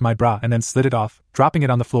I unhooked my bra and then slid it off, dropping it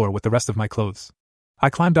on the floor with the rest of my clothes. I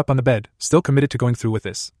climbed up on the bed, still committed to going through with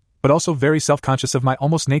this, but also very self-conscious of my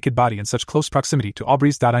almost naked body in such close proximity to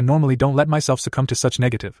Aubrey's. I normally don't let myself succumb to such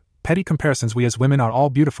negative, petty comparisons. We as women are all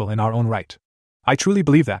beautiful in our own right. I truly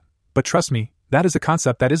believe that, but trust me, that is a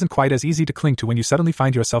concept that isn't quite as easy to cling to when you suddenly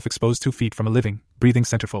find yourself exposed 2 feet from a living, breathing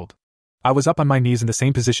centerfold. I was up on my knees in the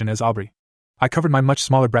same position as Aubrey. I covered my much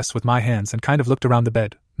smaller breasts with my hands and kind of looked around the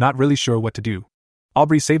bed, not really sure what to do.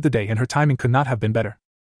 Aubrey saved the day and her timing could not have been better.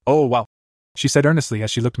 Oh wow, she said earnestly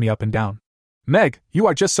as she looked me up and down. Meg, you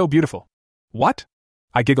are just so beautiful. What?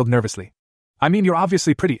 I giggled nervously. I mean, you're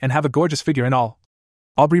obviously pretty and have a gorgeous figure and all.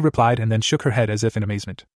 Aubrey replied and then shook her head as if in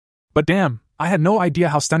amazement. But damn, I had no idea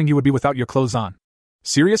how stunning you would be without your clothes on.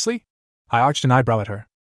 Seriously? I arched an eyebrow at her.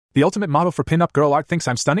 The ultimate model for pin-up girl art thinks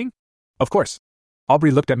I'm stunning? Of course.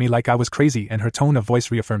 Aubrey looked at me like I was crazy and her tone of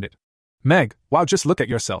voice reaffirmed it. Meg, wow, just look at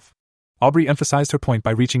yourself. Aubrey emphasized her point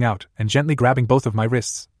by reaching out and gently grabbing both of my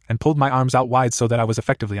wrists and pulled my arms out wide so that I was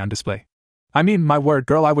effectively on display. I mean, my word,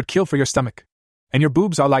 girl, I would kill for your stomach. And your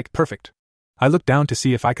boobs are like perfect. I looked down to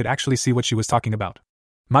see if I could actually see what she was talking about.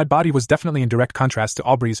 My body was definitely in direct contrast to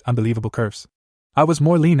Aubrey's unbelievable curves. I was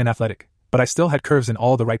more lean and athletic, but I still had curves in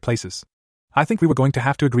all the right places. I think we were going to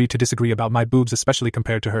have to agree to disagree about my boobs, especially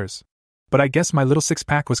compared to hers. But I guess my little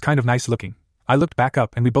six-pack was kind of nice looking. I looked back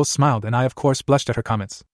up and we both smiled and I of course blushed at her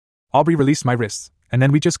comments. Aubrey released my wrists, and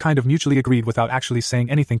then we just kind of mutually agreed without actually saying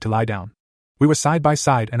anything to lie down. We were side by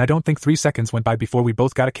side and I don't think 3 seconds went by before we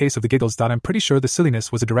both got a case of the giggles. I'm pretty sure the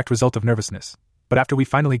silliness was a direct result of nervousness. But after we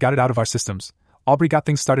finally got it out of our systems, Aubrey got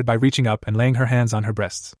things started by reaching up and laying her hands on her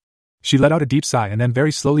breasts. She let out a deep sigh and then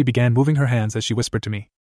very slowly began moving her hands as she whispered to me.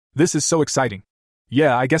 This is so exciting.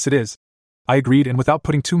 Yeah, I guess it is. I agreed and without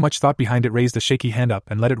putting too much thought behind it raised a shaky hand up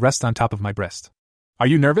and let it rest on top of my breast. Are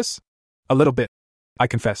you nervous? A little bit, I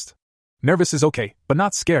confessed. Nervous is okay, but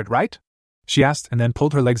not scared, right? She asked and then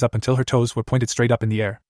pulled her legs up until her toes were pointed straight up in the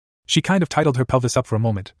air. She kind of titled her pelvis up for a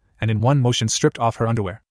moment, and in one motion stripped off her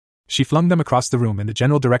underwear. She flung them across the room in the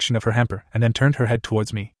general direction of her hamper and then turned her head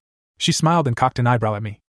towards me. She smiled and cocked an eyebrow at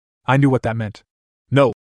me. I knew what that meant.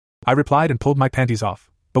 No. I replied and pulled my panties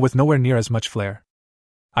off, but with nowhere near as much flair.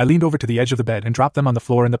 I leaned over to the edge of the bed and dropped them on the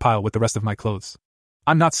floor in the pile with the rest of my clothes.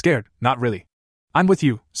 I'm not scared, not really. I'm with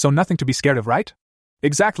you, so nothing to be scared of, right?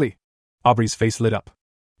 Exactly. Aubrey's face lit up.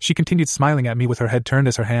 She continued smiling at me with her head turned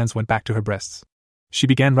as her hands went back to her breasts. She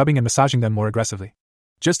began rubbing and massaging them more aggressively.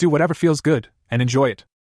 Just do whatever feels good, and enjoy it.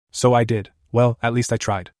 So I did. Well, at least I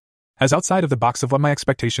tried. As outside of the box of what my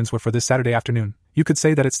expectations were for this Saturday afternoon, you could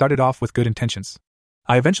say that it started off with good intentions.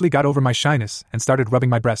 I eventually got over my shyness and started rubbing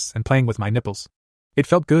my breasts and playing with my nipples. It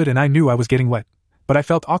felt good and I knew I was getting wet, but I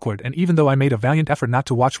felt awkward, and even though I made a valiant effort not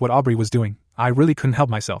to watch what Aubrey was doing, I really couldn't help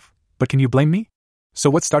myself. But can you blame me? So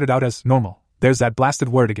what started out as normal, there's that blasted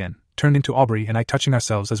word again, turned into Aubrey and I touching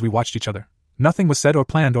ourselves as we watched each other. Nothing was said or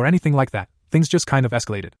planned or anything like that, things just kind of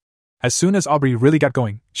escalated. As soon as Aubrey really got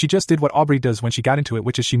going, she just did what Aubrey does when she got into it,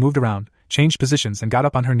 which is she moved around, changed positions and got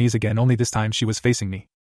up on her knees again, only this time she was facing me.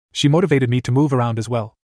 She motivated me to move around as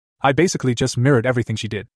well. I basically just mirrored everything she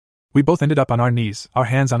did. We both ended up on our knees, our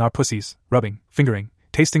hands on our pussies, rubbing, fingering,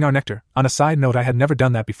 tasting our nectar. On a side note, I had never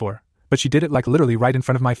done that before, but she did it like literally right in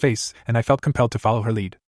front of my face, and I felt compelled to follow her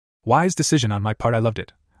lead. Wise decision on my part, I loved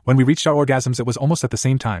it. When we reached our orgasms it was almost at the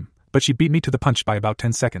same time, but she beat me to the punch by about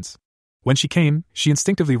 10 seconds. When she came, she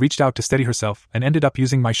instinctively reached out to steady herself and ended up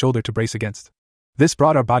using my shoulder to brace against. This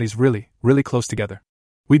brought our bodies really, really close together.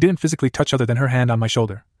 We didn't physically touch other than her hand on my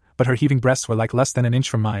shoulder, but her heaving breasts were like less than an inch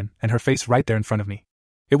from mine and her face right there in front of me.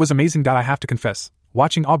 It was amazing, I have to confess.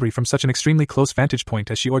 Watching Aubrey from such an extremely close vantage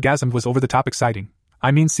point as she orgasmed was over the top exciting.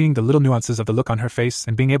 I mean, seeing the little nuances of the look on her face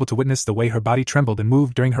and being able to witness the way her body trembled and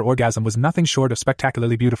moved during her orgasm was nothing short of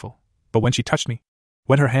spectacularly beautiful. But when she touched me,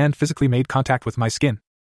 when her hand physically made contact with my skin,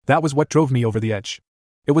 that was what drove me over the edge.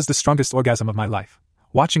 It was the strongest orgasm of my life.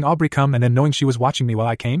 Watching Aubrey come and then knowing she was watching me while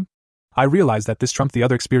I came, I realized that this trumped the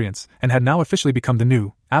other experience and had now officially become the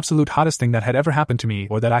new, absolute hottest thing that had ever happened to me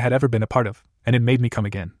or that I had ever been a part of, and it made me come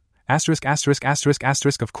again. Asterisk.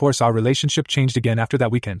 Of course our relationship changed again after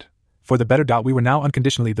that weekend. For the better. We were now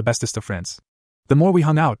unconditionally the bestest of friends. The more we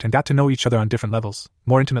hung out and got to know each other on different levels,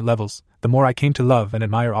 more intimate levels, the more I came to love and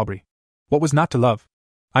admire Aubrey. What was not to love?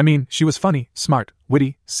 I mean, she was funny, smart,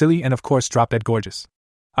 witty, silly, and of course drop-dead gorgeous.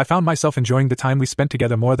 I found myself enjoying the time we spent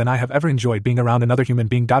together more than I have ever enjoyed being around another human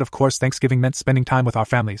being. Of course, Thanksgiving meant spending time with our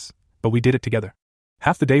families, but we did it together.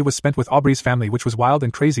 Half the day was spent with Aubrey's family, which was wild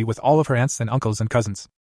and crazy, with all of her aunts and uncles and cousins.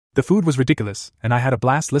 The food was ridiculous, and I had a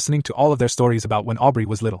blast listening to all of their stories about when Aubrey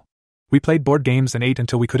was little. We played board games and ate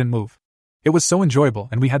until we couldn't move. It was so enjoyable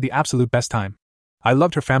and we had the absolute best time. I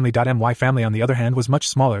loved her family. My family, on the other hand, was much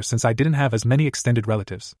smaller since I didn't have as many extended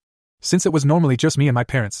relatives. Since it was normally just me and my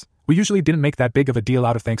parents, we usually didn't make that big of a deal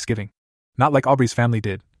out of Thanksgiving. Not like Aubrey's family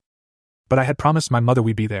did. But I had promised my mother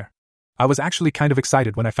we'd be there. I was actually kind of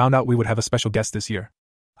excited when I found out we would have a special guest this year.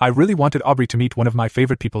 I really wanted Aubrey to meet one of my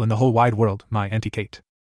favorite people in the whole wide world, my Auntie Kate.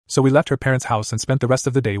 So we left her parents' house and spent the rest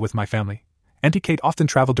of the day with my family. Auntie Kate often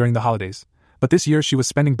traveled during the holidays, but this year she was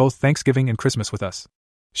spending both Thanksgiving and Christmas with us.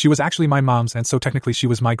 She was actually my mom's, and so technically she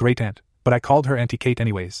was my great-aunt, but I called her Auntie Kate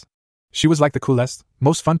anyways. She was like the coolest,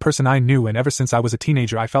 most fun person I knew, and ever since I was a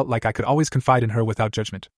teenager I felt like I could always confide in her without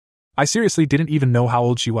judgment. I seriously didn't even know how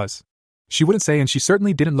old she was. She wouldn't say, and she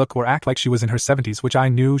certainly didn't look or act like she was in her 70s, which I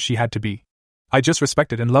knew she had to be. I just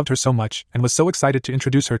respected and loved her so much, and was so excited to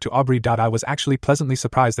introduce her to Aubrey. I was actually pleasantly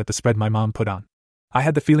surprised at the spread my mom put on. I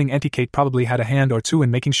had the feeling Auntie Kate probably had a hand or two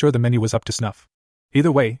in making sure the menu was up to snuff. Either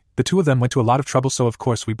way, the two of them went to a lot of trouble, so of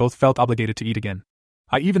course we both felt obligated to eat again.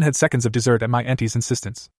 I even had seconds of dessert at my auntie's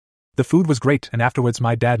insistence. The food was great, and afterwards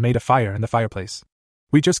my dad made a fire in the fireplace.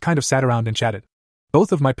 We just kind of sat around and chatted.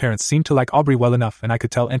 Both of my parents seemed to like Aubrey well enough, and I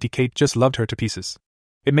could tell Auntie Kate just loved her to pieces.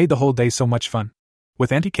 It made the whole day so much fun.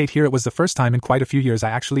 With Auntie Kate here, it was the first time in quite a few years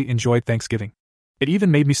I actually enjoyed Thanksgiving. It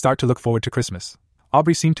even made me start to look forward to Christmas.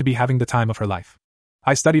 Aubrey seemed to be having the time of her life.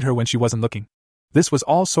 I studied her when she wasn't looking. This was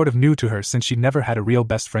all sort of new to her since she'd never had a real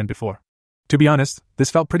best friend before. To be honest, this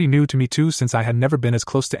felt pretty new to me too, since I had never been as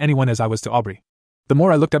close to anyone as I was to Aubrey. The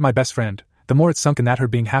more I looked at my best friend, the more it sunk in that her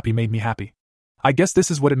being happy made me happy. I guess this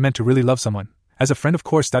is what it meant to really love someone. As a friend, of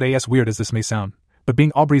course. As weird as this may sound, but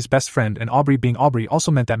being Aubrey's best friend and Aubrey being Aubrey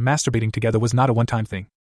also meant that masturbating together was not a one-time thing.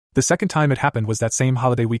 The second time it happened was that same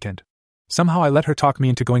holiday weekend. Somehow I let her talk me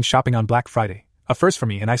into going shopping on Black Friday, a first for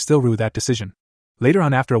me, and I still rue that decision. Later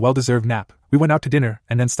on, after a well-deserved nap, we went out to dinner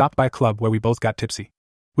and then stopped by a club where we both got tipsy.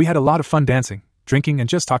 We had a lot of fun dancing, drinking, and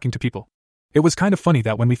just talking to people. It was kind of funny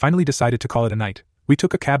that when we finally decided to call it a night, we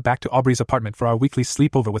took a cab back to Aubrey's apartment for our weekly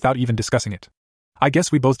sleepover without even discussing it. I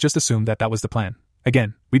guess we both just assumed that was the plan.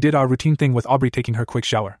 Again, we did our routine thing with Aubrey taking her quick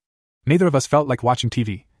shower. Neither of us felt like watching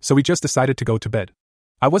TV, so we just decided to go to bed.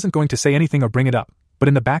 I wasn't going to say anything or bring it up, but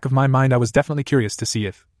in the back of my mind I was definitely curious to see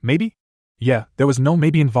if, maybe? Yeah, there was no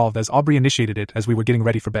maybe involved as Aubrey initiated it as we were getting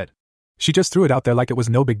ready for bed. She just threw it out there like it was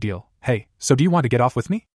no big deal. Hey, so do you want to get off with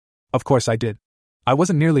me? Of course I did. I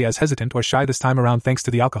wasn't nearly as hesitant or shy this time around thanks to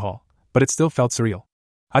the alcohol, but it still felt surreal.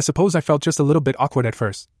 I suppose I felt just a little bit awkward at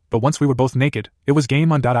first, but once we were both naked, it was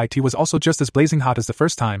game on. It was also just as blazing hot as the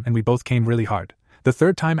first time and we both came really hard. The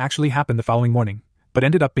third time actually happened the following morning, but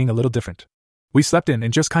ended up being a little different. We slept in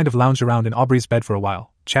and just kind of lounged around in Aubrey's bed for a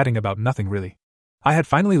while, chatting about nothing really. I had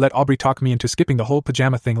finally let Aubrey talk me into skipping the whole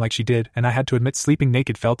pajama thing like she did, and I had to admit sleeping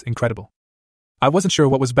naked felt incredible. I wasn't sure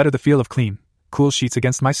what was better, the feel of clean, cool sheets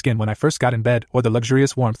against my skin when I first got in bed, or the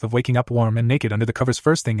luxurious warmth of waking up warm and naked under the covers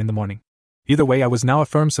first thing in the morning. Either way, I was now a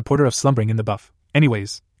firm supporter of slumbering in the buff.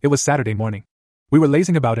 Anyways, it was Saturday morning. We were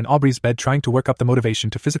lazing about in Aubrey's bed trying to work up the motivation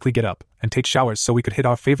to physically get up and take showers so we could hit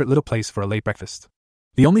our favorite little place for a late breakfast.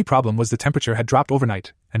 The only problem was the temperature had dropped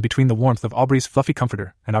overnight, and between the warmth of Aubrey's fluffy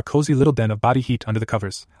comforter and our cozy little den of body heat under the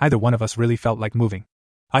covers, either one of us really felt like moving.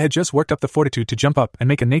 I had just worked up the fortitude to jump up and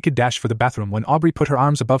make a naked dash for the bathroom when Aubrey put her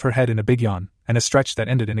arms above her head in a big yawn, and a stretch that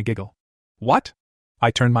ended in a giggle. What?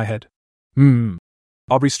 I turned my head.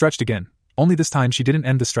 Aubrey stretched again, only this time she didn't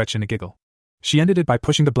end the stretch in a giggle. She ended it by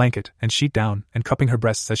pushing the blanket and sheet down and cupping her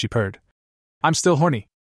breasts as she purred. I'm still horny.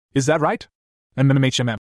 Is that right?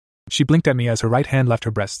 MMHMM. She blinked at me as her right hand left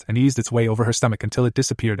her breast and eased its way over her stomach until it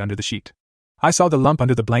disappeared under the sheet. I saw the lump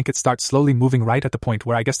under the blanket start slowly moving right at the point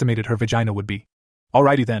where I guesstimated her vagina would be.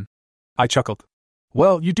 Alrighty then. I chuckled.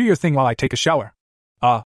 Well, you do your thing while I take a shower.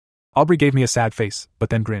 Aubrey gave me a sad face, but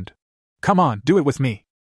then grinned. Come on, do it with me.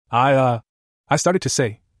 I started to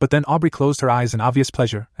say, but then Aubrey closed her eyes in obvious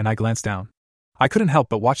pleasure, and I glanced down. I couldn't help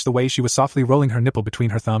but watch the way she was softly rolling her nipple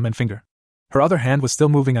between her thumb and finger. Her other hand was still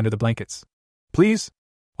moving under the blankets. Please?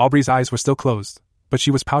 Aubrey's eyes were still closed, but she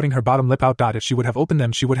was pouting her bottom lip out. If she would have opened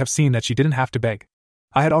them, she would have seen that she didn't have to beg.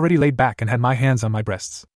 I had already laid back and had my hands on my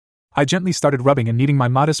breasts. I gently started rubbing and kneading my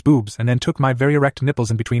modest boobs and then took my very erect nipples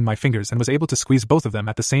in between my fingers and was able to squeeze both of them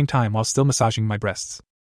at the same time while still massaging my breasts.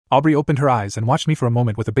 Aubrey opened her eyes and watched me for a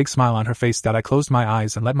moment with a big smile on her face. I closed my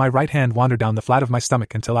eyes and let my right hand wander down the flat of my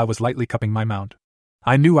stomach until I was lightly cupping my mound.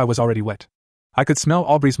 I knew I was already wet. I could smell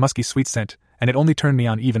Aubrey's musky sweet scent, and it only turned me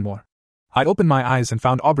on even more. I opened my eyes and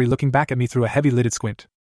found Aubrey looking back at me through a heavy-lidded squint.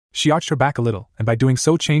 She arched her back a little, and by doing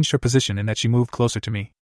so changed her position in that she moved closer to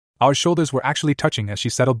me. Our shoulders were actually touching as she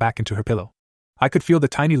settled back into her pillow. I could feel the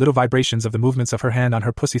tiny little vibrations of the movements of her hand on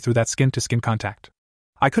her pussy through that skin-to-skin contact.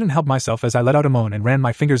 I couldn't help myself as I let out a moan and ran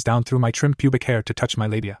my fingers down through my trimmed pubic hair to touch my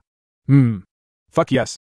labia. Fuck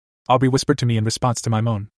yes, Aubrey whispered to me in response to my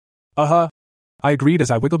moan. I agreed as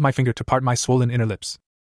I wiggled my finger to part my swollen inner lips.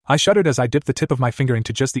 I shuddered as I dipped the tip of my finger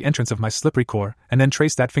into just the entrance of my slippery core and then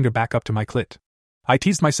traced that finger back up to my clit. I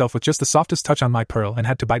teased myself with just the softest touch on my pearl and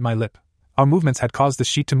had to bite my lip. Our movements had caused the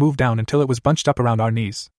sheet to move down until it was bunched up around our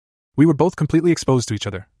knees. We were both completely exposed to each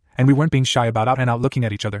other, and we weren't being shy about out and out looking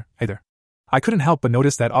at each other, either. I couldn't help but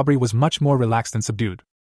notice that Aubrey was much more relaxed and subdued.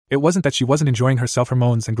 It wasn't that she wasn't enjoying herself, her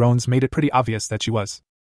moans and groans made it pretty obvious that she was.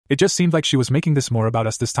 It just seemed like she was making this more about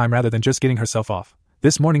us this time rather than just getting herself off.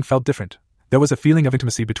 This morning felt different. There was a feeling of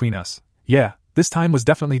intimacy between us. Yeah, this time was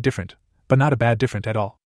definitely different, but not a bad different at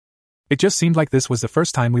all. It just seemed like this was the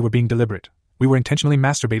first time we were being deliberate. We were intentionally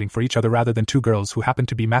masturbating for each other rather than two girls who happened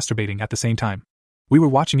to be masturbating at the same time. We were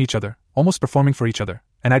watching each other, almost performing for each other,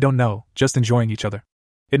 and I don't know, just enjoying each other.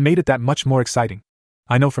 It made it that much more exciting.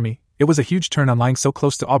 I know for me, it was a huge turn on lying so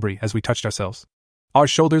close to Aubrey as we touched ourselves. Our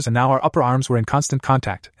shoulders and now our upper arms were in constant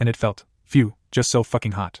contact, and it felt, just so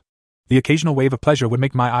fucking hot. The occasional wave of pleasure would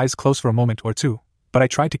make my eyes close for a moment or two, but I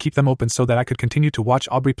tried to keep them open so that I could continue to watch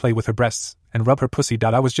Aubrey play with her breasts and rub her pussy.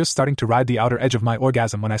 I was just starting to ride the outer edge of my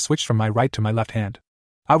orgasm when I switched from my right to my left hand.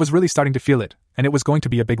 I was really starting to feel it, and it was going to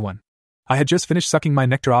be a big one. I had just finished sucking my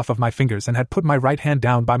nectar off of my fingers and had put my right hand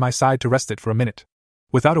down by my side to rest it for a minute.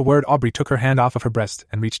 Without a word, Aubrey took her hand off of her breast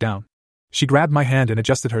and reached down. She grabbed my hand and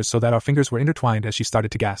adjusted hers so that our fingers were intertwined as she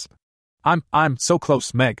started to gasp. I'm so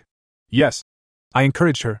close, Meg. Yes. I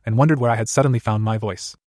encouraged her and wondered where I had suddenly found my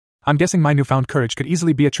voice. I'm guessing my newfound courage could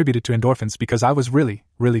easily be attributed to endorphins because I was really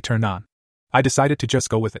turned on. I decided to just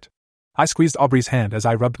go with it. I squeezed Aubrey's hand as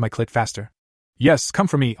I rubbed my clit faster. Yes, come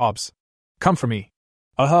for me, Aubs. Come for me.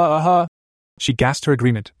 She gasped her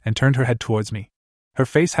agreement and turned her head towards me. Her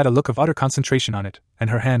face had a look of utter concentration on it, and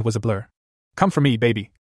her hand was a blur. Come for me,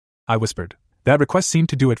 baby, I whispered. That request seemed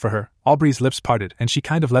to do it for her. Aubrey's lips parted and she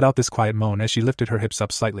kind of let out this quiet moan as she lifted her hips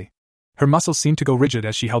up slightly. Her muscles seemed to go rigid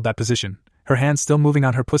as she held that position, her hands still moving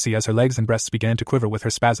on her pussy as her legs and breasts began to quiver with her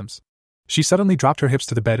spasms. She suddenly dropped her hips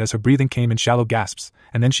to the bed as her breathing came in shallow gasps,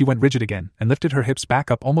 and then she went rigid again and lifted her hips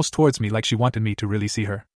back up almost towards me like she wanted me to really see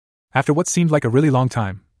her. After what seemed like a really long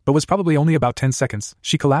time, but was probably only about 10 seconds,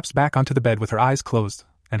 she collapsed back onto the bed with her eyes closed,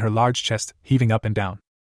 and her large chest heaving up and down.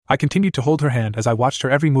 I continued to hold her hand as I watched her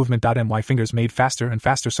every movement. My fingers made faster and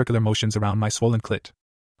faster circular motions around my swollen clit.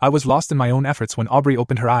 I was lost in my own efforts when Aubrey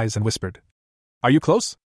opened her eyes and whispered, "Are you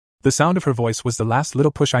close?" The sound of her voice was the last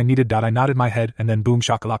little push I needed. I nodded my head and then boom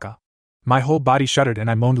shakalaka. My whole body shuddered and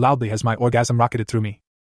I moaned loudly as my orgasm rocketed through me.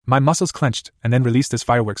 My muscles clenched and then released as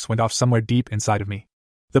fireworks went off somewhere deep inside of me.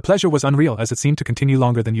 The pleasure was unreal as it seemed to continue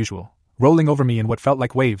longer than usual, rolling over me in what felt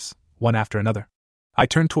like waves, one after another. I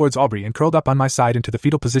turned towards Aubrey and curled up on my side into the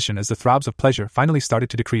fetal position as the throbs of pleasure finally started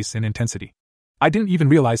to decrease in intensity. I didn't even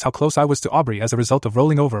realize how close I was to Aubrey as a result of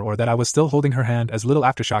rolling over or that I was still holding her hand as little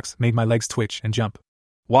aftershocks made my legs twitch and jump.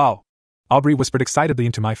 "Wow!" Aubrey whispered excitedly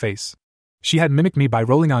into my face. She had mimicked me by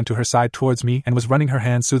rolling onto her side towards me and was running her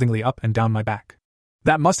hand soothingly up and down my back.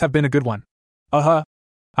 "That must have been a good one." "Uh-huh."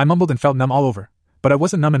 I mumbled and felt numb all over, but I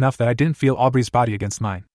wasn't numb enough that I didn't feel Aubrey's body against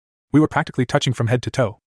mine. We were practically touching from head to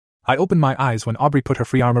toe. I opened my eyes when Aubrey put her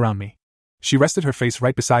free arm around me. She rested her face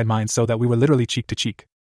right beside mine so that we were literally cheek to cheek.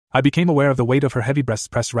 I became aware of the weight of her heavy breasts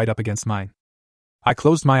pressed right up against mine. I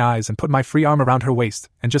closed my eyes and put my free arm around her waist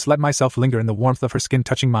and just let myself linger in the warmth of her skin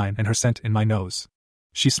touching mine and her scent in my nose.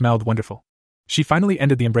 She smelled wonderful. She finally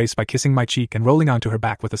ended the embrace by kissing my cheek and rolling onto her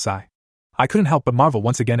back with a sigh. I couldn't help but marvel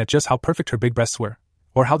once again at just how perfect her big breasts were,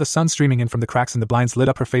 or how the sun streaming in from the cracks in the blinds lit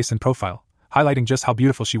up her face and profile, highlighting just how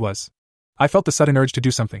beautiful she was. I felt the sudden urge to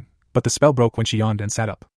do something, but the spell broke when she yawned and sat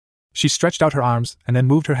up. She stretched out her arms and then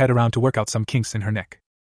moved her head around to work out some kinks in her neck.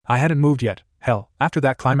 I hadn't moved yet. Hell, after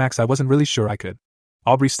that climax I wasn't really sure I could.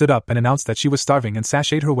 Aubrey stood up and announced that she was starving and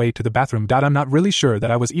sashayed her way to the bathroom. I'm not really sure that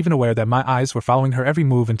I was even aware that my eyes were following her every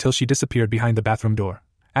move until she disappeared behind the bathroom door.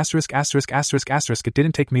 It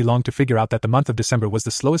didn't take me long to figure out that the month of December was the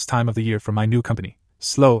slowest time of the year for my new company.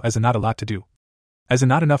 Slow as in not a lot to do. As in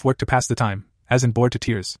not enough work to pass the time, as in bored to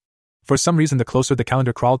tears. For some reason the closer the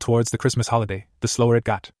calendar crawled towards the Christmas holiday, the slower it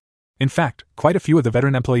got. In fact, quite a few of the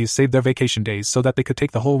veteran employees saved their vacation days so that they could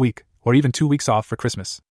take the whole week, or even 2 weeks off for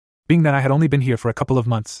Christmas. Being that I had only been here for a couple of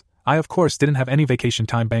months, I of course didn't have any vacation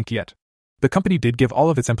time banked yet. The company did give all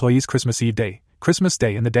of its employees Christmas Eve Day, Christmas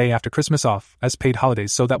Day and the day after Christmas off as paid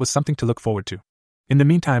holidays, so that was something to look forward to. In the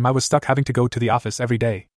meantime I was stuck having to go to the office every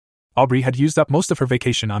day. Aubrey had used up most of her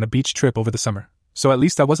vacation on a beach trip over the summer, so at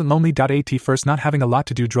least I wasn't lonely. At first not having a lot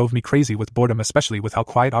to do drove me crazy with boredom, especially with how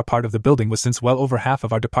quiet our part of the building was since well over half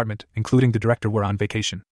of our department, including the director, were on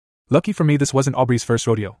vacation. Lucky for me this wasn't Aubrey's first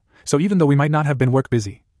rodeo, so even though we might not have been work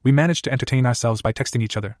busy, we managed to entertain ourselves by texting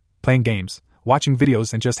each other, playing games, watching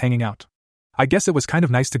videos and just hanging out. I guess it was kind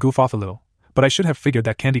of nice to goof off a little, but I should have figured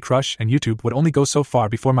that Candy Crush and YouTube would only go so far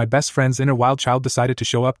before my best friend's inner wild child decided to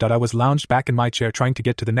show up. I was lounged back in my chair trying to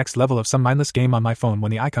get to the next level of some mindless game on my phone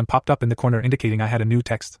when the icon popped up in the corner indicating I had a new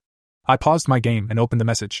text. I paused my game and opened the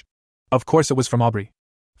message. Of course it was from Aubrey.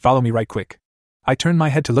 "Follow me right quick." I turned my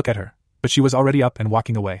head to look at her, but she was already up and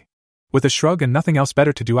walking away. With a shrug and nothing else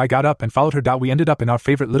better to do I got up and followed her. We ended up in our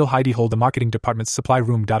favorite little hidey hole, the marketing department's supply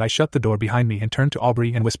room. I shut the door behind me and turned to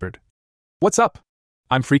Aubrey and whispered, "What's up?"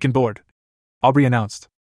 "I'm freaking bored," Aubrey announced.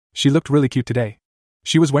 She looked really cute today.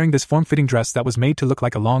 She was wearing this form-fitting dress that was made to look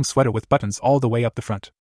like a long sweater with buttons all the way up the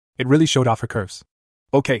front. It really showed off her curves.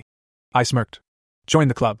 "Okay," I smirked. "Join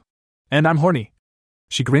the club. And I'm horny."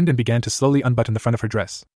 She grinned and began to slowly unbutton the front of her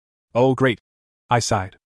dress. "Oh great," I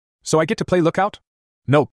sighed. "So I get to play lookout?"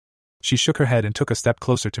 "Nope." She shook her head and took a step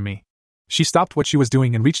closer to me. She stopped what she was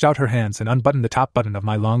doing and reached out her hands and unbuttoned the top button of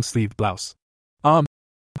my long-sleeved blouse.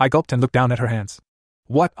 I gulped and looked down at her hands.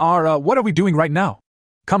 What are we doing right now?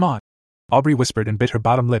 Come on," Aubrey whispered and bit her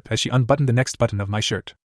bottom lip as she unbuttoned the next button of my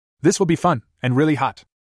shirt. "This will be fun, and really hot."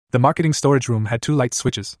 The marketing storage room had 2 light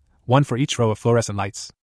switches, one for each row of fluorescent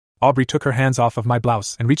lights. Aubrey took her hands off of my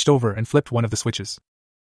blouse and reached over and flipped one of the switches.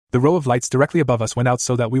 The row of lights directly above us went out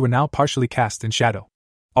so that we were now partially cast in shadow.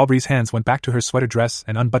 Aubrey's hands went back to her sweater dress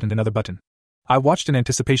and unbuttoned another button. I watched in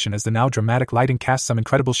anticipation as the now dramatic lighting cast some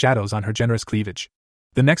incredible shadows on her generous cleavage.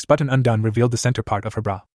 The next button undone revealed the center part of her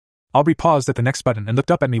bra. Aubrey paused at the next button and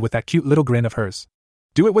looked up at me with that cute little grin of hers.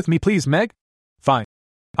 "Do it with me please, Meg?" "Fine."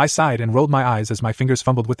 I sighed and rolled my eyes as my fingers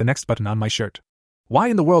fumbled with the next button on my shirt. "Why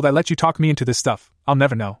in the world I let you talk me into this stuff, I'll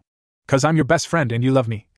never know. 'Cause I'm your best friend and you love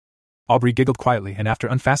me." Aubrey giggled quietly and after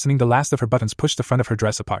unfastening the last of her buttons pushed the front of her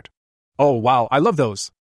dress apart. "Oh wow, I love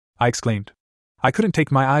those!" I exclaimed. I couldn't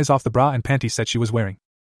take my eyes off the bra and panty set she was wearing.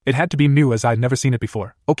 It had to be new as I'd never seen it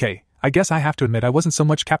before. Okay, I guess I have to admit I wasn't so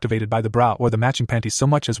much captivated by the bra or the matching panties so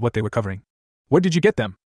much as what they were covering. "Where did you get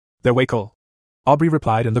them?" "They're way cool," Aubrey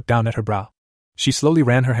replied and looked down at her bra. She slowly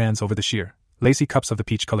ran her hands over the sheer, lacy cups of the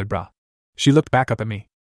peach-colored bra. She looked back up at me.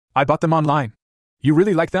 "I bought them online." "You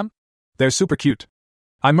really like them?" They're super cute,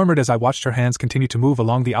 I murmured as I watched her hands continue to move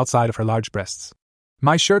along the outside of her large breasts.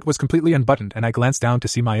 My shirt was completely unbuttoned and I glanced down to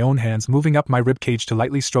see my own hands moving up my rib cage to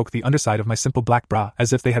lightly stroke the underside of my simple black bra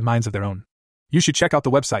as if they had minds of their own. You should check out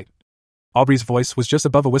the website. Aubrey's voice was just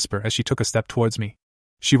above a whisper as she took a step towards me.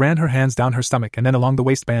 She ran her hands down her stomach and then along the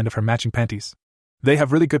waistband of her matching panties. They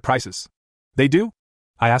have really good prices. They do?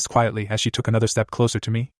 I asked quietly as she took another step closer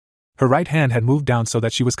to me. Her right hand had moved down so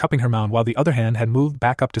that she was cupping her mound while the other hand had moved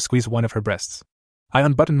back up to squeeze one of her breasts. I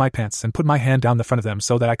unbuttoned my pants and put my hand down the front of them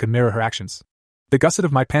so that I could mirror her actions. The gusset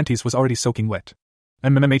of my panties was already soaking wet.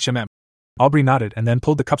 MMHMM. Aubrey nodded and then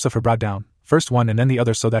pulled the cups of her bra down, first one and then the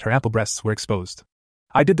other so that her ample breasts were exposed.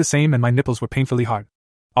 I did the same and my nipples were painfully hard.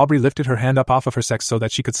 Aubrey lifted her hand up off of her sex so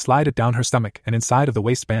that she could slide it down her stomach and inside of the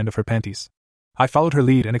waistband of her panties. I followed her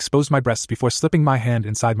lead and exposed my breasts before slipping my hand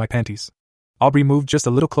inside my panties. Aubrey moved just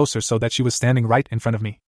a little closer so that she was standing right in front of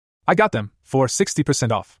me. I got them, for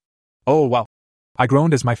 60% off. Oh wow. I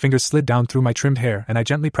groaned as my fingers slid down through my trimmed hair and I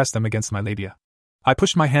gently pressed them against my labia. I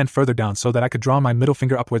pushed my hand further down so that I could draw my middle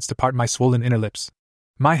finger upwards to part my swollen inner lips.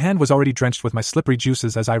 My hand was already drenched with my slippery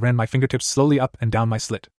juices as I ran my fingertips slowly up and down my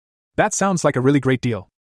slit. That sounds like a really great deal.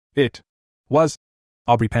 It was,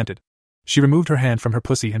 Aubrey panted. She removed her hand from her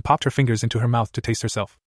pussy and popped her fingers into her mouth to taste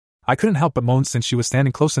herself. I couldn't help but moan since she was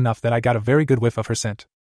standing close enough that I got a very good whiff of her scent.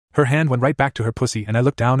 Her hand went right back to her pussy and I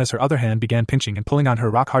looked down as her other hand began pinching and pulling on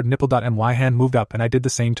her rock-hard nipple. My hand moved up and I did the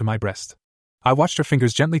same to my breast. I watched her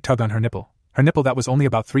fingers gently tug on her nipple that was only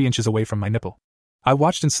about 3 inches away from my nipple. I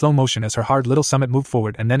watched in slow motion as her hard little summit moved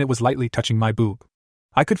forward and then it was lightly touching my boob.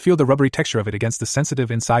 I could feel the rubbery texture of it against the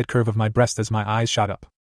sensitive inside curve of my breast as my eyes shot up.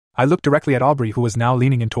 I looked directly at Aubrey who was now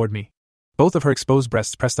leaning in toward me. Both of her exposed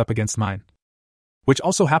breasts pressed up against mine. Which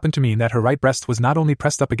also happened to mean that her right breast was not only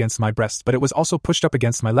pressed up against my breast but it was also pushed up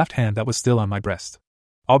against my left hand that was still on my breast.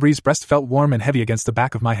 Aubrey's breast felt warm and heavy against the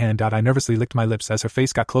back of my hand. I nervously licked my lips as her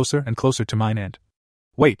face got closer and closer to mine and...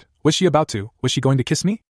 Wait, was she about to? Was she going to kiss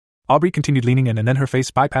me? Aubrey continued leaning in and then her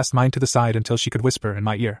face bypassed mine to the side until she could whisper in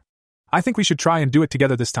my ear. I think we should try and do it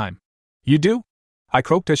together this time. You do? I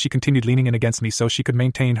croaked as she continued leaning in against me so she could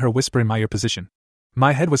maintain her whisper in my ear position.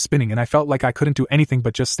 My head was spinning and I felt like I couldn't do anything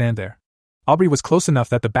but just stand there. Aubrey was close enough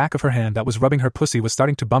that the back of her hand that was rubbing her pussy was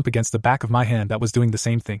starting to bump against the back of my hand that was doing the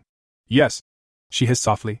same thing. Yes, she hissed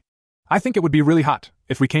softly. I think it would be really hot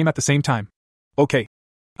if we came at the same time. Okay,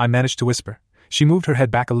 I managed to whisper. She moved her head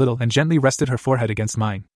back a little and gently rested her forehead against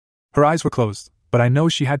mine. Her eyes were closed, but I know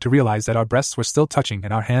she had to realize that our breasts were still touching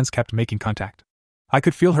and our hands kept making contact. I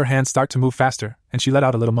could feel her hands start to move faster, and she let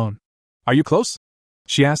out a little moan. Are you close?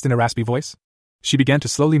 She asked in a raspy voice. She began to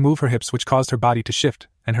slowly move her hips, which caused her body to shift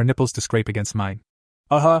and her nipples to scrape against mine.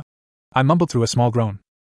 I mumbled through a small groan.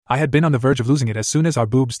 I had been on the verge of losing it as soon as our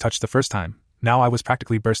boobs touched the first time. Now I was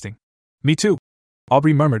practically bursting. Me too,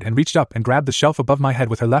 Aubrey murmured and reached up and grabbed the shelf above my head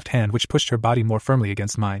with her left hand, which pushed her body more firmly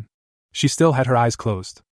against mine. She still had her eyes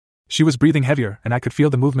closed. She was breathing heavier and I could feel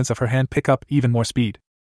the movements of her hand pick up even more speed.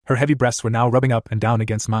 Her heavy breasts were now rubbing up and down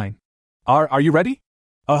against mine. Are you ready?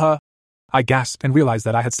 I gasped and realized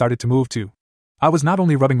that I had started to move too. I was not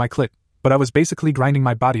only rubbing my clit, but I was basically grinding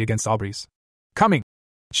my body against Aubrey's. Coming!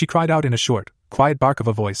 She cried out in a short, quiet bark of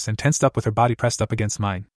a voice and tensed up with her body pressed up against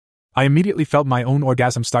mine. I immediately felt my own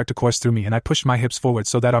orgasm start to course through me and I pushed my hips forward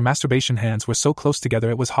so that our masturbation hands were so close together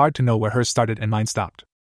it was hard to know where hers started and mine stopped.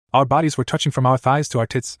 Our bodies were touching from our thighs to our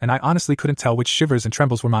tits and I honestly couldn't tell which shivers and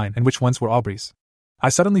trembles were mine and which ones were Aubrey's. I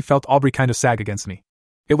suddenly felt Aubrey kind of sag against me.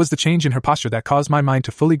 It was the change in her posture that caused my mind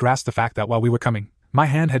to fully grasp the fact that while we were coming, my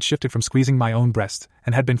hand had shifted from squeezing my own breast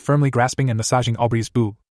and had been firmly grasping and massaging Aubrey's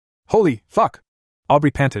boob. Holy fuck!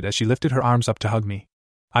 Aubrey panted as she lifted her arms up to hug me.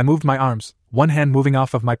 I moved my arms, one hand moving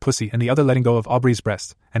off of my pussy and the other letting go of Aubrey's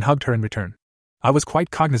breast, and hugged her in return. I was quite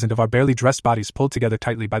cognizant of our barely dressed bodies pulled together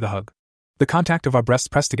tightly by the hug. The contact of our breasts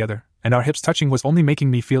pressed together, and our hips touching was only making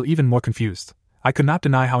me feel even more confused. I could not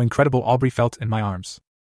deny how incredible Aubrey felt in my arms.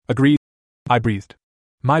 Agreed, I breathed.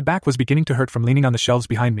 My back was beginning to hurt from leaning on the shelves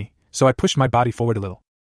behind me, so I pushed my body forward a little.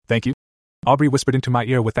 Thank you, Aubrey whispered into my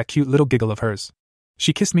ear with that cute little giggle of hers.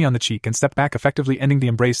 She kissed me on the cheek and stepped back, effectively ending the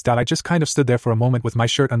embrace. I just kind of stood there for a moment with my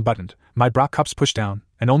shirt unbuttoned, my bra cups pushed down,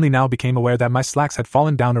 and only now became aware that my slacks had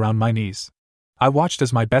fallen down around my knees. I watched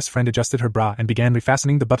as my best friend adjusted her bra and began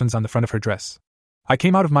refastening the buttons on the front of her dress. I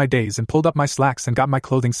came out of my daze and pulled up my slacks and got my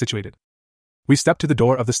clothing situated. We stepped to the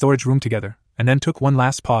door of the storage room together, and then took one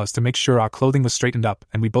last pause to make sure our clothing was straightened up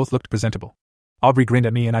and we both looked presentable. Aubrey grinned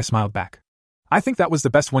at me and I smiled back. I think that was the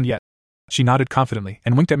best one yet. She nodded confidently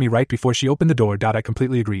and winked at me right before she opened the door. I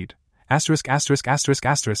completely agreed. I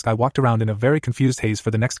walked around in a very confused haze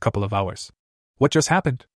for the next couple of hours. What just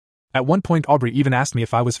happened? At one point Aubrey even asked me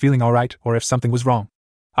if I was feeling alright or if something was wrong.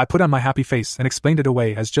 I put on my happy face and explained it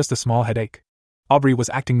away as just a small headache. Aubrey was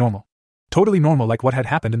acting normal. Totally normal, like what had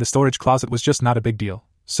happened in the storage closet was just not a big deal,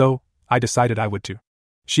 so I decided I would too.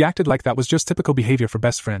 She acted like that was just typical behavior for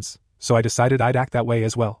best friends, so I decided I'd act that way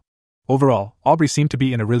as well. Overall, Aubrey seemed to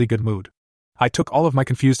be in a really good mood. I took all of my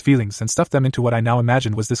confused feelings and stuffed them into what I now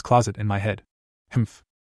imagined was this closet in my head. Humph.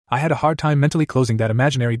 I had a hard time mentally closing that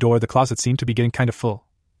imaginary door. The closet seemed to be getting kind of full,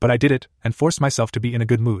 but I did it and forced myself to be in a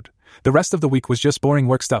good mood. The rest of the week was just boring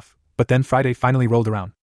work stuff, but then Friday finally rolled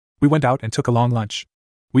around. We went out and took a long lunch.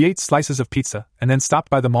 We ate slices of pizza and then stopped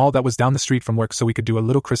by the mall that was down the street from work so we could do a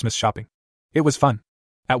little Christmas shopping. It was fun.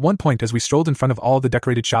 At one point, as we strolled in front of all the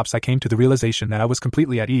decorated shops, I came to the realization that I was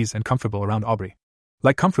completely at ease and comfortable around Aubrey.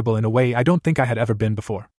 Like comfortable in a way I don't think I had ever been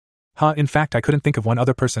before. In fact, I couldn't think of one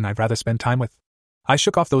other person I'd rather spend time with. I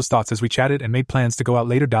shook off those thoughts as we chatted and made plans to go out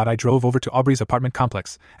later. I drove over to Aubrey's apartment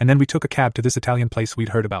complex, and then we took a cab to this Italian place we'd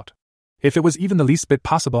heard about. If it was even the least bit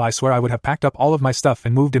possible, I swear I would have packed up all of my stuff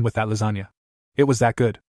and moved in with that lasagna. It was that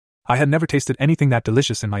good. I had never tasted anything that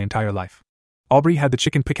delicious in my entire life. Aubrey had the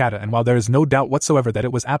chicken piccata, and while there is no doubt whatsoever that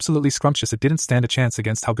it was absolutely scrumptious, it didn't stand a chance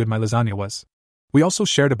against how good my lasagna was. We also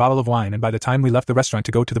shared a bottle of wine, and by the time we left the restaurant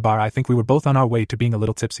to go to the bar, I think we were both on our way to being a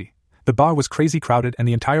little tipsy. The bar was crazy crowded, and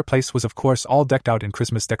the entire place was of course all decked out in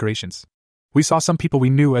Christmas decorations. We saw some people we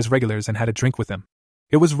knew as regulars and had a drink with them.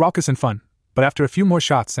 It was raucous and fun, but after a few more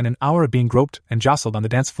shots and an hour of being groped and jostled on the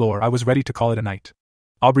dance floor, I was ready to call it a night.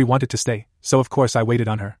 Aubrey wanted to stay, so of course I waited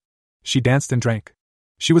on her. She danced and drank.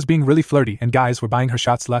 She was being really flirty, and guys were buying her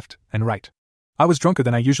shots left and right. I was drunker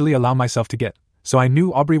than I usually allow myself to get, so I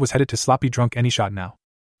knew Aubrey was headed to sloppy drunk any shot now.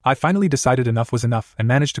 I finally decided enough was enough and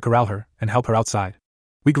managed to corral her and help her outside.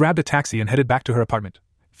 We grabbed a taxi and headed back to her apartment.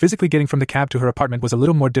 Physically getting from the cab to her apartment was a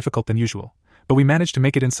little more difficult than usual, but we managed to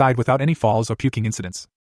make it inside without any falls or puking incidents.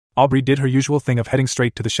 Aubrey did her usual thing of heading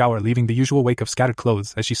straight to the shower, leaving the usual wake of scattered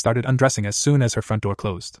clothes as she started undressing as soon as her front door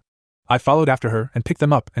closed. I followed after her and picked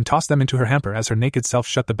them up and tossed them into her hamper as her naked self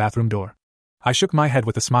shut the bathroom door. I shook my head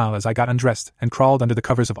with a smile as I got undressed and crawled under the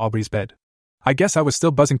covers of Aubrey's bed. I guess I was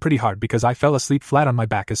still buzzing pretty hard because I fell asleep flat on my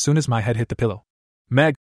back as soon as my head hit the pillow.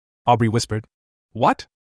 "Meg," Aubrey whispered. "What?"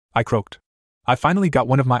 I croaked. I finally got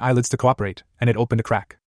one of my eyelids to cooperate, and it opened a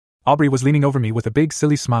crack. Aubrey was leaning over me with a big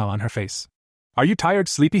silly smile on her face. "Are you tired,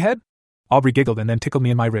 sleepyhead?" Aubrey giggled and then tickled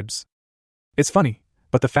me in my ribs. It's funny,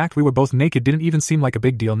 but the fact we were both naked didn't even seem like a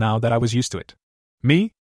big deal now that I was used to it.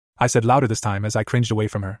 "Me?" I said louder this time as I cringed away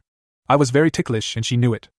from her. I was very ticklish and she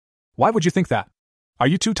knew it. "Why would you think that? Are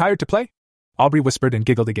you too tired to play?" Aubrey whispered and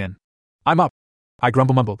giggled again. "I'm up," I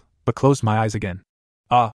mumbled, but closed my eyes again.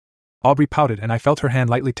 Aubrey pouted and I felt her hand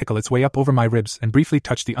lightly tickle its way up over my ribs and briefly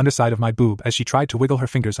touch the underside of my boob as she tried to wiggle her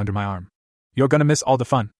fingers under my arm. "You're gonna miss all the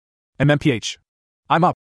fun. MMPH. I'm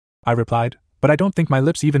up," I replied, but I don't think my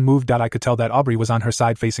lips even moved. I could tell that Aubrey was on her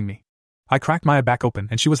side facing me. I cracked my back open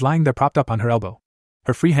and she was lying there propped up on her elbow.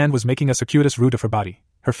 Her free hand was making a circuitous route of her body,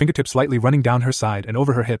 her fingertips lightly running down her side and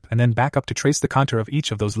over her hip and then back up to trace the contour of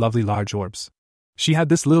each of those lovely large orbs. She had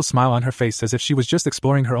this little smile on her face as if she was just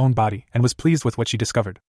exploring her own body and was pleased with what she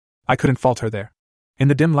discovered. I couldn't fault her there. In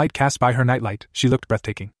the dim light cast by her nightlight, she looked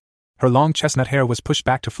breathtaking. Her long chestnut hair was pushed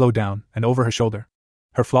back to flow down and over her shoulder.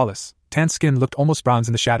 Her flawless, tan skin looked almost bronze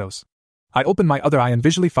in the shadows. I opened my other eye and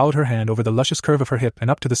visually followed her hand over the luscious curve of her hip and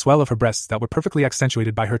up to the swell of her breasts that were perfectly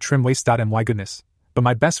accentuated by her trim waist. My goodness. But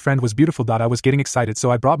my best friend was beautiful. I was getting excited,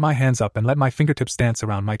 so I brought my hands up and let my fingertips dance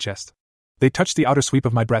around my chest. They touched the outer sweep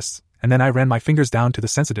of my breasts, and then I ran my fingers down to the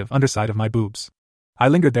sensitive underside of my boobs. I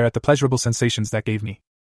lingered there at the pleasurable sensations that gave me.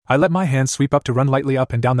 I let my hands sweep up to run lightly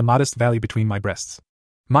up and down the modest valley between my breasts.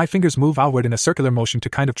 My fingers move outward in a circular motion to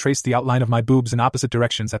kind of trace the outline of my boobs in opposite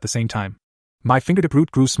directions at the same time. My fingertip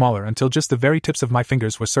root grew smaller until just the very tips of my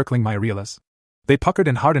fingers were circling my areolas. They puckered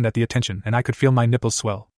and hardened at the attention, and I could feel my nipples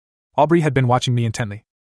swell. Aubrey had been watching me intently.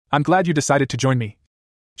 "I'm glad you decided to join me."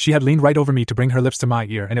 She had leaned right over me to bring her lips to my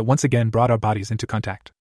ear, and it once again brought our bodies into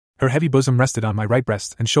contact. Her heavy bosom rested on my right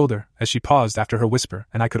breast and shoulder as she paused after her whisper,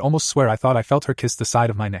 and I could almost swear I thought I felt her kiss the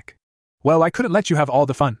side of my neck. "Well, I couldn't let you have all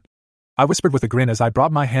the fun," I whispered with a grin as I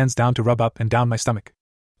brought my hands down to rub up and down my stomach.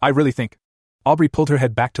 "I really think." Aubrey pulled her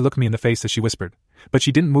head back to look me in the face as she whispered, but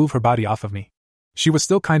she didn't move her body off of me. She was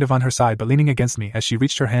still kind of on her side but leaning against me as she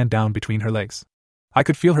reached her hand down between her legs. I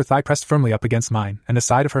could feel her thigh pressed firmly up against mine, and the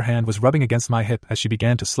side of her hand was rubbing against my hip as she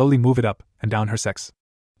began to slowly move it up and down her sex.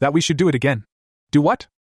 "That we should do it again." "Do what?"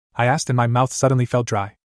 I asked, and my mouth suddenly felt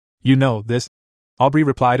dry. "You know, this," Aubrey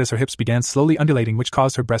replied as her hips began slowly undulating, which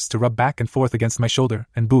caused her breasts to rub back and forth against my shoulder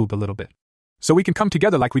and boob a little bit. "So we can come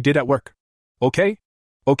together like we did at work. Okay?"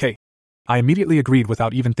 "Okay." I immediately agreed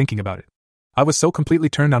without even thinking about it. I was so completely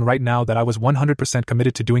turned on right now that I was 100%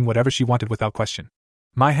 committed to doing whatever she wanted without question.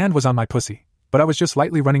 My hand was on my pussy, but I was just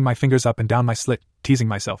lightly running my fingers up and down my slit, teasing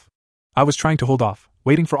myself. I was trying to hold off,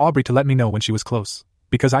 waiting for Aubrey to let me know when she was close,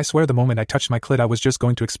 because I swear the moment I touched my clit I was just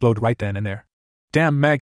going to explode right then and there. Damn,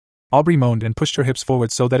 Meg! Aubrey moaned and pushed her hips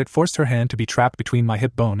forward so that it forced her hand to be trapped between my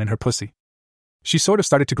hip bone and her pussy. She sort of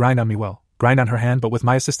started to grind on me grind on her hand but with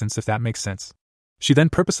my assistance if that makes sense. She then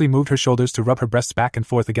purposely moved her shoulders to rub her breasts back and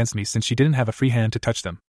forth against me since she didn't have a free hand to touch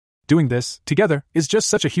them. Doing this, together, is just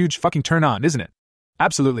such a huge fucking turn on, isn't it?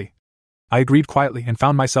 Absolutely. I agreed quietly and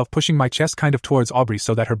found myself pushing my chest kind of towards Aubrey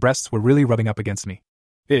so that her breasts were really rubbing up against me.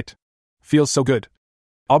 It feels so good,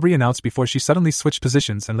 Aubrey announced before she suddenly switched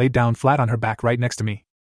positions and laid down flat on her back right next to me.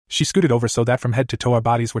 She scooted over so that from head to toe our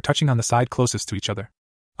bodies were touching on the side closest to each other.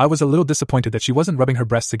 I was a little disappointed that she wasn't rubbing her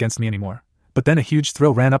breasts against me anymore, but then a huge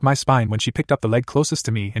thrill ran up my spine when she picked up the leg closest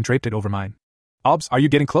to me and draped it over mine. Obs, are you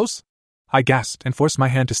getting close? I gasped and forced my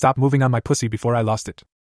hand to stop moving on my pussy before I lost it.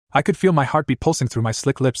 I could feel my heartbeat pulsing through my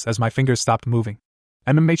slick lips as my fingers stopped moving.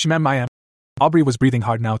 MMHMM. Aubrey was breathing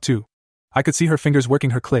hard now too. I could see her fingers working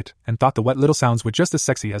her clit and thought the wet little sounds were just as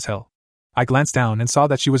sexy as hell. I glanced down and saw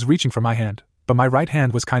that she was reaching for my hand, but my right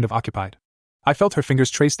hand was kind of occupied. I felt her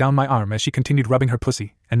fingers trace down my arm as she continued rubbing her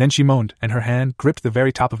pussy, and then she moaned and her hand gripped the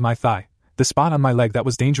very top of my thigh, the spot on my leg that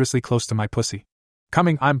was dangerously close to my pussy.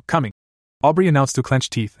 Coming, I'm coming, Aubrey announced through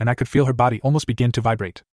clenched teeth, and I could feel her body almost begin to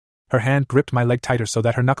vibrate. Her hand gripped my leg tighter so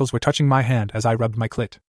that her knuckles were touching my hand as I rubbed my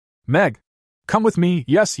clit. Meg! Come with me,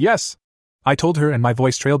 yes, yes! I told her, and my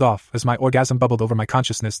voice trailed off as my orgasm bubbled over my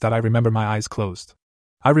consciousness that I remember my eyes closed.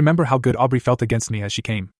 I remember how good Aubrey felt against me as she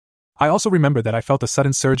came. I also remember that I felt a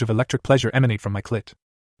sudden surge of electric pleasure emanate from my clit.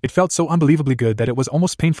 It felt so unbelievably good that it was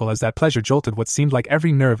almost painful as that pleasure jolted what seemed like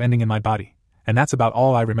every nerve ending in my body, and that's about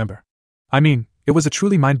all I remember. I mean, it was a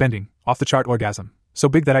truly mind-bending, off-the-chart orgasm, so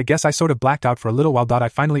big that I guess I sort of blacked out for a little while. I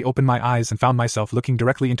finally opened my eyes and found myself looking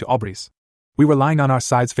directly into Aubrey's. We were lying on our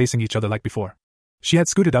sides facing each other like before. She had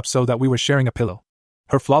scooted up so that we were sharing a pillow.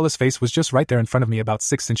 Her flawless face was just right there in front of me about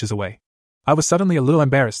 6 inches away. I was suddenly a little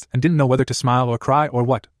embarrassed and didn't know whether to smile or cry or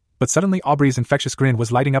what, but suddenly Aubrey's infectious grin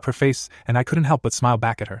was lighting up her face and I couldn't help but smile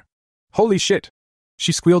back at her. Holy shit!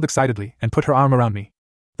 She squealed excitedly and put her arm around me.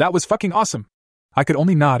 That was fucking awesome! I could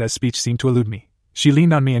only nod as speech seemed to elude me. She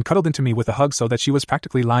leaned on me and cuddled into me with a hug so that she was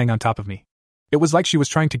practically lying on top of me. It was like she was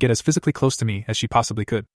trying to get as physically close to me as she possibly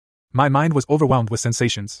could. My mind was overwhelmed with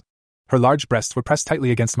sensations. Her large breasts were pressed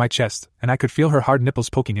tightly against my chest, and I could feel her hard nipples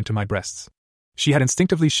poking into my breasts. She had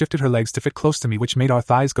instinctively shifted her legs to fit close to me, which made our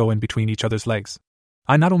thighs go in between each other's legs.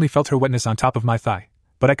 I not only felt her wetness on top of my thigh,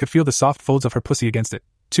 but I could feel the soft folds of her pussy against it,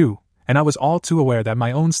 too, and I was all too aware that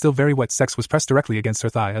my own still very wet sex was pressed directly against her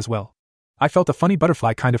thigh as well. I felt a funny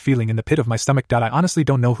butterfly kind of feeling in the pit of my stomach. I honestly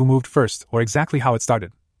don't know who moved first or exactly how it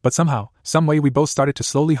started, but somehow, some way we both started to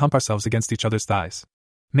slowly hump ourselves against each other's thighs.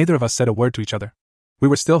 Neither of us said a word to each other. We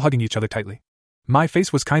were still hugging each other tightly. My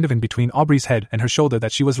face was kind of in between Aubrey's head and her shoulder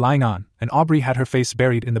that she was lying on, and Aubrey had her face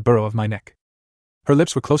buried in the burrow of my neck. Her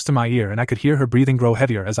lips were close to my ear and I could hear her breathing grow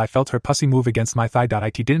heavier as I felt her pussy move against my thigh.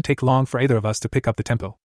 It didn't take long for either of us to pick up the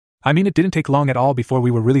tempo. I mean, it didn't take long at all before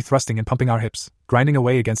we were really thrusting and pumping our hips, grinding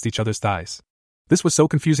away against each other's thighs. This was so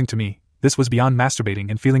confusing to me. This was beyond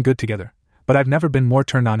masturbating and feeling good together, but I've never been more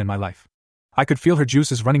turned on in my life. I could feel her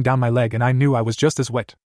juices running down my leg and I knew I was just as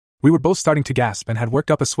wet. We were both starting to gasp and had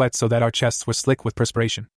worked up a sweat so that our chests were slick with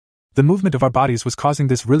perspiration. The movement of our bodies was causing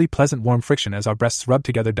this really pleasant warm friction as our breasts rubbed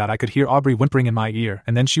together. I could hear Aubrey whimpering in my ear,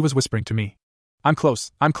 and then she was whispering to me. I'm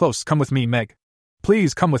close, come with me, Meg.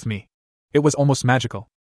 Please come with me. It was almost magical.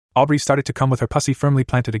 Aubrey started to come with her pussy firmly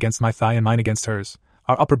planted against my thigh and mine against hers,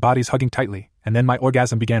 our upper bodies hugging tightly, and then my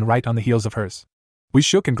orgasm began right on the heels of hers. We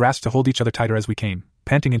shook and grasped to hold each other tighter as we came,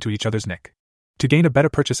 panting into each other's neck. To gain a better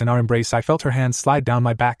purchase in our embrace, I felt her hand slide down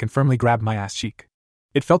my back and firmly grab my ass cheek.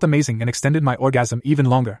 It felt amazing and extended my orgasm even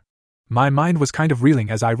longer. My mind was kind of reeling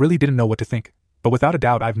as I really didn't know what to think, but without a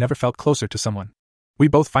doubt I've never felt closer to someone. We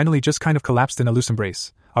both finally just kind of collapsed in a loose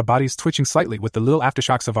embrace, our bodies twitching slightly with the little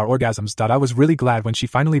aftershocks of our orgasms. I was really glad when she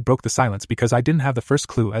finally broke the silence because I didn't have the first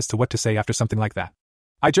clue as to what to say after something like that.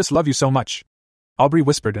 I just love you so much, Aubrey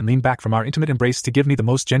whispered and leaned back from our intimate embrace to give me the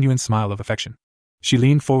most genuine smile of affection. She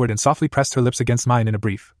leaned forward and softly pressed her lips against mine in a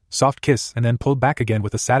brief, soft kiss and then pulled back again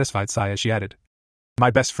with a satisfied sigh as she added,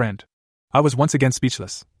 "My best friend." I was once again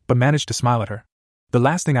speechless, but managed to smile at her. The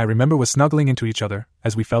last thing I remember was snuggling into each other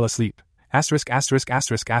as we fell asleep.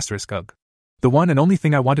 *********. Ugh. The one and only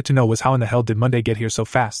thing I wanted to know was how in the hell did Monday get here so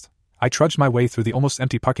fast. I trudged my way through the almost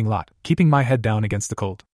empty parking lot, keeping my head down against the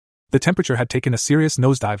cold. The temperature had taken a serious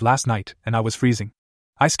nosedive last night, and I was freezing.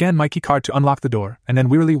 I scanned my keycard to unlock the door, and then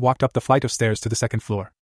wearily walked up the flight of stairs to the second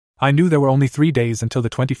floor. I knew there were only 3 days until the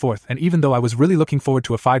 24th, and even though I was really looking forward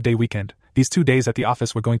to a 5-day weekend, these 2 days at the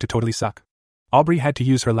office were going to totally suck. Aubrey had to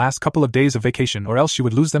use her last couple of days of vacation or else she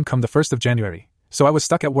would lose them come the 1st of January, so I was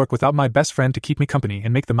stuck at work without my best friend to keep me company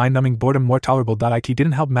and make the mind-numbing boredom more tolerable. It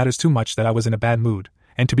didn't help matters too much that I was in a bad mood,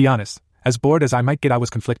 and to be honest, as bored as I might get, I was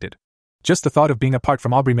conflicted. Just the thought of being apart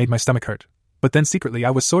from Aubrey made my stomach hurt, but then secretly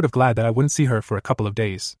I was sort of glad that I wouldn't see her for a couple of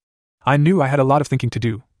days. I knew I had a lot of thinking to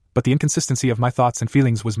do, but the inconsistency of my thoughts and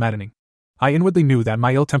feelings was maddening. I inwardly knew that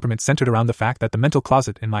my ill temperament centered around the fact that the mental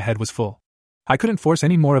closet in my head was full. I couldn't force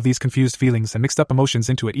any more of these confused feelings and mixed up emotions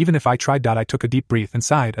into it even if I tried. I took a deep breath and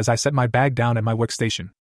sighed as I set my bag down at my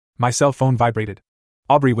workstation. My cell phone vibrated.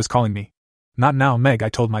 Aubrey was calling me. Not now, Meg, I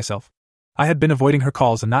told myself. I had been avoiding her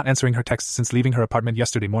calls and not answering her texts since leaving her apartment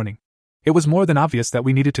yesterday morning. It was more than obvious that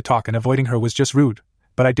we needed to talk and avoiding her was just rude,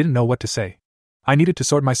 but I didn't know what to say. I needed to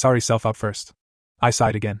sort my sorry self out first. I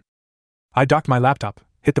sighed again. I docked my laptop,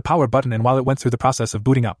 hit the power button, and while it went through the process of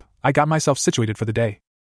booting up, I got myself situated for the day.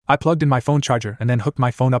 I plugged in my phone charger and then hooked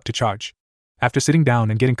my phone up to charge. After sitting down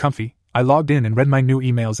and getting comfy, I logged in and read my new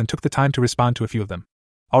emails and took the time to respond to a few of them.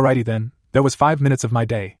 Alrighty then, there was 5 minutes of my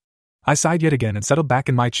day. I sighed yet again and settled back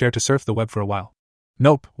in my chair to surf the web for a while.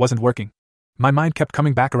 Nope, wasn't working. My mind kept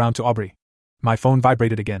coming back around to Aubrey. My phone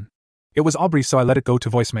vibrated again. It was Aubrey, so I let it go to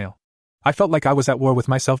voicemail. I felt like I was at war with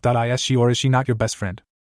myself. Is she or is she not your best friend?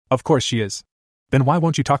 Of course she is. Then why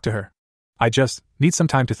won't you talk to her? I just need some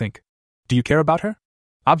time to think. Do you care about her?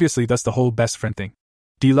 Obviously, that's the whole best friend thing.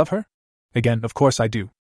 Do you love her? Again, of course I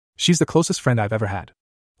do. She's the closest friend I've ever had.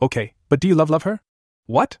 Okay, but do you love her?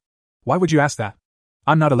 What? Why would you ask that?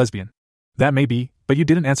 I'm not a lesbian. That may be, but you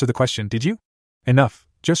didn't answer the question, did you? Enough,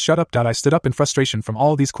 just shut up. I stood up in frustration from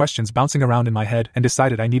all these questions bouncing around in my head and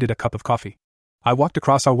decided I needed a cup of coffee. I walked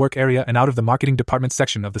across our work area and out of the marketing department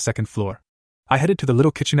section of the 2nd floor. I headed to the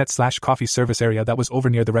little kitchenette/coffee service area that was over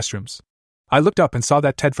near the restrooms. I looked up and saw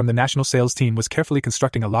that Ted from the national sales team was carefully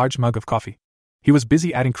constructing a large mug of coffee. He was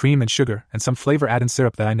busy adding cream and sugar and some flavor add-in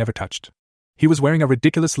syrup that I never touched. He was wearing a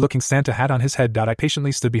ridiculous-looking Santa hat on his head. I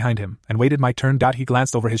patiently stood behind him and waited my turn. He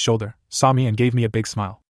glanced over his shoulder, saw me and gave me a big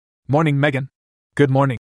smile. Morning, Megan. Good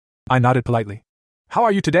morning. I nodded politely. How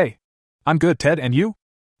are you today? I'm good, Ted, and you?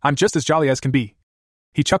 I'm just as jolly as can be.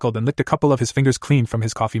 He chuckled and licked a couple of his fingers clean from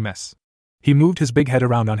his coffee mess. He moved his big head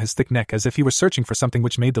around on his thick neck as if he were searching for something,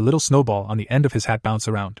 which made the little snowball on the end of his hat bounce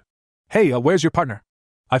around. Hey, where's your partner?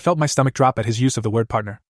 I felt my stomach drop at his use of the word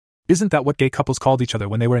partner. Isn't that what gay couples called each other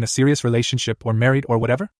when they were in a serious relationship or married or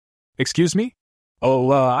whatever? Excuse me? Oh,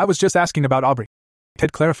 I was just asking about Aubrey.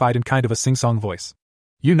 Ted clarified in kind of a sing-song voice.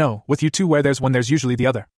 You know, with you two where there's one there's usually the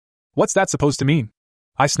other. What's that supposed to mean?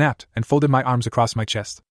 I snapped and folded my arms across my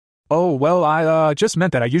chest. Oh, well, I just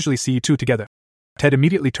meant that I usually see you two together. Ted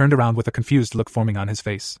immediately turned around with a confused look forming on his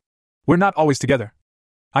face. We're not always together.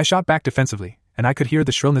 I shot back defensively, and I could hear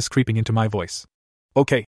the shrillness creeping into my voice.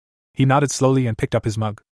 Okay. He nodded slowly and picked up his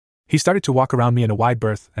mug. He started to walk around me in a wide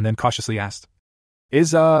berth and then cautiously asked,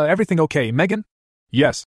 Is everything okay, Megan?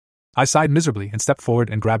 Yes. I sighed miserably and stepped forward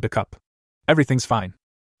and grabbed a cup. Everything's fine.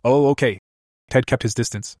 Oh, okay. Ted kept his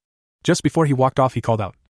distance. Just before he walked off, he called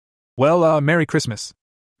out, Well, Merry Christmas.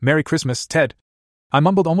 Merry Christmas, Ted. I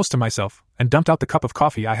mumbled almost to myself and dumped out the cup of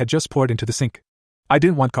coffee I had just poured into the sink. I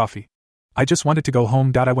didn't want coffee. I just wanted to go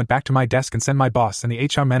home. I went back to my desk and sent my boss and the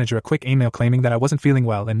HR manager a quick email claiming that I wasn't feeling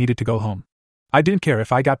well and needed to go home. I didn't care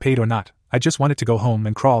if I got paid or not. I just wanted to go home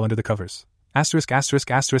and crawl under the covers. I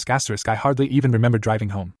hardly even remembered driving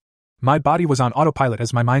home. My body was on autopilot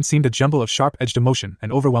as my mind seemed a jumble of sharp-edged emotion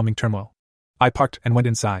and overwhelming turmoil. I parked and went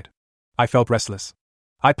inside. I felt restless.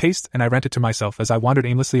 I paced and I ranted to myself as I wandered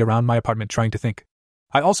aimlessly around my apartment trying to think.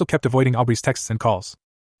 I also kept avoiding Aubrey's texts and calls.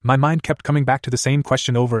 My mind kept coming back to the same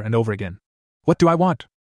question over and over again. What do I want?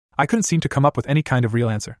 I couldn't seem to come up with any kind of real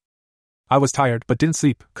answer. I was tired but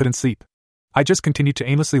couldn't sleep. I just continued to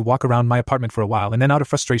aimlessly walk around my apartment for a while and then out of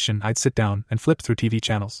frustration I'd sit down and flip through TV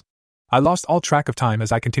channels. I lost all track of time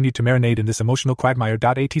as I continued to marinate in this emotional quagmire.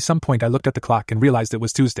 At some point I looked at the clock and realized it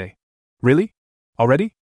was Tuesday. Really?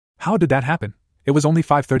 Already? How did that happen? It was only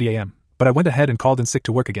 5:30 a.m., but I went ahead and called in sick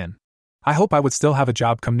to work again. I hope I would still have a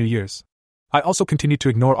job come New Year's. I also continued to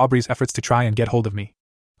ignore Aubrey's efforts to try and get hold of me.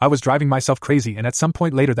 I was driving myself crazy, and at some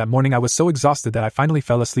point later that morning I was so exhausted that I finally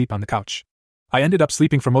fell asleep on the couch. I ended up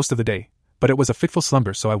sleeping for most of the day, but it was a fitful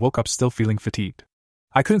slumber, so I woke up still feeling fatigued.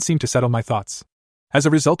 I couldn't seem to settle my thoughts. As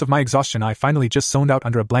a result of my exhaustion, I finally just zoned out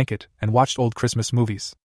under a blanket and watched old Christmas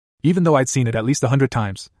movies. Even though I'd seen it at least 100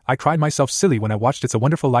 times, I cried myself silly when I watched It's a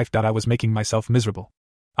Wonderful Life. I was making myself miserable.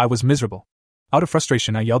 I was miserable. Out of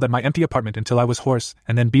frustration, I yelled at my empty apartment until I was hoarse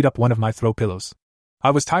and then beat up one of my throw pillows.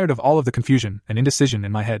 I was tired of all of the confusion and indecision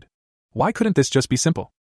in my head. Why couldn't this just be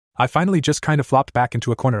simple? I finally just kind of flopped back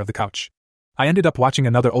into a corner of the couch. I ended up watching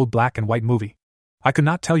another old black and white movie. I could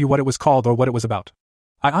not tell you what it was called or what it was about.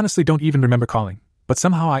 I honestly don't even remember calling, but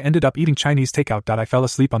somehow I ended up eating Chinese takeout. I fell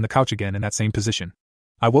asleep on the couch again in that same position.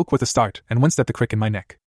 I woke with a start and winced at the crick in my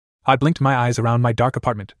neck. I blinked my eyes around my dark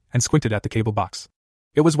apartment and squinted at the cable box.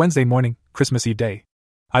 It was Wednesday morning, Christmas Eve day.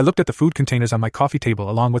 I looked at the food containers on my coffee table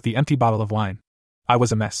along with the empty bottle of wine. I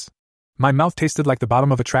was a mess. My mouth tasted like the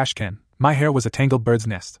bottom of a trash can, my hair was a tangled bird's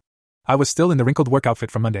nest. I was still in the wrinkled work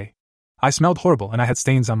outfit from Monday. I smelled horrible and I had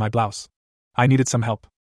stains on my blouse. I needed some help.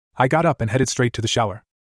 I got up and headed straight to the shower.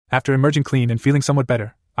 After emerging clean and feeling somewhat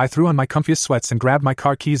better, I threw on my comfiest sweats and grabbed my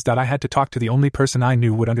car keys. I had to talk to the only person I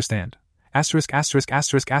knew would understand. I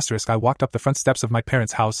walked up the front steps of my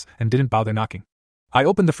parents' house and didn't bother knocking. I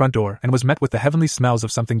opened the front door and was met with the heavenly smells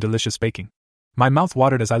of something delicious baking. My mouth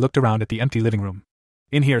watered as I looked around at the empty living room.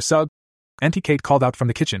 "In here, Sug," Auntie Kate called out from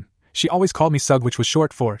the kitchen. She always called me Sug, which was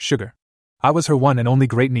short for sugar. I was her one and only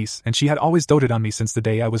great niece, and she had always doted on me since the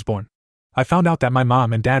day I was born. I found out that my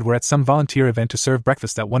mom and dad were at some volunteer event to serve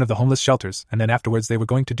breakfast at one of the homeless shelters, and then afterwards they were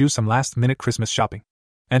going to do some last-minute Christmas shopping.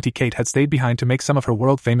 Auntie Kate had stayed behind to make some of her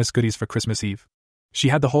world-famous goodies for Christmas Eve. She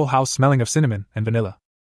had the whole house smelling of cinnamon and vanilla.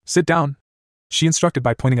 "Sit down," she instructed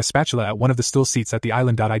by pointing a spatula at one of the stool seats at the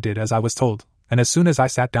island. I did as I was told, and as soon as I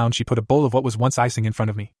sat down she put a bowl of what was once icing in front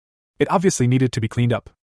of me. It obviously needed to be cleaned up.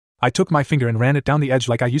 I took my finger and ran it down the edge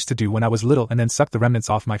like I used to do when I was little and then sucked the remnants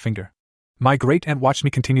off my finger. My great-aunt watched me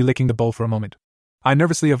continue licking the bowl for a moment. I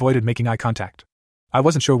nervously avoided making eye contact. I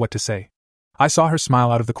wasn't sure what to say. I saw her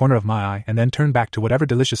smile out of the corner of my eye and then turn back to whatever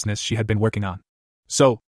deliciousness she had been working on.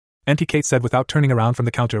 "So," Auntie Kate said without turning around from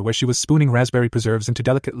the counter where she was spooning raspberry preserves into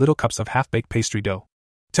delicate little cups of half-baked pastry dough.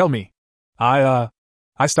 "Tell me." I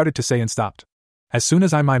started to say and stopped. As soon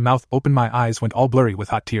as my mouth opened, my eyes went all blurry with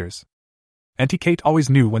hot tears. Auntie Kate always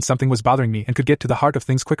knew when something was bothering me and could get to the heart of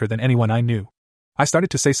things quicker than anyone I knew. I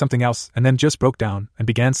started to say something else and then just broke down and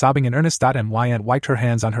began sobbing in earnest. My aunt wiped her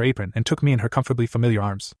hands on her apron and took me in her comfortably familiar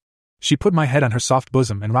arms. She put my head on her soft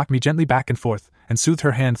bosom and rocked me gently back and forth and soothed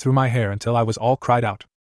her hand through my hair until I was all cried out.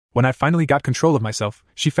 When I finally got control of myself,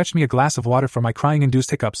 she fetched me a glass of water for my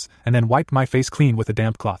crying-induced hiccups and then wiped my face clean with a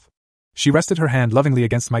damp cloth. She rested her hand lovingly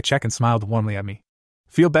against my cheek and smiled warmly at me.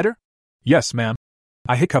 "Feel better?" "Yes, ma'am."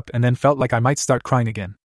 I hiccuped and then felt like I might start crying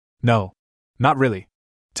again. "No. Not really."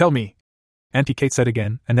 "Tell me," Auntie Kate said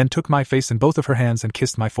again, and then took my face in both of her hands and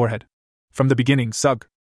kissed my forehead. "From the beginning, Sug."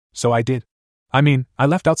 "So I did. I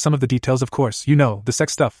left out some of the details, of course, the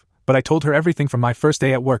sex stuff, but I told her everything from my first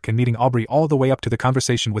day at work and meeting Aubrey all the way up to the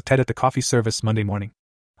conversation with Ted at the coffee service Monday morning.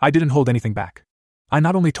 I didn't hold anything back. I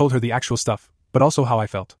not only told her the actual stuff, but also how I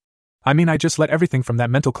felt. I just let everything from that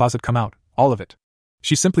mental closet come out, all of it.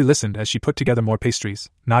 She simply listened as she put together more pastries,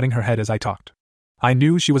 nodding her head as I talked. I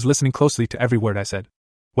knew she was listening closely to every word I said.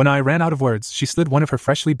 When I ran out of words, she slid one of her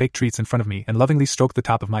freshly baked treats in front of me and lovingly stroked the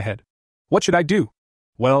top of my head. "What should I do?"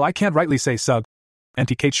 "Well, I can't rightly say, Sug."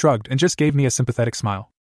 Auntie Kate shrugged and just gave me a sympathetic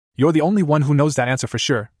smile. "You're the only one who knows that answer for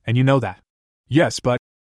sure, and you know that." "Yes, but..."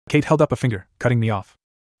 Kate held up a finger, cutting me off.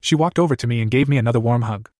 She walked over to me and gave me another warm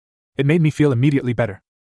hug. It made me feel immediately better.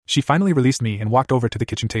 She finally released me and walked over to the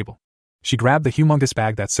kitchen table. She grabbed the humongous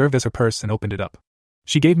bag that served as her purse and opened it up.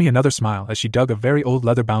 She gave me another smile as she dug a very old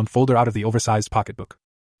leather-bound folder out of the oversized pocketbook.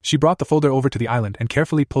 She brought the folder over to the island and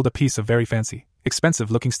carefully pulled a piece of very fancy,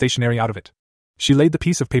 expensive-looking stationery out of it. She laid the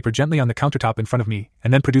piece of paper gently on the countertop in front of me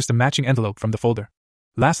and then produced a matching envelope from the folder.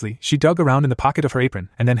 Lastly, she dug around in the pocket of her apron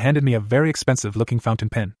and then handed me a very expensive-looking fountain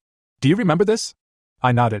pen. "Do you remember this?"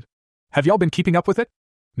 I nodded. "Have y'all been keeping up with it?"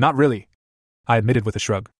 "Not really," I admitted with a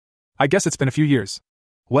shrug. "I guess it's been a few years."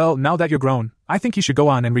 "Well, now that you're grown, I think you should go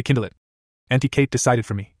on and rekindle it." Auntie Kate decided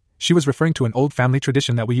for me. She was referring to an old family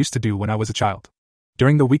tradition that we used to do when I was a child.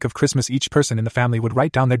 During the week of Christmas, each person in the family would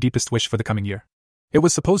write down their deepest wish for the coming year. It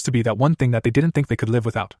was supposed to be that one thing that they didn't think they could live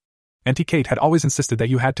without. Auntie Kate had always insisted that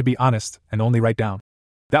you had to be honest and only write down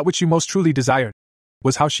that which you most truly desired,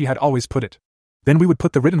 was how she had always put it. Then we would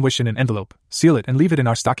put the written wish in an envelope, seal it and leave it in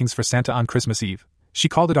our stockings for Santa on Christmas Eve. She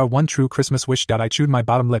called it our one true Christmas wish. I chewed my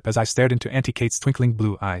bottom lip as I stared into Auntie Kate's twinkling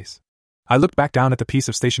blue eyes. I looked back down at the piece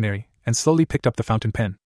of stationery and slowly picked up the fountain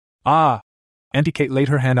pen. "Ah!" Auntie Kate laid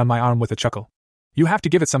her hand on my arm with a chuckle. "You have to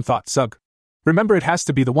give it some thought, Sug. Remember, it has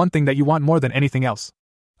to be the one thing that you want more than anything else."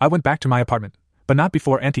 I went back to my apartment, but not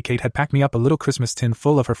before Auntie Kate had packed me up a little Christmas tin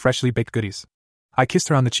full of her freshly baked goodies. I kissed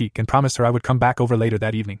her on the cheek and promised her I would come back over later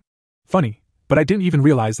that evening. Funny, but I didn't even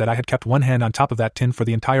realize that I had kept one hand on top of that tin for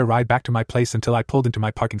the entire ride back to my place until I pulled into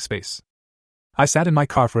my parking space. I sat in my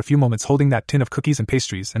car for a few moments holding that tin of cookies and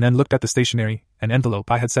pastries and then looked at the stationery and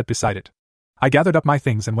envelope I had set beside it. I gathered up my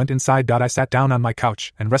things and went inside. I sat down on my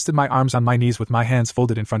couch and rested my arms on my knees with my hands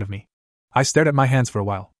folded in front of me. I stared at my hands for a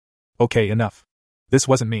while. Okay, enough. This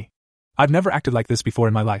wasn't me. I've never acted like this before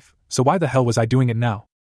in my life, so why the hell was I doing it now?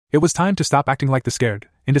 It was time to stop acting like the scared,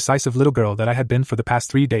 indecisive little girl that I had been for the past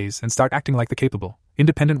 3 days and start acting like the capable,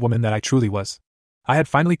 independent woman that I truly was. I had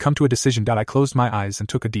finally come to a decision. I closed my eyes and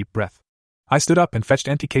took a deep breath. I stood up and fetched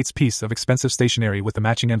Auntie Kate's piece of expensive stationery with the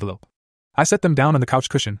matching envelope. I set them down on the couch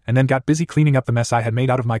cushion and then got busy cleaning up the mess I had made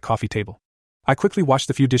out of my coffee table. I quickly washed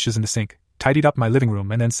a few dishes in the sink, tidied up my living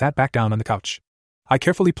room, and then sat back down on the couch. I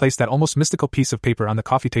carefully placed that almost mystical piece of paper on the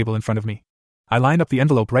coffee table in front of me. I lined up the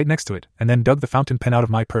envelope right next to it and then dug the fountain pen out of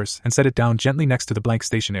my purse and set it down gently next to the blank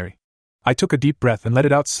stationery. I took a deep breath and let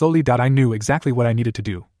it out slowly. I knew exactly what I needed to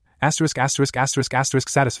do.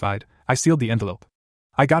 Satisfied, I sealed the envelope.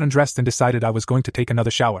 I got undressed and decided I was going to take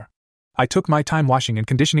another shower. I took my time washing and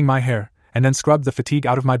conditioning my hair, and then scrubbed the fatigue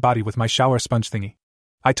out of my body with my shower sponge thingy.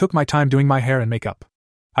 I took my time doing my hair and makeup.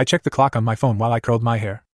 I checked the clock on my phone while I curled my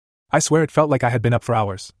hair. I swear it felt like I had been up for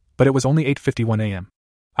hours, but it was only 8:51 a.m.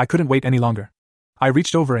 I couldn't wait any longer. I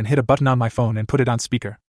reached over and hit a button on my phone and put it on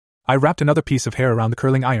speaker. I wrapped another piece of hair around the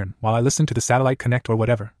curling iron while I listened to the satellite connect or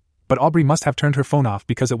whatever, but Aubrey must have turned her phone off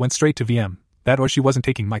because it went straight to VM, that or she wasn't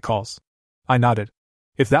taking my calls. I nodded.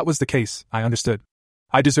 If that was the case, I understood.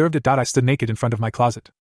 I deserved it. I stood naked in front of my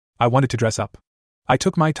closet. I wanted to dress up. I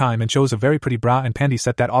took my time and chose a very pretty bra and panty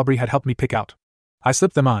set that Aubrey had helped me pick out. I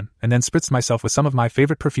slipped them on, and then spritzed myself with some of my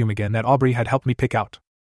favorite perfume again that Aubrey had helped me pick out.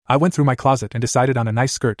 I went through my closet and decided on a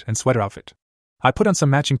nice skirt and sweater outfit. I put on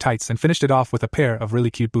some matching tights and finished it off with a pair of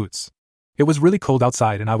really cute boots. It was really cold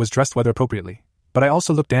outside and I was dressed weather appropriately, but I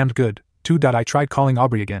also looked damned good, too. I tried calling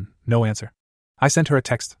Aubrey again, no answer. I sent her a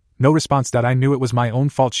text, no response. I knew it was my own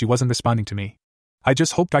fault she wasn't responding to me. I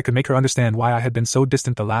just hoped I could make her understand why I had been so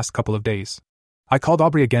distant the last couple of days. I called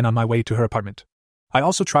Aubrey again on my way to her apartment. I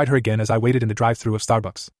also tried her again as I waited in the drive-thru of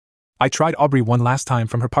Starbucks. I tried Aubrey one last time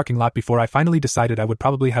from her parking lot before I finally decided I would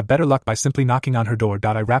probably have better luck by simply knocking on her door.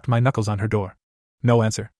 I rapped my knuckles on her door. No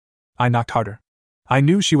answer. I knocked harder. I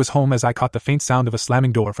knew she was home as I caught the faint sound of a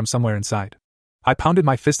slamming door from somewhere inside. I pounded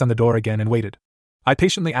my fist on the door again and waited. I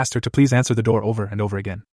patiently asked her to please answer the door over and over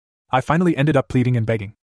again. I finally ended up pleading and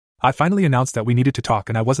begging. I finally announced that we needed to talk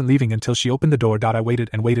and I wasn't leaving until she opened the door. I waited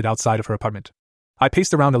and waited outside of her apartment. I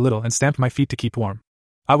paced around a little and stamped my feet to keep warm.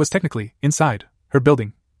 I was technically inside her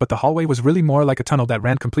building, but the hallway was really more like a tunnel that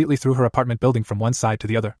ran completely through her apartment building from one side to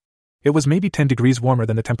the other. It was maybe 10 degrees warmer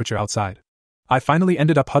than the temperature outside. I finally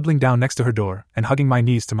ended up huddling down next to her door and hugging my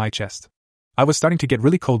knees to my chest. I was starting to get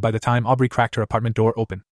really cold by the time Aubrey cracked her apartment door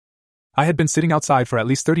open. I had been sitting outside for at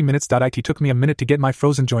least 30 minutes. It took me a minute to get my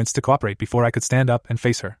frozen joints to cooperate before I could stand up and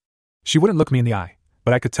face her. She wouldn't look me in the eye,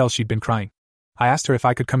 but I could tell she'd been crying. I asked her if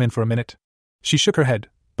I could come in for a minute. She shook her head,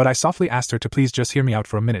 but I softly asked her to please just hear me out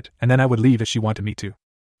for a minute and then I would leave if she wanted me to.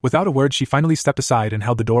 Without a word, she finally stepped aside and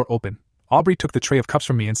held the door open. Aubrey took the tray of cups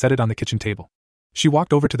from me and set it on the kitchen table. She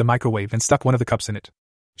walked over to the microwave and stuck one of the cups in it.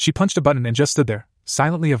 She punched a button and just stood there,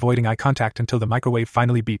 silently avoiding eye contact until the microwave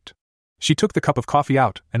finally beeped. She took the cup of coffee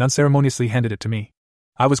out and unceremoniously handed it to me.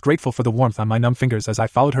 I was grateful for the warmth on my numb fingers as I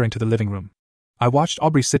followed her into the living room. I watched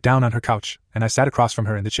Aubrey sit down on her couch, and I sat across from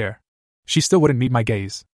her in the chair. She still wouldn't meet my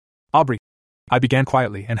gaze. Aubrey, I began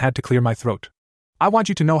quietly and had to clear my throat. I want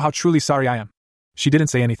you to know how truly sorry I am. She didn't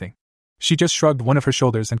say anything. She just shrugged one of her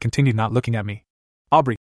shoulders and continued not looking at me.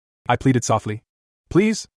 Aubrey, I pleaded softly.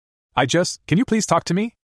 Please? Can you please talk to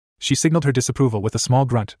me? She signaled her disapproval with a small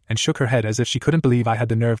grunt and shook her head as if she couldn't believe I had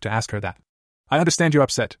the nerve to ask her that. I understand you're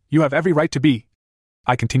upset. You have every right to be.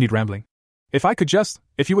 I continued rambling.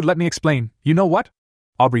 If you would let me explain, you know what?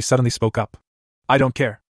 Aubrey suddenly spoke up. I don't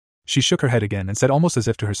care. She shook her head again and said almost as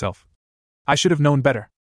if to herself. I should have known better.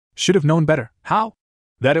 Should have known better. How?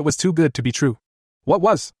 That it was too good to be true. What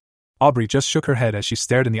was? Aubrey just shook her head as she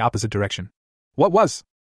stared in the opposite direction. What was?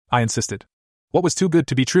 I insisted. What was too good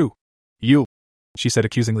to be true? You, she said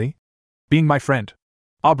accusingly. Being my friend.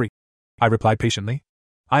 Aubrey, I replied patiently.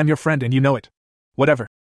 I am your friend and you know it. Whatever.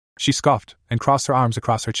 She scoffed and crossed her arms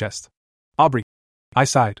across her chest. Aubrey, I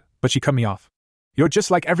sighed, but she cut me off. You're just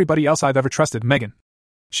like everybody else I've ever trusted, Megan.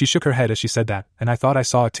 She shook her head as she said that, and I thought I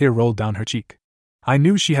saw a tear roll down her cheek. I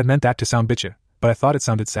knew she had meant that to sound bitchy, but I thought it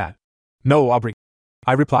sounded sad. No, Aubrey,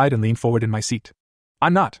 I replied and leaned forward in my seat.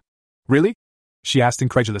 I'm not. Really? She asked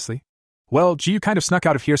incredulously. Well, you kind of snuck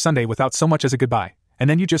out of here Sunday without so much as a goodbye, and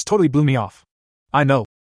then you just totally blew me off. I know.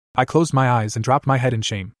 I closed my eyes and dropped my head in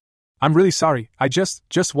shame. I'm really sorry, I just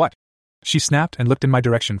what? She snapped and looked in my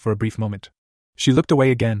direction for a brief moment. She looked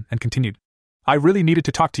away again and continued. I really needed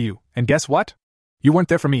to talk to you, and guess what? You weren't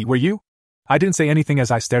there for me, were you? I didn't say anything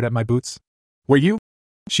as I stared at my boots. Were you?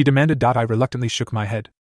 She demanded. I reluctantly shook my head.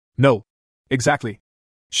 No. Exactly.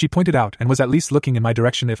 She pointed out and was at least looking in my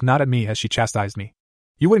direction if not at me as she chastised me.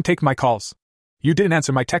 You wouldn't take my calls. You didn't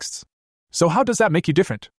answer my texts. So how does that make you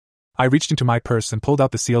different? I reached into my purse and pulled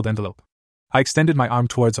out the sealed envelope. I extended my arm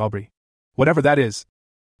towards Aubrey. Whatever that is.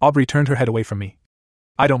 Aubrey turned her head away from me.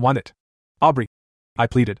 I don't want it. Aubrey, I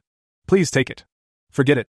pleaded. Please take it.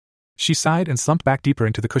 Forget it. She sighed and slumped back deeper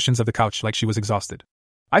into the cushions of the couch like she was exhausted.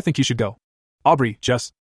 I think you should go. Aubrey,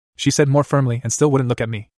 just, she said more firmly and still wouldn't look at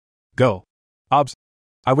me. Go. Obs,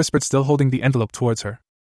 I whispered, still holding the envelope towards her.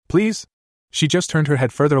 Please? She just turned her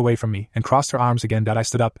head further away from me and crossed her arms again. I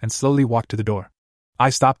stood up and slowly walked to the door. I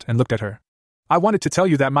stopped and looked at her. I wanted to tell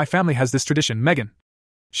you that my family has this tradition, Megan.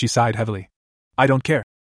 She sighed heavily. I don't care.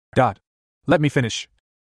 Let me finish.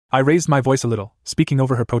 I raised my voice a little, speaking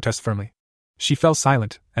over her protest firmly. She fell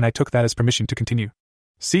silent, and I took that as permission to continue.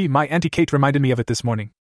 See, my Auntie Kate reminded me of it this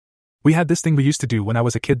morning. We had this thing we used to do when I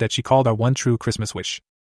was a kid that she called our one true Christmas wish.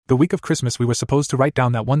 The week of Christmas we were supposed to write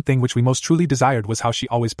down that one thing which we most truly desired, was how she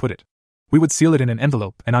always put it. We would seal it in an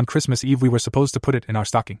envelope, and on Christmas Eve we were supposed to put it in our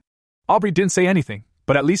stocking. Aubrey didn't say anything,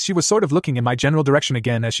 but at least she was sort of looking in my general direction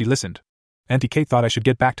again as she listened. Auntie Kate thought I should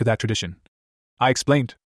get back to that tradition. I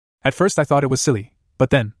explained. At first I thought it was silly, but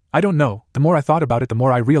then, I don't know, the more I thought about it the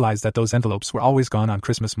more I realized that those envelopes were always gone on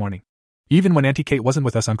Christmas morning. Even when Auntie Kate wasn't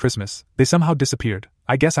with us on Christmas, they somehow disappeared.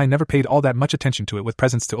 I guess I never paid all that much attention to it, with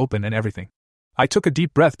presents to open and everything. I took a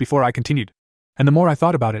deep breath before I continued. And the more I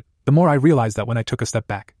thought about it, the more I realized that when I took a step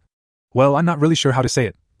back. Well, I'm not really sure how to say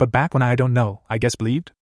it, but back when I don't know, I guess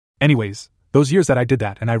believed? Anyways, those years that I did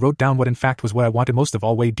that, and I wrote down what in fact was what I wanted most of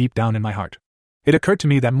all, way deep down in my heart. It occurred to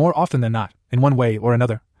me that more often than not, in one way or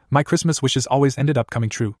another, my Christmas wishes always ended up coming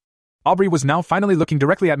true. Aubrey was now finally looking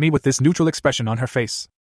directly at me with this neutral expression on her face.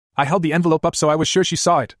 I held the envelope up so I was sure she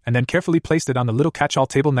saw it, and then carefully placed it on the little catch-all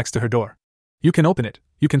table next to her door. You can open it,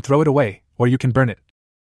 you can throw it away, or you can burn it.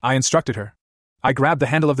 I instructed her. I grabbed the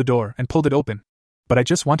handle of the door and pulled it open. But I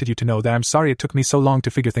just wanted you to know that I'm sorry it took me so long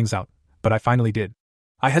to figure things out, but I finally did.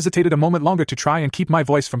 I hesitated a moment longer to try and keep my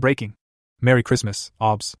voice from breaking. Merry Christmas,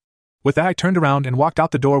 Obs. With that I turned around and walked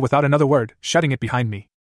out the door without another word, shutting it behind me.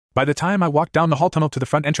 By the time I walked down the hall tunnel to the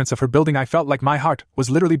front entrance of her building, I felt like my heart was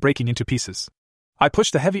literally breaking into pieces. I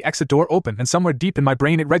pushed the heavy exit door open, and somewhere deep in my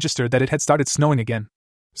brain it registered that it had started snowing again.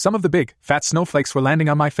 Some of the big, fat snowflakes were landing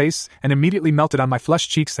on my face and immediately melted on my flushed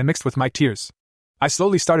cheeks and mixed with my tears. I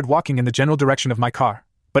slowly started walking in the general direction of my car,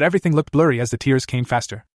 but everything looked blurry as the tears came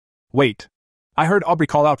faster. Wait. I heard Aubrey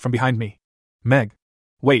call out from behind me. Meg.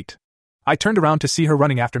 Wait. I turned around to see her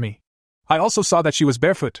running after me. I also saw that she was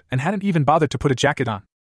barefoot and hadn't even bothered to put a jacket on.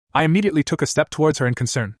 I immediately took a step towards her in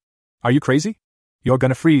concern. Are you crazy? You're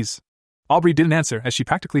gonna freeze. Aubrey didn't answer as she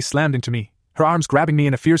practically slammed into me, her arms grabbing me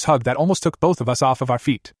in a fierce hug that almost took both of us off of our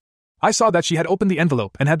feet. I saw that she had opened the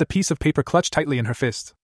envelope and had the piece of paper clutched tightly in her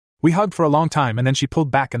fist. We hugged for a long time, and then she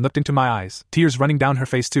pulled back and looked into my eyes, tears running down her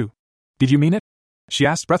face too. Did you mean it? She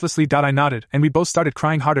asked breathlessly. I nodded, and we both started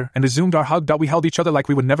crying harder and resumed our hug. We held each other like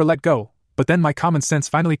we would never let go, but then my common sense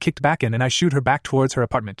finally kicked back in and I shooed her back towards her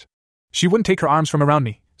apartment. She wouldn't take her arms from around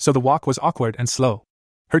me, so the walk was awkward and slow.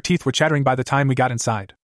 Her teeth were chattering by the time we got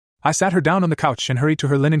inside. I sat her down on the couch and hurried to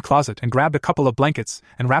her linen closet and grabbed a couple of blankets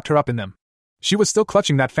and wrapped her up in them. She was still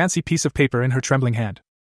clutching that fancy piece of paper in her trembling hand.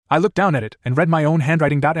 I looked down at it and read my own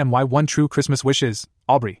handwriting. My one true Christmas wish is,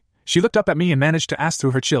 Aubrey. She looked up at me and managed to ask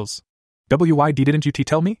through her chills. WYD, didn't you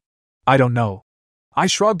tell me? I don't know. I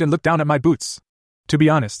shrugged and looked down at my boots. To be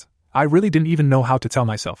honest, I really didn't even know how to tell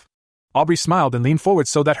myself. Aubrey smiled and leaned forward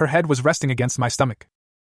so that her head was resting against my stomach.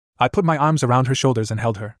 I put my arms around her shoulders and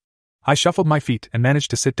held her. I shuffled my feet and managed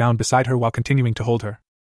to sit down beside her while continuing to hold her.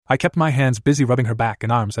 I kept my hands busy rubbing her back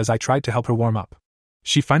and arms as I tried to help her warm up.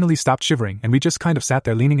 She finally stopped shivering and we just kind of sat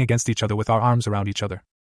there leaning against each other with our arms around each other.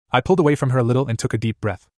 I pulled away from her a little and took a deep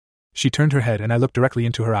breath. She turned her head and I looked directly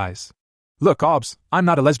into her eyes. Look, Obs, I'm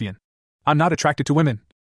not a lesbian. I'm not attracted to women.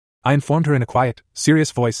 I informed her in a quiet, serious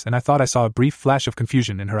voice, and I thought I saw a brief flash of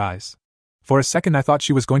confusion in her eyes. For a second I thought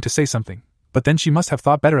she was going to say something, but then she must have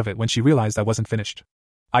thought better of it when she realized I wasn't finished.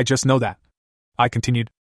 I just know that, I continued,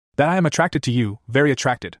 that I am attracted to you, very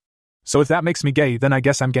attracted. So if that makes me gay, then I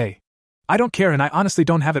guess I'm gay. I don't care, and I honestly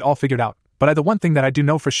don't have it all figured out, but the one thing that I do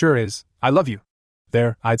know for sure is, I love you.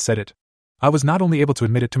 There, I'd said it. I was not only able to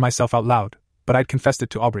admit it to myself out loud, but I'd confessed it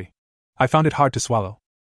to Aubrey. I found it hard to swallow.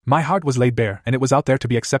 My heart was laid bare and it was out there to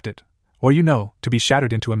be accepted, or to be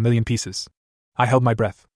shattered into a million pieces. I held my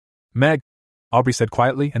breath. Meg, Aubrey said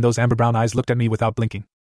quietly, and those amber brown eyes looked at me without blinking.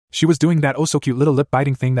 She was doing that oh-so-cute little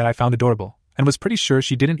lip-biting thing that I found adorable, and was pretty sure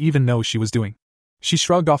she didn't even know she was doing. She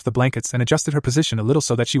shrugged off the blankets and adjusted her position a little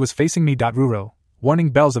so that she was facing me. Ruro,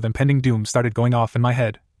 warning bells of impending doom started going off in my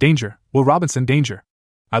head. Danger, Will Robinson, danger.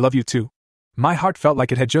 I love you too. My heart felt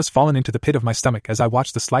like it had just fallen into the pit of my stomach as I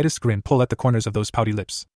watched the slightest grin pull at the corners of those pouty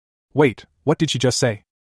lips. Wait, what did she just say?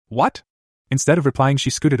 What? Instead of replying, she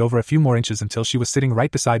scooted over a few more inches until she was sitting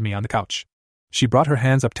right beside me on the couch. She brought her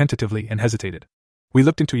hands up tentatively and hesitated. We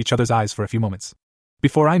looked into each other's eyes for a few moments.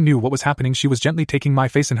 Before I knew what was happening, she was gently taking my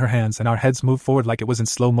face in her hands and our heads moved forward like it was in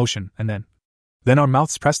slow motion, and then our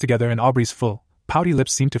mouths pressed together and Aubrey's full, pouty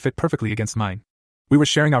lips seemed to fit perfectly against mine. We were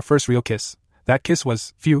sharing our first real kiss. That kiss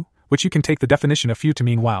was phew, which you can take the definition of phew to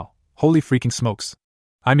mean wow. Holy freaking smokes.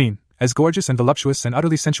 I mean, as gorgeous and voluptuous and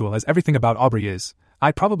utterly sensual as everything about Aubrey is,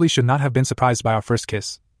 I probably should not have been surprised by our first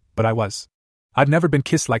kiss, but I was. I'd never been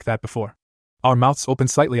kissed like that before. Our mouths opened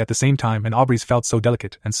slightly at the same time and Aubrey's felt so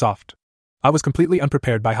delicate and soft. I was completely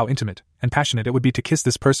unprepared by how intimate and passionate it would be to kiss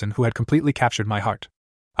this person who had completely captured my heart.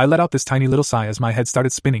 I let out this tiny little sigh as my head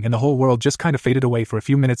started spinning and the whole world just kind of faded away for a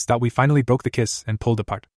few minutes. We finally broke the kiss and pulled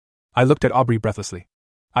apart. I looked at Aubrey breathlessly.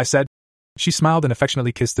 I said. She smiled and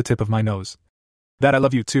affectionately kissed the tip of my nose. That I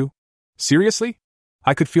love you too? Seriously?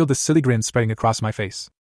 I could feel this silly grin spreading across my face.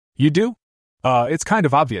 You do? It's kind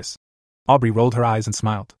of obvious. Aubrey rolled her eyes and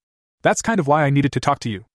smiled. That's kind of why I needed to talk to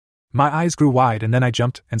you. My eyes grew wide and then I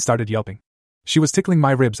jumped and started yelping. She was tickling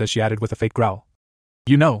my ribs as she added with a fake growl.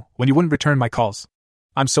 You know, when you wouldn't return my calls.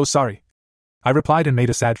 I'm so sorry. I replied and made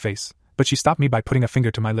a sad face, but she stopped me by putting a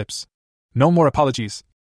finger to my lips. No more apologies,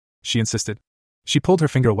 she insisted. She pulled her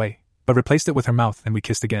finger away, but replaced it with her mouth and we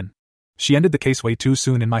kissed again. She ended the case way too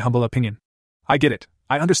soon in my humble opinion. I get it.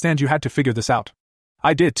 I understand you had to figure this out.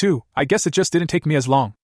 I did too. I guess it just didn't take me as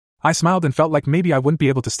long. I smiled and felt like maybe I wouldn't be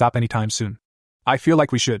able to stop anytime soon. I feel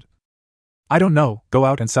like we should. I don't know, go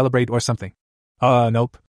out and celebrate or something.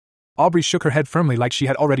 Nope. Aubrey shook her head firmly like she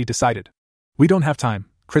had already decided. We don't have time.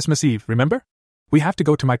 Christmas Eve, remember? We have to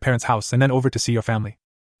go to my parents' house and then over to see your family.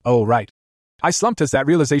 Oh, right. I slumped as that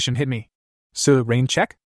realization hit me. So, rain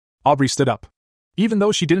check? Aubrey stood up. Even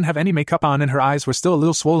though she didn't have any makeup on and her eyes were still a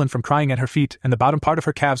little swollen from crying at her feet and the bottom part of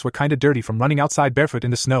her calves were kinda dirty from running outside barefoot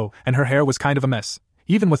in the snow and her hair was kind of a mess.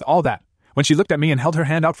 Even with all that, when she looked at me and held her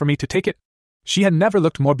hand out for me to take it, she had never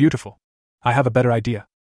looked more beautiful. I have a better idea.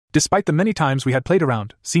 Despite the many times we had played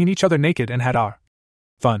around, seen each other naked and had our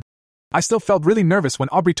fun, I still felt really nervous when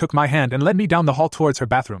Aubrey took my hand and led me down the hall towards her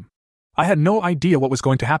bathroom. I had no idea what was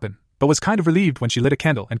going to happen, but was kind of relieved when she lit a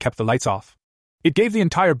candle and kept the lights off. It gave the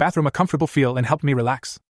entire bathroom a comfortable feel and helped me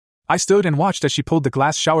relax. I stood and watched as she pulled the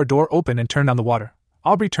glass shower door open and turned on the water.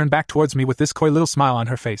 Aubrey turned back towards me with this coy little smile on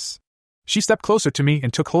her face. She stepped closer to me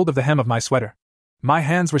and took hold of the hem of my sweater. My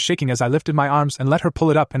hands were shaking as I lifted my arms and let her pull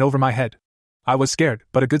it up and over my head. I was scared,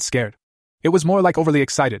 but a good scared. It was more like overly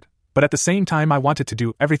excited, but at the same time I wanted to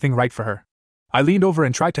do everything right for her. I leaned over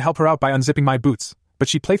and tried to help her out by unzipping my boots, but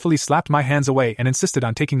she playfully slapped my hands away and insisted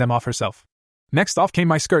on taking them off herself. Next off came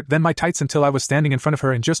my skirt, then my tights until I was standing in front of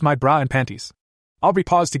her in just my bra and panties. Aubrey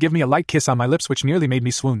paused to give me a light kiss on my lips which nearly made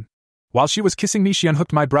me swoon. While she was kissing me, she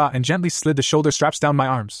unhooked my bra and gently slid the shoulder straps down my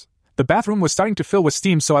arms. The bathroom was starting to fill with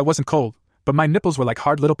steam so I wasn't cold, but my nipples were like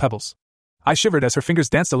hard little pebbles. I shivered as her fingers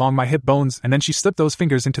danced along my hip bones and then she slipped those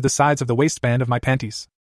fingers into the sides of the waistband of my panties.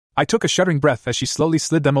 I took a shuddering breath as she slowly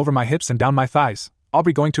slid them over my hips and down my thighs,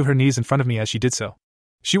 Aubrey going to her knees in front of me as she did so.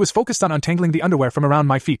 She was focused on untangling the underwear from around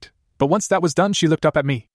my feet, but once that was done she looked up at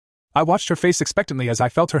me. I watched her face expectantly as I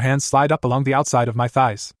felt her hands slide up along the outside of my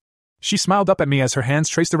thighs. She smiled up at me as her hands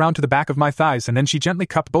traced around to the back of my thighs and then she gently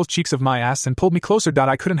cupped both cheeks of my ass and pulled me closer.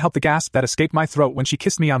 I couldn't help the gasp that escaped my throat when she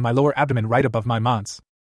kissed me on my lower abdomen right above my mons.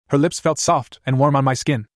 Her lips felt soft and warm on my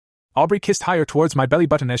skin. Aubrey kissed higher towards my belly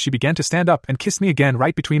button as she began to stand up and kissed me again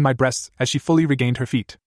right between my breasts as she fully regained her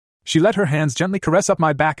feet. She let her hands gently caress up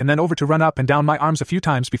my back and then over to run up and down my arms a few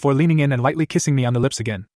times before leaning in and lightly kissing me on the lips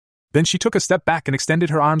again. Then she took a step back and extended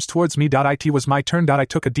her arms towards me. It was my turn. I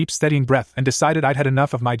took a deep steadying breath and decided I'd had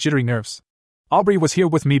enough of my jittery nerves. Aubrey was here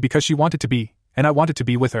with me because she wanted to be, and I wanted to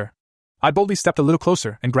be with her. I boldly stepped a little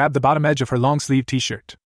closer and grabbed the bottom edge of her long-sleeved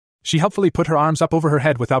t-shirt. She helpfully put her arms up over her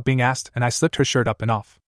head without being asked and I slipped her shirt up and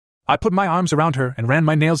off. I put my arms around her and ran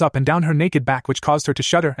my nails up and down her naked back which caused her to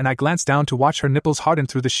shudder and I glanced down to watch her nipples harden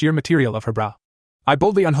through the sheer material of her bra. I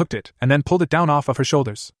boldly unhooked it and then pulled it down off of her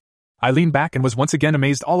shoulders. I leaned back and was once again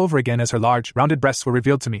amazed all over again as her large, rounded breasts were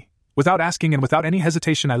revealed to me. Without asking and without any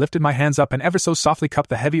hesitation I lifted my hands up and ever so softly cupped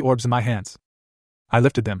the heavy orbs in my hands. I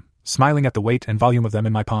lifted them, smiling at the weight and volume of them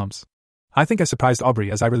in my palms. I think I surprised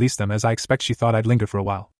Aubrey as I released them as I expect she thought I'd linger for a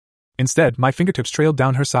while. Instead, my fingertips trailed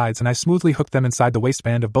down her sides and I smoothly hooked them inside the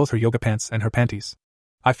waistband of both her yoga pants and her panties.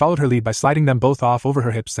 I followed her lead by sliding them both off over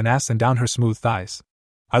her hips and ass and down her smooth thighs.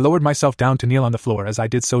 I lowered myself down to kneel on the floor as I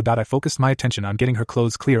did so. I focused my attention on getting her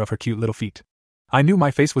clothes clear of her cute little feet. I knew my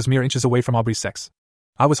face was mere inches away from Aubrey's sex.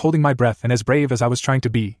 I was holding my breath and as brave as I was trying to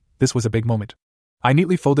be, This was a big moment. I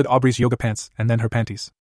neatly folded Aubrey's yoga pants and then her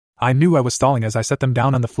panties. I knew I was stalling as I set them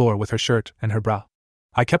down on the floor with her shirt and her bra.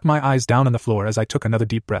 I kept my eyes down on the floor as I took another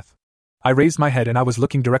deep breath. I raised my head and I was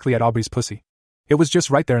looking directly at Aubrey's pussy. It was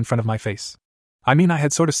just right there in front of my face. I mean, I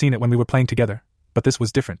had sort of seen it when we were playing together, but this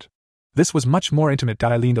was different. This was much more intimate.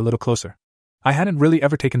 I leaned a little closer. I hadn't really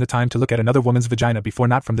ever taken the time to look at another woman's vagina before,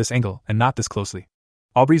 not from this angle and not this closely.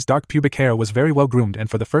 Aubrey's dark pubic hair was very well groomed, and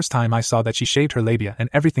for the first time I saw that she shaved her labia and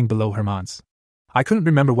everything below her mons. I couldn't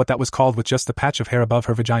remember what that was called with just the patch of hair above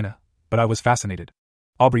her vagina, but I was fascinated.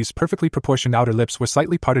 Aubrey's perfectly proportioned outer lips were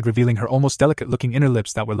slightly parted, revealing her almost delicate-looking inner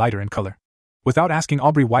lips that were lighter in color. Without asking,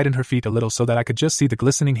 Aubrey widened her feet a little so that I could just see the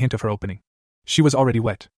glistening hint of her opening. She was already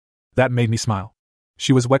wet. That made me smile.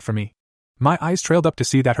 She was wet for me. My eyes trailed up to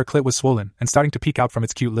see that her clit was swollen and starting to peek out from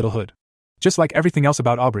its cute little hood. Just like everything else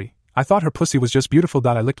about Aubrey, I thought her pussy was just beautiful.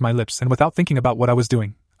 I licked my lips, and without thinking about what I was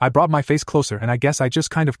doing, I brought my face closer and I guess I just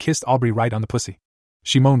kind of kissed Aubrey right on the pussy.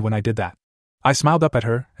 She moaned when I did that. I smiled up at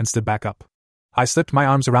her and stood back up. I slipped my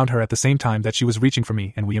arms around her at the same time that she was reaching for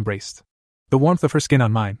me, and we embraced. The warmth of her skin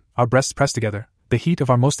on mine, our breasts pressed together, the heat of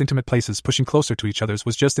our most intimate places pushing closer to each other's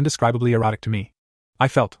was just indescribably erotic to me. I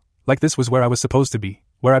felt like this was where I was supposed to be,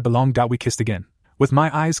 where I belonged. We kissed again. With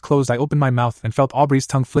my eyes closed, I opened my mouth and felt Aubrey's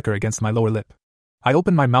tongue flicker against my lower lip. I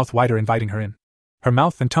opened my mouth wider, inviting her in. Her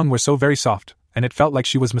mouth and tongue were so very soft, and it felt like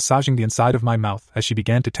she was massaging the inside of my mouth as she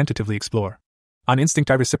began to tentatively explore. On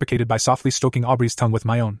instinct, I reciprocated by softly stroking Aubrey's tongue with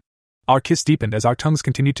my own. Our kiss deepened as our tongues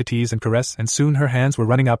continued to tease and caress, and soon her hands were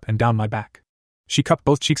running up and down my back. She cupped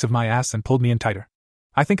both cheeks of my ass and pulled me in tighter.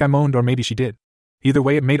 I think I moaned, or maybe she did. Either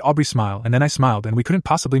way, it made Aubrey smile, and then I smiled, and we couldn't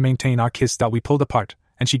possibly maintain our kiss. We pulled apart,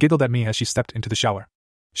 and she giggled at me as she stepped into the shower.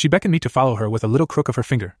 She beckoned me to follow her with a little crook of her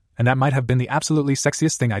finger, and that might have been the absolutely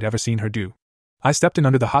sexiest thing I'd ever seen her do. I stepped in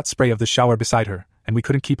under the hot spray of the shower beside her, and we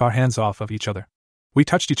couldn't keep our hands off of each other. We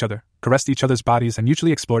touched each other, caressed each other's bodies, and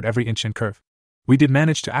mutually explored every inch and curve. We did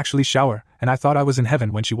manage to actually shower, and I thought I was in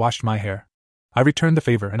heaven when she washed my hair. I returned the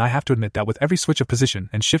favor, and I have to admit that with every switch of position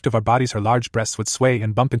and shift of our bodies, her large breasts would sway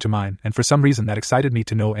and bump into mine, and for some reason that excited me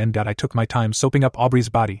to no end. I took my time soaping up Aubrey's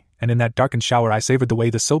body, and in that darkened shower I savored the way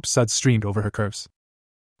the soap suds streamed over her curves.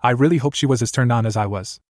 I really hoped she was as turned on as I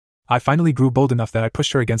was. I finally grew bold enough that I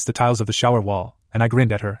pushed her against the tiles of the shower wall, and I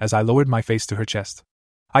grinned at her as I lowered my face to her chest.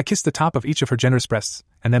 I kissed the top of each of her generous breasts,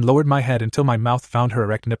 and then lowered my head until my mouth found her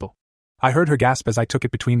erect nipple. I heard her gasp as I took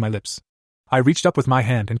it between my lips. I reached up with my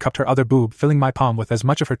hand and cupped her other boob, filling my palm with as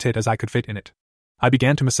much of her tit as I could fit in it. I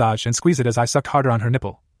began to massage and squeeze it as I sucked harder on her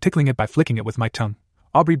nipple, tickling it by flicking it with my tongue.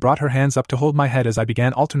 Aubrey brought her hands up to hold my head as I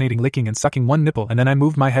began alternating licking and sucking one nipple, and then I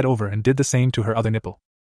moved my head over and did the same to her other nipple.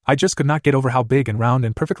 I just could not get over how big and round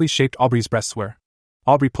and perfectly shaped Aubrey's breasts were.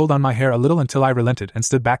 Aubrey pulled on my hair a little until I relented and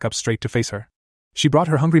stood back up straight to face her. She brought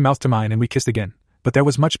her hungry mouth to mine and we kissed again, but there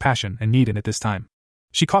was much passion and need in it this time.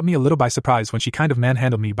 She caught me a little by surprise when she kind of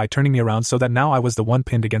manhandled me by turning me around so that now I was the one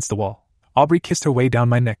pinned against the wall. Aubrey kissed her way down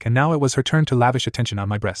my neck, and now it was her turn to lavish attention on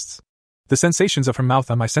my breasts. The sensations of her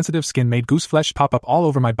mouth on my sensitive skin made goose flesh pop up all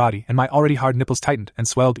over my body, and my already hard nipples tightened and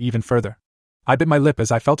swelled even further. I bit my lip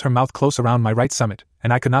as I felt her mouth close around my right summit,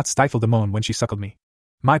 and I could not stifle the moan when she suckled me.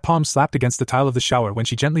 My palm slapped against the tile of the shower when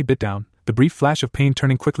she gently bit down, the brief flash of pain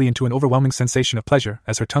turning quickly into an overwhelming sensation of pleasure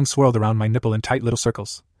as her tongue swirled around my nipple in tight little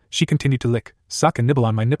circles. She continued to lick, suck, and nibble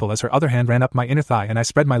on my nipple as her other hand ran up my inner thigh, and I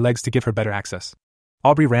spread my legs to give her better access.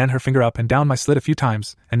 Aubrey ran her finger up and down my slit a few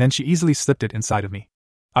times, and then she easily slipped it inside of me.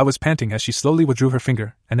 I was panting as she slowly withdrew her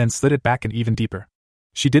finger, and then slid it back and even deeper.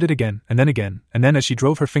 She did it again, and then as she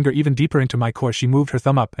drove her finger even deeper into my core, she moved her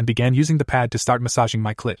thumb up and began using the pad to start massaging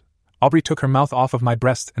my clit. Aubrey took her mouth off of my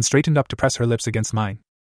breast and straightened up to press her lips against mine.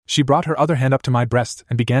 She brought her other hand up to my breast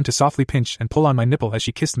and began to softly pinch and pull on my nipple as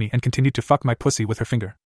she kissed me and continued to fuck my pussy with her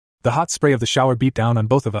finger. The hot spray of the shower beat down on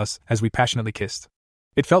both of us as we passionately kissed.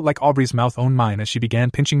 It felt like Aubrey's mouth owned mine as she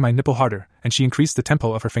began pinching my nipple harder, and she increased the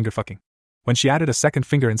tempo of her finger fucking. When she added a second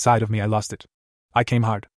finger inside of me, I lost it. I came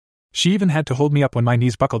hard. She even had to hold me up when my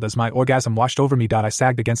knees buckled as my orgasm washed over me. I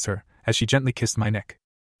sagged against her as she gently kissed my neck.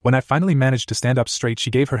 When I finally managed to stand up straight,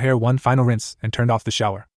 she gave her hair one final rinse and turned off the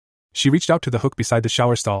shower. She reached out to the hook beside the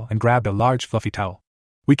shower stall and grabbed a large fluffy towel.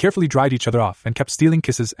 We carefully dried each other off and kept stealing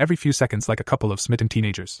kisses every few seconds like a couple of smitten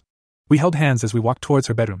teenagers. We held hands as we walked towards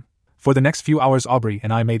her bedroom. For the next few hours, Aubrey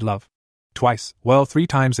and I made love. Twice, well, 3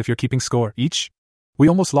 times if you're keeping score, each. We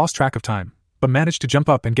almost lost track of time, but managed to jump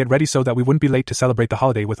up and get ready so that we wouldn't be late to celebrate the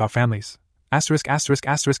holiday with our families. To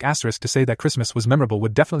say that Christmas was memorable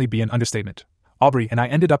would definitely be an understatement. Aubrey and I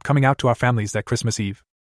ended up coming out to our families that Christmas Eve.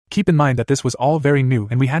 Keep in mind that this was all very new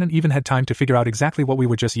and we hadn't even had time to figure out exactly what we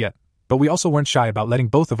were just yet, but we also weren't shy about letting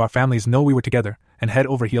both of our families know we were together and head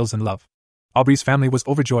over heels in love. Aubrey's family was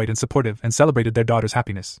overjoyed and supportive and celebrated their daughter's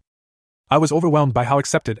happiness. I was overwhelmed by how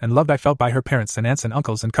accepted and loved I felt by her parents and aunts and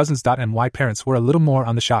uncles and cousins. And my parents were a little more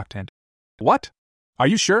on the shocked and, "What? Are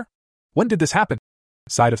you sure? When did this happen?"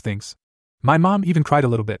 side of things. My mom even cried a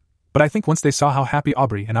little bit, but I think once they saw how happy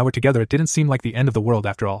Aubrey and I were together, it didn't seem like the end of the world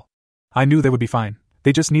after all. I knew they would be fine,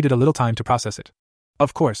 they just needed a little time to process it.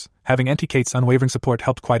 Of course, having Auntie Kate's unwavering support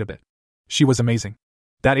helped quite a bit. She was amazing.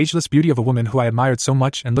 That ageless beauty of a woman who I admired so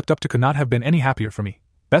much and looked up to could not have been any happier for me.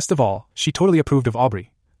 Best of all, she totally approved of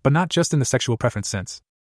Aubrey, but not just in the sexual preference sense.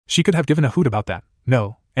 She could have given a hoot about that.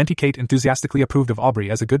 No, Auntie Kate enthusiastically approved of Aubrey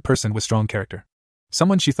as a good person with strong character.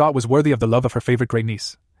 Someone she thought was worthy of the love of her favorite great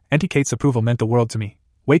niece. Auntie Kate's approval meant the world to me.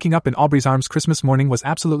 Waking up in Aubrey's arms Christmas morning was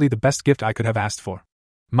absolutely the best gift I could have asked for.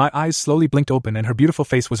 My eyes slowly blinked open and her beautiful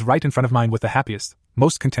face was right in front of mine with the happiest,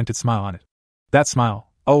 most contented smile on it. That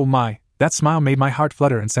smile, oh my, that smile made my heart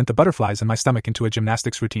flutter and sent the butterflies in my stomach into a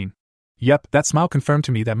gymnastics routine. Yep, that smile confirmed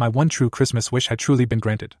to me that my one true Christmas wish had truly been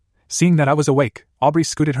granted. Seeing that I was awake, Aubrey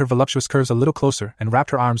scooted her voluptuous curves a little closer and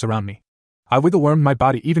wrapped her arms around me. I wiggle-wormed my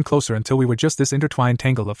body even closer until we were just this intertwined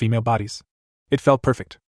tangle of female bodies. It felt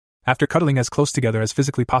perfect. After cuddling as close together as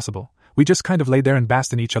physically possible, we just kind of laid there and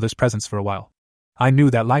basked in each other's presence for a while. I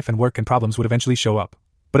knew that life and work and problems would eventually show up,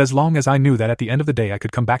 but as long as I knew that at the end of the day I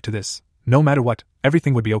could come back to this, no matter what,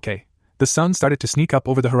 everything would be okay. The sun started to sneak up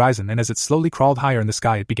over the horizon, and as it slowly crawled higher in the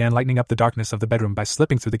sky, it began lightening up the darkness of the bedroom by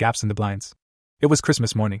slipping through the gaps in the blinds. It was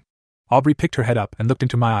Christmas morning. Aubrey picked her head up and looked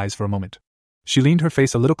into my eyes for a moment. She leaned her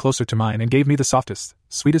face a little closer to mine and gave me the softest,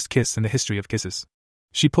 sweetest kiss in the history of kisses.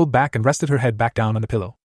 She pulled back and rested her head back down on the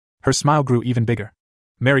pillow. Her smile grew even bigger.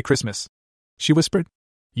 "Merry Christmas," she whispered.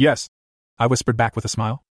 "Yes," I whispered back with a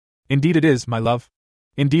smile. "Indeed it is, my love.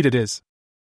 Indeed it is."